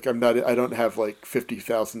 like I don't have like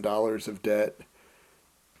 $50,000 of debt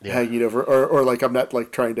Yeah. hanging over, or like I'm not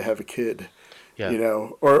like trying to have a kid, Yeah.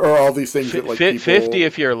 or all these things that like 50 people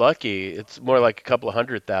if you're lucky. It's more like a couple of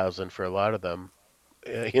 100,000 for a lot of them.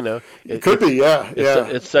 it could be, yeah, yeah,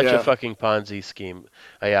 It's such a yeah. fucking Ponzi scheme.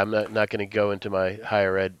 I'm not going to go into my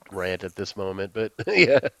higher ed rant at this moment, but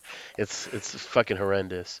yeah, it's fucking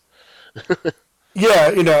horrendous.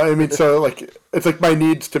 Yeah, I mean, so like it's like my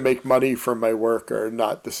needs to make money from my work are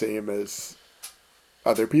not the same as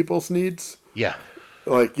other people's needs. Yeah.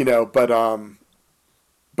 Like, but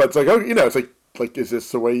it's like, oh, it's like is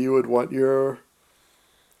this the way you would want your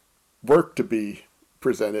work to be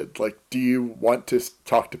presented? Like, do you want to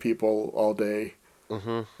talk to people all day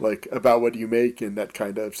Mhm. like about what you make in that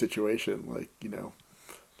kind of situation? Like,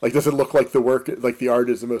 like does it look like the work like the art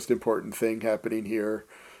is the most important thing happening here?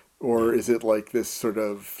 Yeah. Or is it like this sort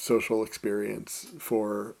of social experience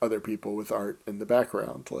for other people with art in the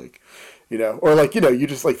background, like, or like you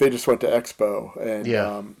just like they just went to Expo, and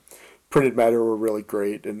Yeah. printed matter were really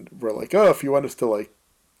great, and we're like, oh, if you want us to like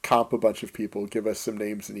comp a bunch of people, give us some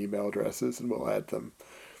names and email addresses, and we'll add them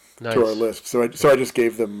to our Nice. list. So I just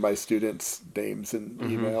gave them my students' names and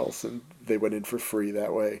Mhm. emails, and they went in for free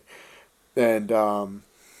that way, and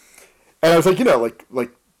I was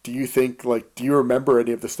like, do you think like do you remember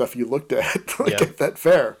any of the stuff you looked at like Yeah. at that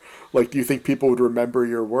fair? Like, do you think people would remember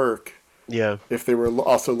your work Yeah. if they were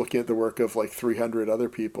also looking at the work of like 300 other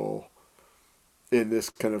people in this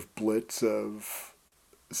kind of blitz of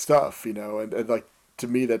stuff? And like to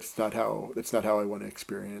me, that's not how I want to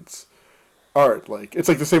experience art. Like it's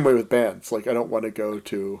like the same way with bands. Like I don't want to go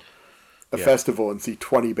to a Yeah. festival and see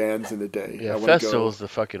 20 bands in a day. Yeah. I want to go. Festivals the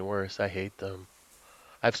fucking worst. I hate them.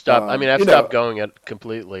 I've stopped. I mean, I've You stopped know, going it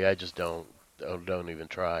completely. I just don't even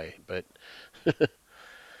try. But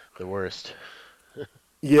the worst.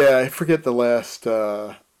 yeah, I forget the last.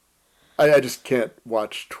 I just can't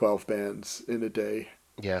watch 12 bands in a day.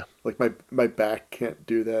 Yeah. Like my back can't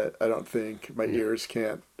do that. I don't think my Yeah. ears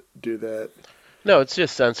can't do that. No, it's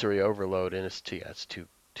just sensory overload, and it's too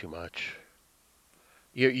much.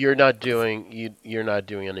 You're not doing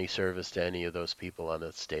any service to any of those people on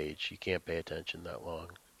that stage. You can't pay attention that long.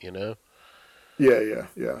 You know. Yeah, yeah,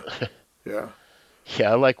 yeah, yeah,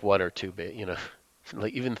 Yeah, I like one or two, but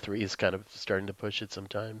like even three is kind of starting to push it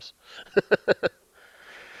sometimes.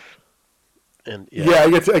 And yeah.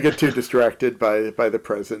 yeah. I get too distracted by the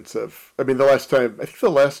presence of. I mean, the last time I think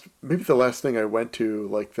the last thing I went to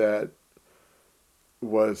like that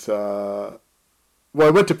was well, I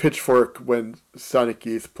went to Pitchfork when Sonic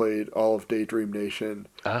Youth played all of Daydream Nation,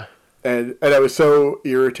 Ah. and I was so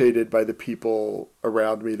irritated by the people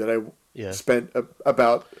around me that I Yeah. spent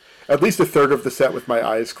about at least a third of the set with my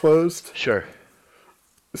eyes closed. Sure.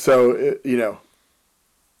 So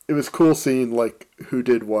it was cool seeing like who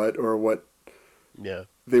did what or what Yeah.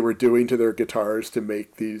 they were doing to their guitars to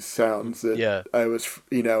make these sounds that Yeah. I was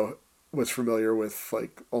familiar with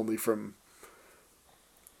like only from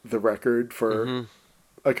the record for Mhm.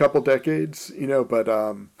 a couple decades, but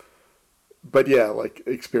but yeah, like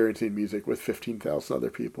experiencing music with 15,000 other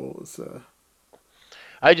people is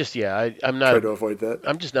I just yeah, I'm not try a to avoid that.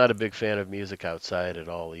 I'm just not a big fan of music outside at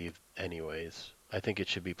all. Anyways, I think it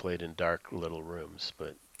should be played in dark little rooms,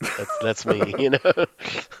 but that's me, you know.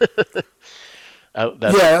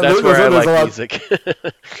 Yeah, That's where I there's a like lot. music.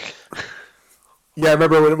 Yeah, I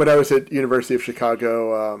remember when I was at University of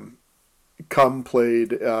Chicago, Cum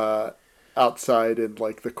played outside in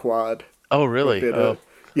like the quad. Oh, Like really? they had Oh, a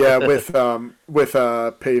with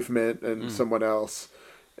Pavement and mm. someone else,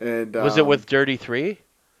 and Was it with Dirty Three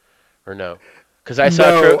or no? Because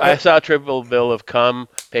no, I saw a triple bill of Cum,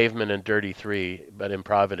 Pavement, and Dirty Three, but in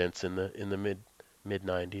Providence in the mid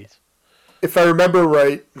 '90s. if I remember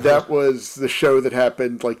right, that was the show that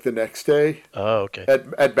happened like the next day Oh, okay.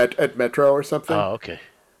 at Metro or something. Oh, okay.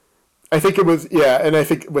 I think it was yeah, and I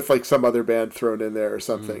think with like some other band thrown in there or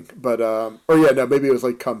Mm, something. But or yeah, no, maybe it was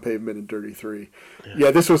like Cum Pavement and Dirty Three. yeah.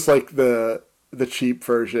 Yeah, this was like the cheap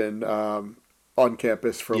version on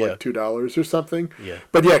campus for Yeah. like $2 or something. Yeah.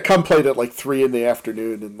 But yeah, Cum played at like 3 in the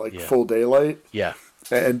afternoon in like Yeah. full daylight, Yeah.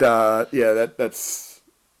 and yeah, that's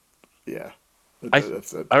yeah, I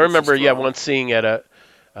that's remember, just yeah, wrong. once seeing at a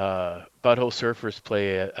Butthole Surfers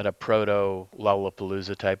play at a proto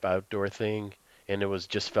Lollapalooza type outdoor thing, and it was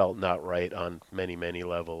just felt not right on many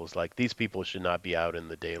levels. Like these people should not be out in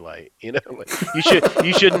the daylight. You know, like,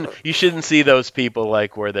 you shouldn't see those people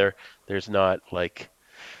like where there's not like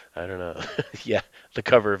I don't know, yeah, the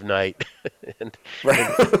cover of Night and and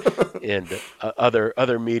Right.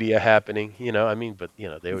 other media happening. You know, I mean, but you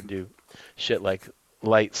know they would do shit like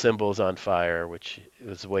light symbols on fire, which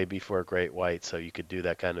was way before Great White, so you could do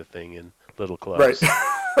that kind of thing in little Right. clubs.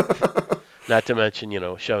 Not to mention, you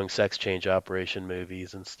know, showing sex change operation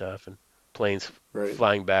movies and stuff, and planes Right.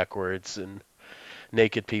 flying backwards and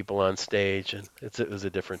naked people on stage, and it was a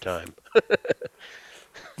different time.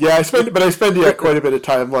 Yeah, I spend yeah quite a bit of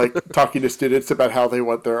time like talking to students about how they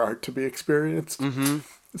want their art to be experienced. Hmm.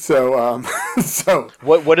 So, so,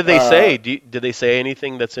 What did they uh, say? Did they say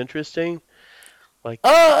anything that's interesting? Like,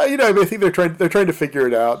 I mean, I think they're trying to figure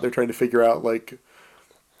it out. They're trying to figure out like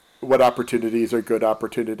what opportunities are good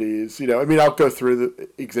opportunities. I mean, I'll go through the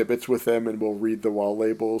exhibits with them and we'll read the wall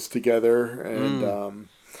labels together. And mm,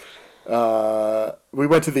 we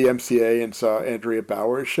went to the MCA and saw Andrea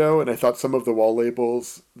Bauer's show, and I thought some of the wall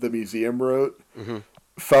labels the museum wrote hmm,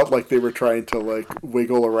 felt like they were trying to like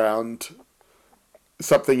wiggle around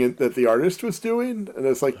something that the artist was doing, and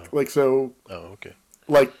it's oh, like so oh, okay.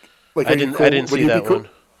 like are you I cool? didn't Would see you be that cool? one.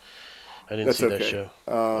 I didn't That's see that okay. show.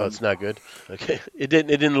 Oh, it's not good. Okay, it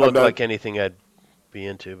didn't I'm look not. like anything I'd be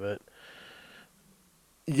into, but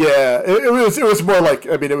Yeah, it was more like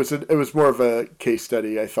I mean it was more of a case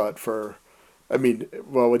study I thought for I mean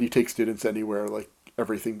well when you take students anywhere like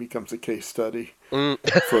everything becomes a case study mm,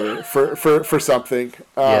 for something.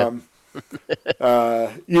 yeah,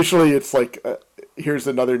 Usually it's like here's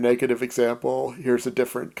another negative example. Here's a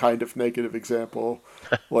different kind of negative example.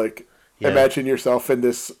 Like yeah, imagine yourself in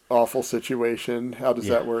this awful situation. How does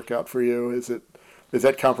yeah. that work out for you? Is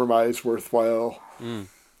that compromise worthwhile Mm,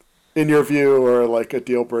 in your view, or like a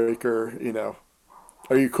deal breaker?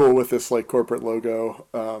 Are you cool with this like corporate logo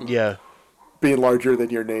yeah, being larger than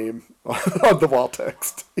your name on the wall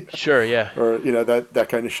text, sure, yeah. or that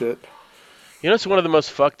kind of shit? You know, it's one of the most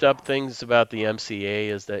fucked up things about the MCA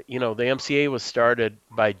is that you know the MCA was started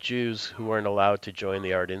by Jews who weren't allowed to join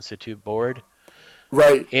the Art Institute board,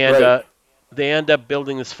 Right, and right, they end up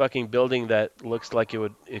building this fucking building that looks like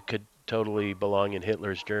it could totally belong in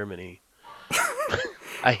Hitler's Germany.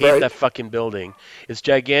 I hate right. that fucking building. It's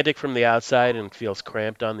gigantic from the outside and feels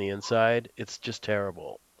cramped on the inside. It's just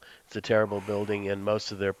terrible. It's a terrible building, and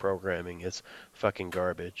most of their programming is fucking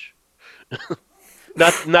garbage.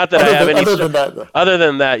 Not that I have any. Other than that, though. Other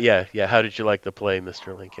than that, yeah, yeah. How did you like the play,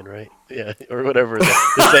 Mr. Lincoln? Right? Yeah, or whatever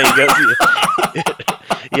the saying goes. Yeah,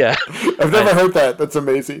 yeah. I've I, never heard that. That's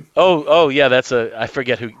amazing. oh, yeah. That's a. I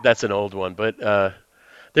forget who. That's an old one, but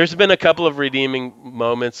there's been a couple of redeeming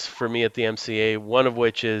moments for me at the MCA. One of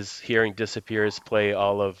which is hearing Disappears play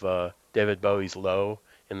all of David Bowie's "Low"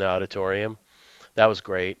 in the auditorium. That was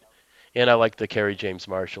great, and I like the Kerry James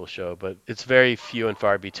Marshall show, but it's very few and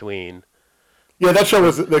far between. Yeah, that show For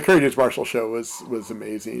was the Courage Marshall show was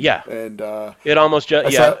amazing, yeah, and it almost I yeah.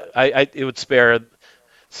 saw. I it would spare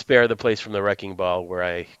the place from the wrecking ball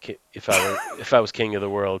where if I was king of the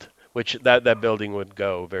world, which that building would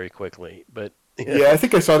go very quickly. But yeah, Yeah, I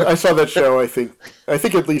think I saw that show. I think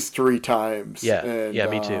at least 3 times, yeah, yeah,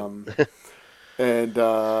 me too. and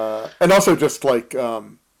also just like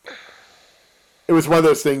it was one of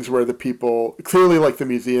those things where the people clearly like the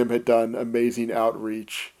museum had done amazing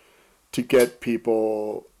outreach to get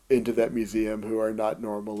people into that museum who are not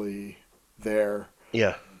normally there,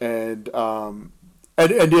 Yeah. and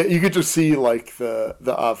and yeah, you could just see like the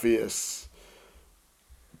obvious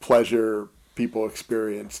pleasure people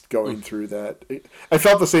experienced Mm. going through that. I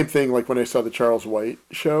felt the same thing like when I saw the Charles White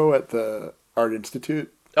show at the Art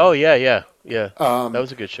Institute. Oh yeah, yeah, yeah. That Um,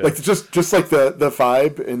 was a good show. like just like the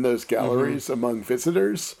vibe in those Mm-hmm. galleries among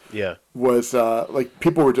visitors Yeah. was like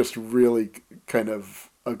people were just really kind of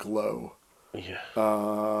aglow. Yeah.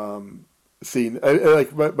 Seeing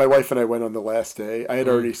like my wife and I went on the last day. I had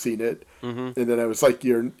Mm-hmm. already seen it, Mm-hmm. and then I was like,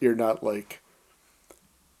 "You're not like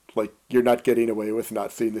you're not getting away with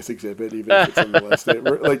not seeing this exhibit, even if it's on the last day."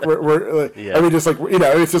 We're like, I Yeah. mean, just like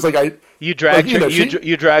it's just like I You like dragged your she.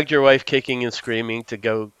 you dragged your wife kicking and screaming to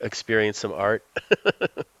go experience some art.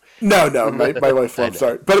 No, my wife I loves know.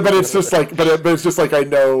 art, but it's just like but it's just like I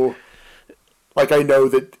know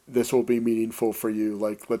that this will be meaningful for you.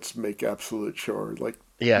 Like let's make absolute sure like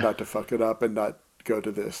Yeah. not to fuck it up and not go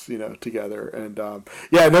to this together. And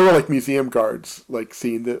yeah, and there were like museum guards like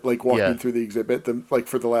seeing that like Yeah. walking through the exhibit them like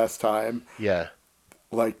for the last time, Yeah.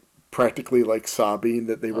 like practically like sobbing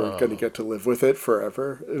that they weren't going to Oh. get to live with it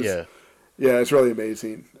forever. It was Yeah. yeah, it's really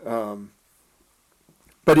amazing.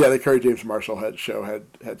 But yeah, the Kerry James Marshall show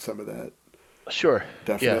had some of that Sure. Yeah.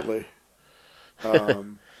 definitely.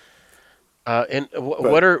 Um, And but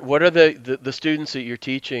what are the students that you're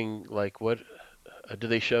teaching like? What do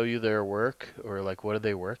they show you their work, or like what are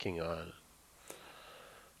they working on?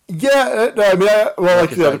 yeah, no, I mean, well,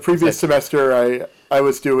 Like like the is previous that semester, I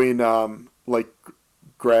was doing like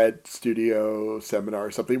grad studio seminar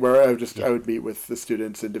or something where yeah. I would meet with the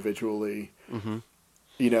students individually,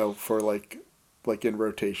 Mm-hmm. for like in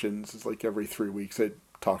rotations. It's like every 3 weeks I'd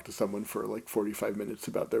talk to someone for like 45 minutes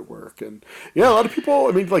about their work, and yeah, a lot of people.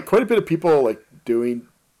 I mean, like quite a bit of people like doing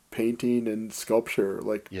painting and sculpture,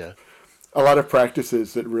 like Yeah. a lot of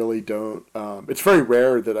practices that really don't. It's very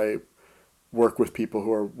rare that I work with people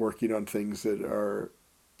who are working on things that are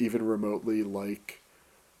even remotely like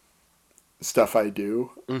stuff I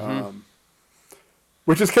do. Mm-hmm.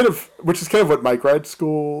 Which is kind of what my grad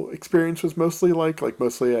school experience was mostly like. Like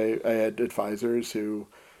mostly I had advisors who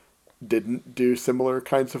didn't do similar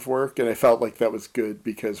kinds of work, and I felt like that was good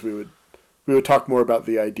because we would talk more about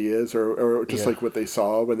the ideas or just Yeah. like what they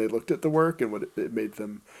saw when they looked at the work and what it made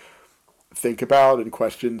them think about and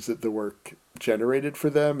questions that the work generated for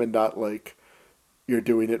them, and not like you're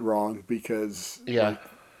doing it wrong because Yeah. like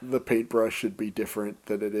the paintbrush should be different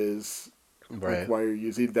than it is, like Right. why you're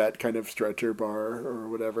using that kind of stretcher bar or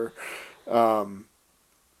whatever.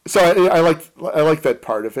 So I like that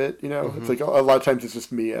part of it. It's Mm-hmm. like a lot of times it's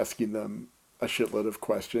just me asking them a shitload of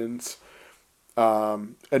questions,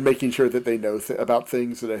 and making sure that they know about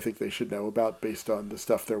things that I think they should know about based on the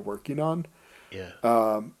stuff they're working on. Yeah.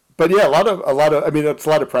 But yeah, I mean, it's a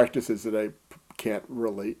lot of practices that I can't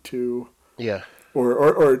relate to, Yeah.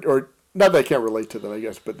 or not that I can't relate to them, I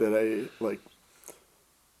guess, but that I like.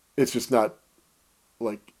 It's just not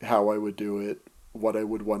like how I would do it, what I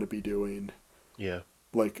would want to be doing, Yeah.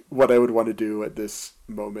 like what I would want to do at this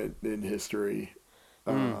moment in history.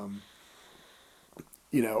 Mm. Um,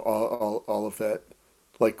 all of that,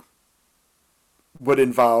 like would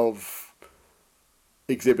involve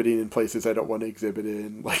exhibiting in places I don't want to exhibit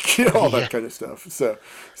in, like all Yeah. that kind of stuff. So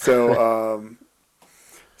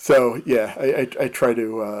so yeah, I try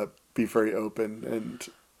to be very open and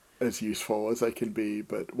as useful as I can be,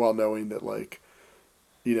 but while knowing that like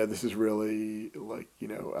this is really like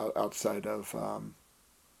outside of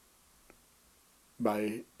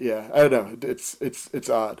my yeah I don't know, it's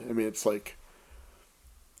odd. I mean, it's like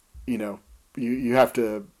you have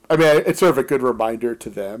to. I mean, it's sort of a good reminder to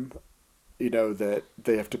them, that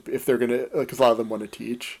they have to if they're gonna because a lot of them want to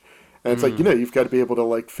teach, and it's like Mm. you've got to be able to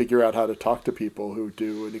like figure out how to talk to people who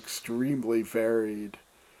do an extremely varied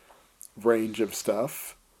range of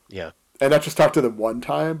stuff, Yeah. and not just talk to them one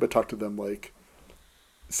time, but talk to them like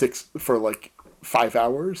six for like 5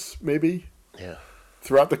 hours maybe Yeah.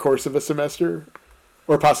 throughout the course of a semester,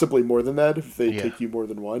 or possibly more than that if they Yeah. take you more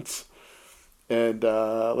than once. And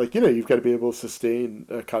like you've got to be able to sustain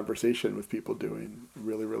a conversation with people doing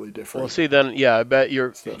really really Well, different see then, yeah, I bet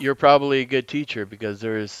stuff. you're probably a good teacher because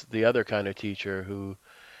there's the other kind of teacher who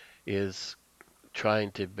is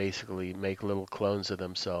trying to basically make little clones of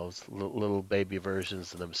themselves, little baby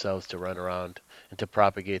versions of themselves to run around and to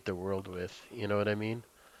propagate the world with. You know what I mean?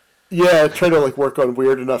 Yeah, try to like work on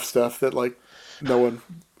weird enough stuff that like no one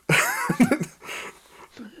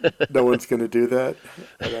no one's gonna do that.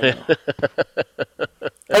 I don't know.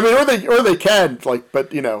 I mean, or they can like,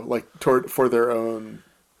 but like toward for their own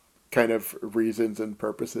kind of reasons and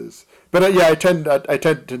purposes. But yeah, I tend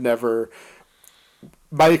to never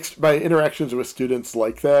my interactions with students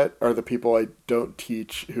like that are the people I don't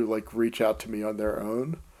teach who like reach out to me on their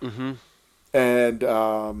own, Mm-hmm. and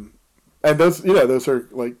those those are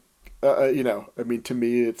like I mean to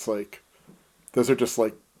me it's like those are just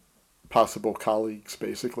like possible colleagues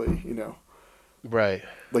basically, Right.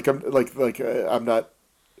 like I'm not.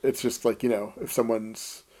 It's just like if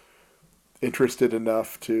someone's interested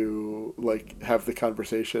enough to like have the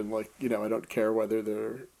conversation, like I don't care whether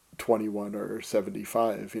they're 21 or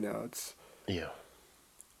 75. It's. Yeah.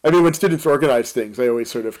 I mean, when students organize things, I always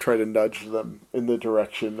sort of try to nudge them in the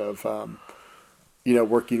direction of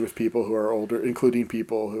working with people who are older, including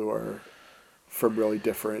people who are from really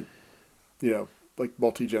different, like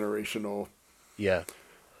multi-generational, Yeah.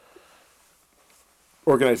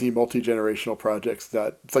 organizing multi-generational projects.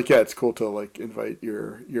 That it's like, yeah, it's cool to like invite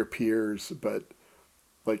your peers, but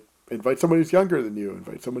like invite someone who's younger than you,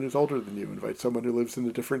 invite someone who's older than you, invite someone who lives in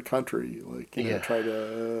a different country, like Yeah. try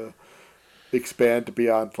to expand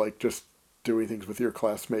beyond like just doing things with your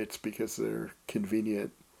classmates because they're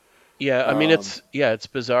convenient. Yeah, I mean um, it's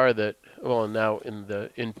bizarre that well now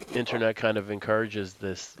internet kind of encourages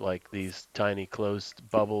this like these tiny closed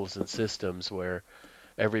bubbles and systems where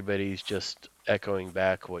everybody's just echoing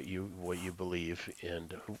back what you believe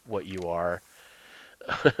and what you are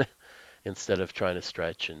instead of trying to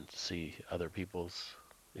stretch and see other people's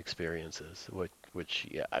experiences which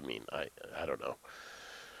yeah I mean I don't know.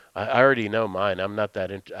 I already know mine. I'm not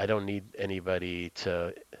that I don't need anybody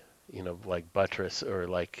to like buttress or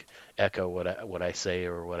like echo what I say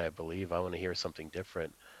or what I believe. I want to hear something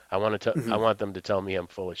different. I mhm. want them to tell me I'm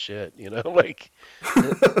full of shit, like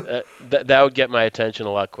that would get my attention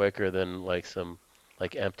a lot quicker than like some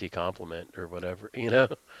like empty compliment or whatever.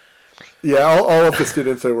 Yeah, all of the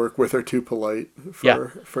students I work with are too polite Yeah,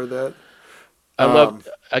 for that. I Um, loved.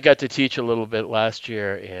 I got to teach a little bit last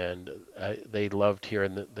year, and they loved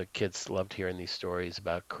hearing the kids loved hearing these stories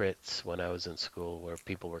about crits when I was in school, where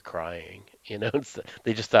people were crying.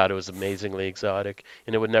 They just thought it was amazingly exotic,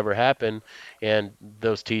 and it would never happen. And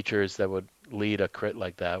those teachers that would lead a crit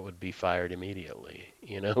like that would be fired immediately.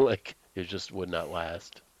 Like it just would not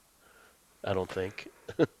last. I don't think.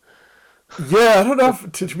 yeah, I don't know if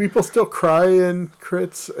do people still cry in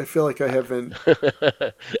crits. I feel like I haven't.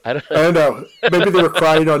 I don't. I don't know. Maybe they were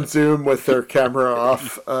crying on Zoom with their camera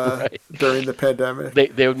off Right. during the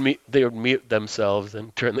pandemic. They would mute themselves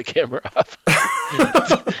and turn the camera off.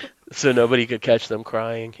 So nobody could catch them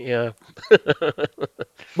crying. Yeah.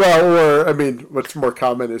 Well, or I mean, what's more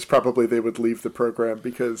common is probably they would leave the program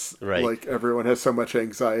because Right. like everyone has so much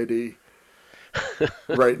anxiety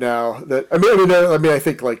right now that I mean, I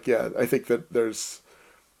think like yeah, I think that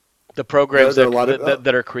The programs there are that, a lot of that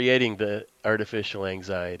that are creating the artificial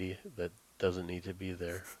anxiety that doesn't need to be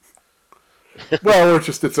there. well, it's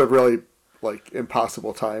just it's a really like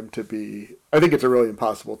impossible time to be. I think it's a really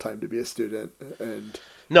impossible time to be a student, and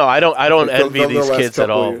No, I don't like envy the these last kids at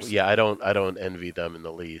couple of all. years. Yeah, I don't envy them in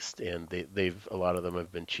the least. And they've a lot of them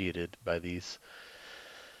have been cheated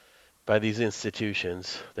by these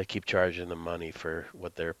institutions that keep charging them money for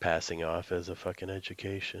what they're passing off as a fucking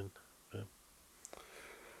education. But,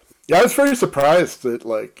 Yeah, I was very surprised that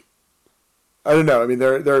like I don't know. I mean,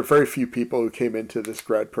 there are very few people who came into this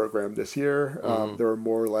grad program this year. mhm. There were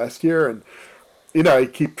more last year, and I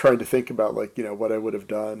keep trying to think about like what I would have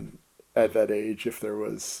done at that age if there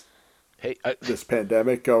was Hey, this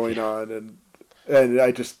pandemic going on, and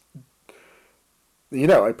I just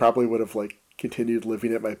I probably would have like continued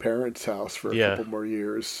living at my parents' house for a yeah. couple more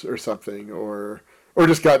years or something, or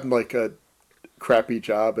just gotten like a crappy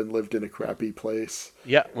job and lived in a crappy place.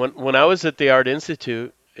 Yeah, when I was at the Art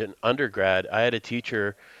Institute in undergrad, I had a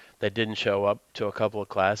teacher that didn't show up to a couple of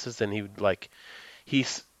classes, and he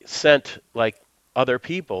sent like other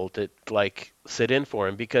people to like sit in for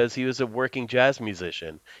him because he was a working jazz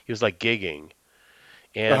musician. He was like gigging,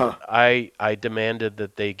 Uh and huh. I demanded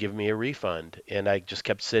that they give me a refund, and I just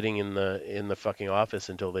kept sitting in the fucking office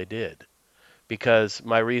until they did. Because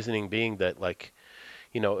my reasoning being that like,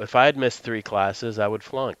 if I had missed 3 classes, I would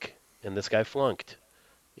flunk, and this guy flunked.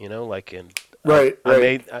 Like and I Right. I Right.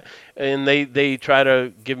 made and they try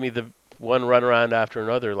to give me the one runaround after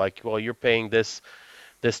another like, well, you're paying this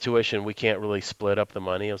tuition, we can't really split up the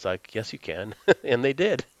money. I was like, yes you can. And they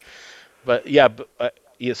did. But yeah,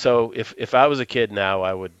 yeah, so if I was a kid now,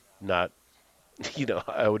 I would not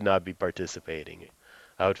I would not be participating.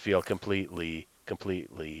 I would feel completely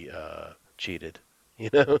cheated, you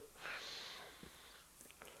know.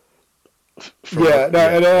 From Yeah. No.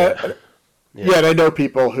 yeah, yeah, yeah. Yeah. And I know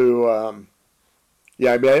people who.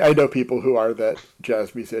 Yeah. I mean, I know people who are that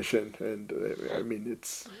jazz musician, and I mean,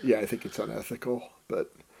 it's yeah. I think it's unethical,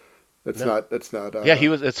 but That's No. not. That's not. Yeah, he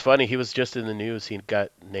was. It's funny. He was just in the news. He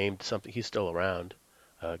got named something. He's still around.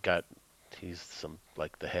 Got. He's some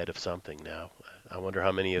like the head of something now. I wonder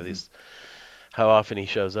how many of these. How often he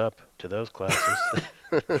shows up to those classes.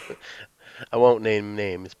 I won't name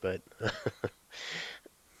names, but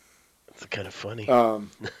it's kind of funny. Um,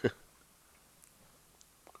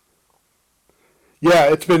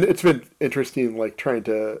 yeah, it's been interesting, like trying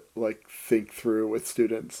to like think through with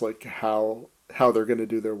students like how they're going to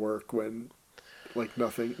do their work when like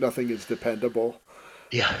nothing is dependable.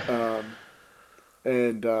 Yeah. Um,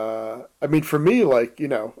 and I mean, for me, like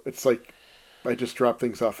it's like I just drop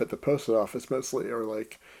things off at the post office mostly, or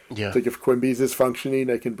like Yeah. it's like if Quimby's is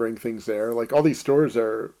functioning, I can bring things there. Like all these stores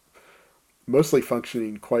are mostly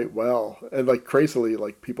functioning quite well, and like crazily,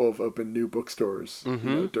 like people have opened new bookstores,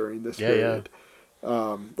 Mm-hmm. during this Yeah. Yeah. period.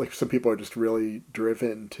 Like some people are just really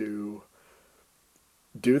driven to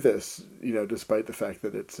do this, despite the fact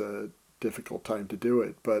that it's a difficult time to do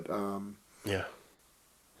it. But Yeah.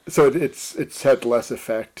 so it's had less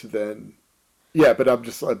effect than yeah. But I'm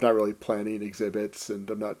not really planning exhibits, and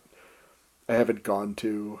I haven't gone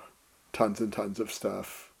to tons and tons of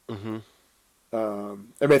stuff. Mm-hmm.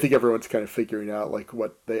 I mean, I think everyone's kind of figuring out like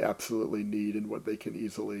what they absolutely need and what they can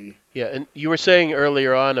easily. Yeah. And you were saying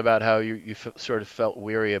earlier on about how sort of felt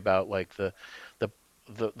weary about like the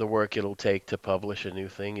the work it'll take to publish a new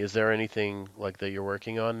thing. Is there anything like that you're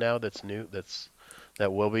working on now that's new?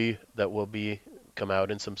 That will be come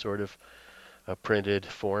out in some sort of a printed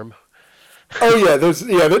form? Oh yeah, no,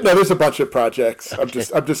 there's a bunch of projects. Okay.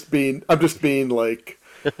 I'm just being like,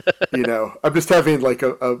 I'm just having like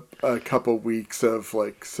a couple weeks of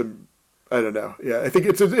like some. I don't know. Yeah, I think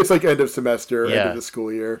it's like end of semester, end of Yeah. the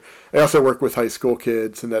school year. I also work with high school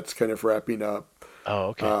kids, and that's kind of wrapping up. Oh,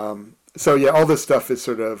 okay. So yeah, all this stuff is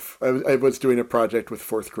sort of. I was doing a project with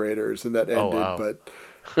fourth graders, and that Oh, ended, wow.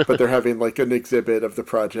 but they're having like an exhibit of the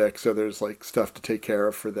project, so there's like stuff to take care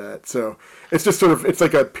of for that. So it's just sort of it's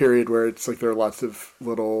like a period where it's like there are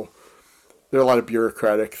a lot of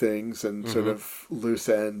bureaucratic things and sort Mm-hmm. of loose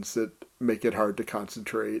ends that make it hard to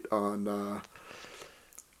concentrate on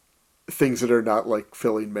things that are not like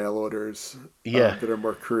filling mail orders, Yeah. that are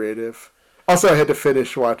more creative. Also, I had to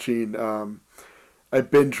finish watching. I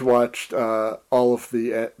binge watched all of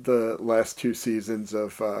the last two seasons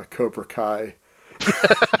of Cobra Kai,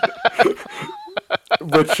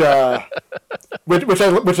 which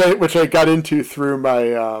which I got into through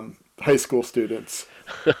my high school students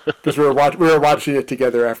because we were watching it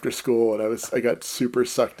together after school, and I got super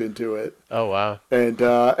sucked into it. Oh, wow. And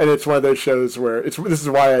it's one of those shows where this is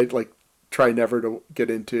why I like try never to get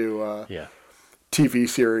into Yeah. TV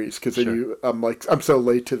series because then Sure. I'm so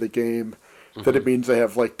late to the game that Hmm. it means I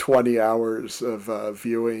have like 20 hours of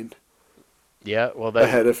viewing Yeah. Well,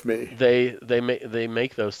 ahead of me. they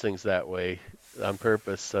make those things that way on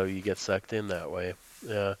purpose, so you get sucked in that way.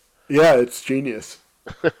 Yeah. Yeah, it's genius.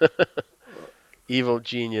 Evil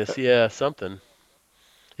genius. Yeah. Something.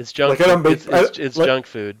 It's junk Like I food. don't It's make it's it's like junk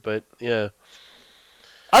food, but yeah.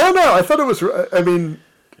 I don't know. I thought it was. I mean,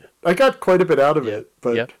 I got quite a bit out of Yeah. it,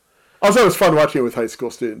 Yeah. but also it was fun watching it with high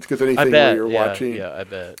school students because I anything where bet. you're Yeah. watching Yeah. I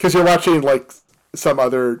bet. because you're watching like some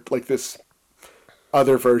other like this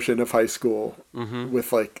other version of high school Hmm.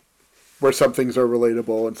 with like where some things are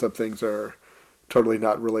relatable and some things are totally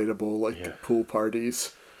not relatable, Yeah. like pool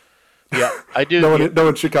parties. Yeah. I do. No Yeah. one, no one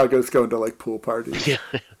in Chicago is going to like pool parties. Yeah.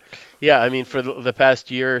 Yeah. I mean, for the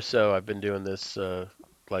past year or so, I've been doing this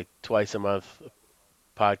like twice a month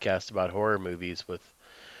podcast about horror movies with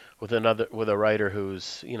a writer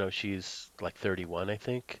who's she's like 31, I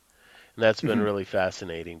think, and that's been Hmm. really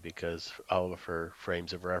fascinating because all of her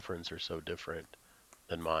frames of reference are so different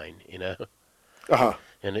than mine. Uh huh.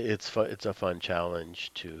 And it's a fun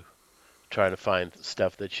challenge to try to find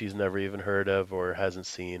stuff that she's never even heard of or hasn't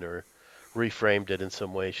seen or reframed it in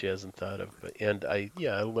some way she hasn't thought of. And I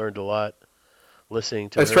learned a lot listening I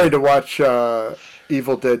to was trying her. to watch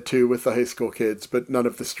Evil Dead 2 with the high school kids, but none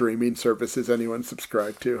of the streaming services anyone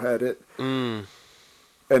subscribed to had it. Mm,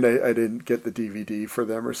 And I didn't get the DVD for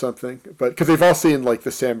them or something. But because they've all seen like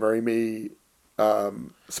the Sam Raimi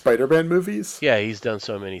Spider-Man movies, yeah, he's done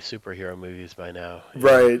so many superhero movies by now. Yeah.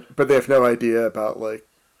 right? But they have no idea about like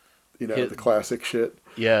Hit, the classic shit.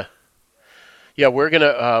 yeah. Yeah, we're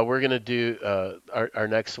gonna do our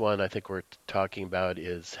next one. I think we're talking about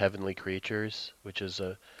is Heavenly Creatures, which is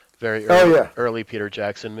a very Oh early yeah, early Peter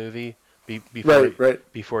Jackson movie right,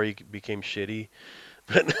 right. before he became shitty.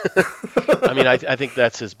 But I mean, I think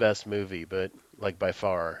that's his best movie, but like by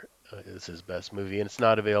far is his best movie, and it's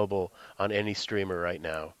not available on any streamer right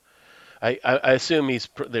now. I assume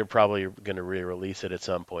they're probably going to re-release it at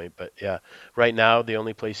some point. But yeah, right now the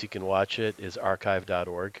only place you can watch it is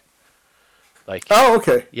archive.org. Like, Oh,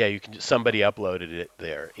 okay. yeah, you can somebody uploaded it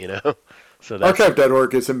there, you know. So that's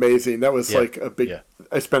Archive.org is amazing. That was yeah, like a big. yeah,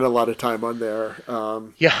 I spent a lot of time on there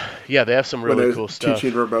yeah, yeah. They have some when I really was cool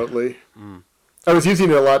teaching stuff. remotely. Mm, I was using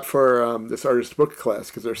it a lot for this artist book class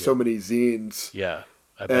because there's yeah, so many zines yeah.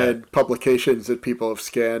 I bet. and publications that people have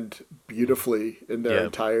scanned Mm, beautifully in their yeah,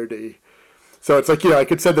 entirety. So it's like, I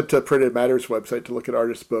could send them to Printed Matter's website to look at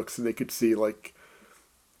artist books, and they could see like,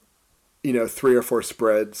 3 or 4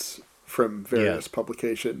 spreads from yeah. various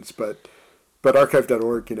publications. But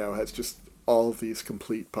archive.org, has just all of these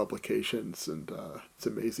complete publications, and it's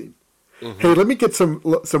amazing. Hmm. Hey, let me get some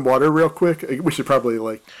water real quick. We should probably,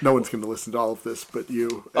 like, no one's going to listen to all of this, but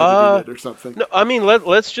you editing Uh, it or something. no, I mean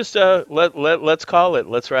let's just let's call it.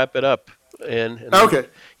 Let's wrap it up. And then Okay.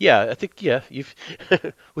 yeah, I think yeah, you've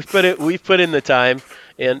we've put in the time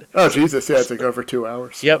and Oh Jesus, yeah, it's like over 2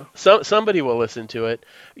 hours. yep, So somebody will listen to it.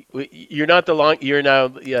 You're not the long. You're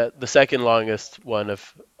now yeah the second longest one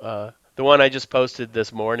of the one I just posted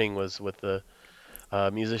this morning was with the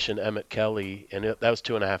musician Emmett Kelly, and that was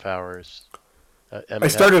 2.5 hours. I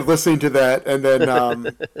Emmett had started listening to that, and then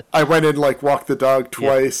I went and like walked the dog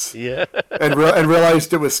yeah twice, yeah and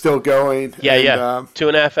realized it was still going. yeah And yeah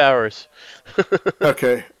 2.5 hours.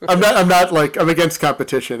 okay, I'm not like I'm against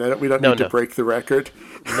competition. We don't No need to no break the record.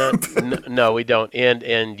 no no no we don't.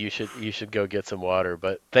 And you should go get some water.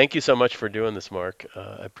 But thank you so much for doing this, Mark.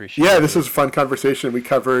 I Yeah, appreciate this it was a fun conversation. We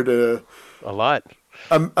covered a lot.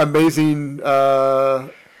 amazing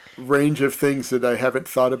range of things that I haven't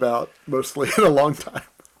thought about mostly in a long time,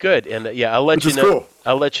 Good, and yeah, I'll let which you is know. cool.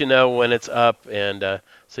 I'll let you know when it's up, and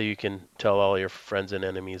so you can tell all your friends and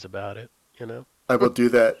enemies about it. You know. I will do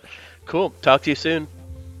that. Cool. Talk to you soon.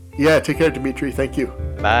 Yeah, take care, Dimitri. Thank you.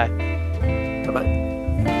 Bye.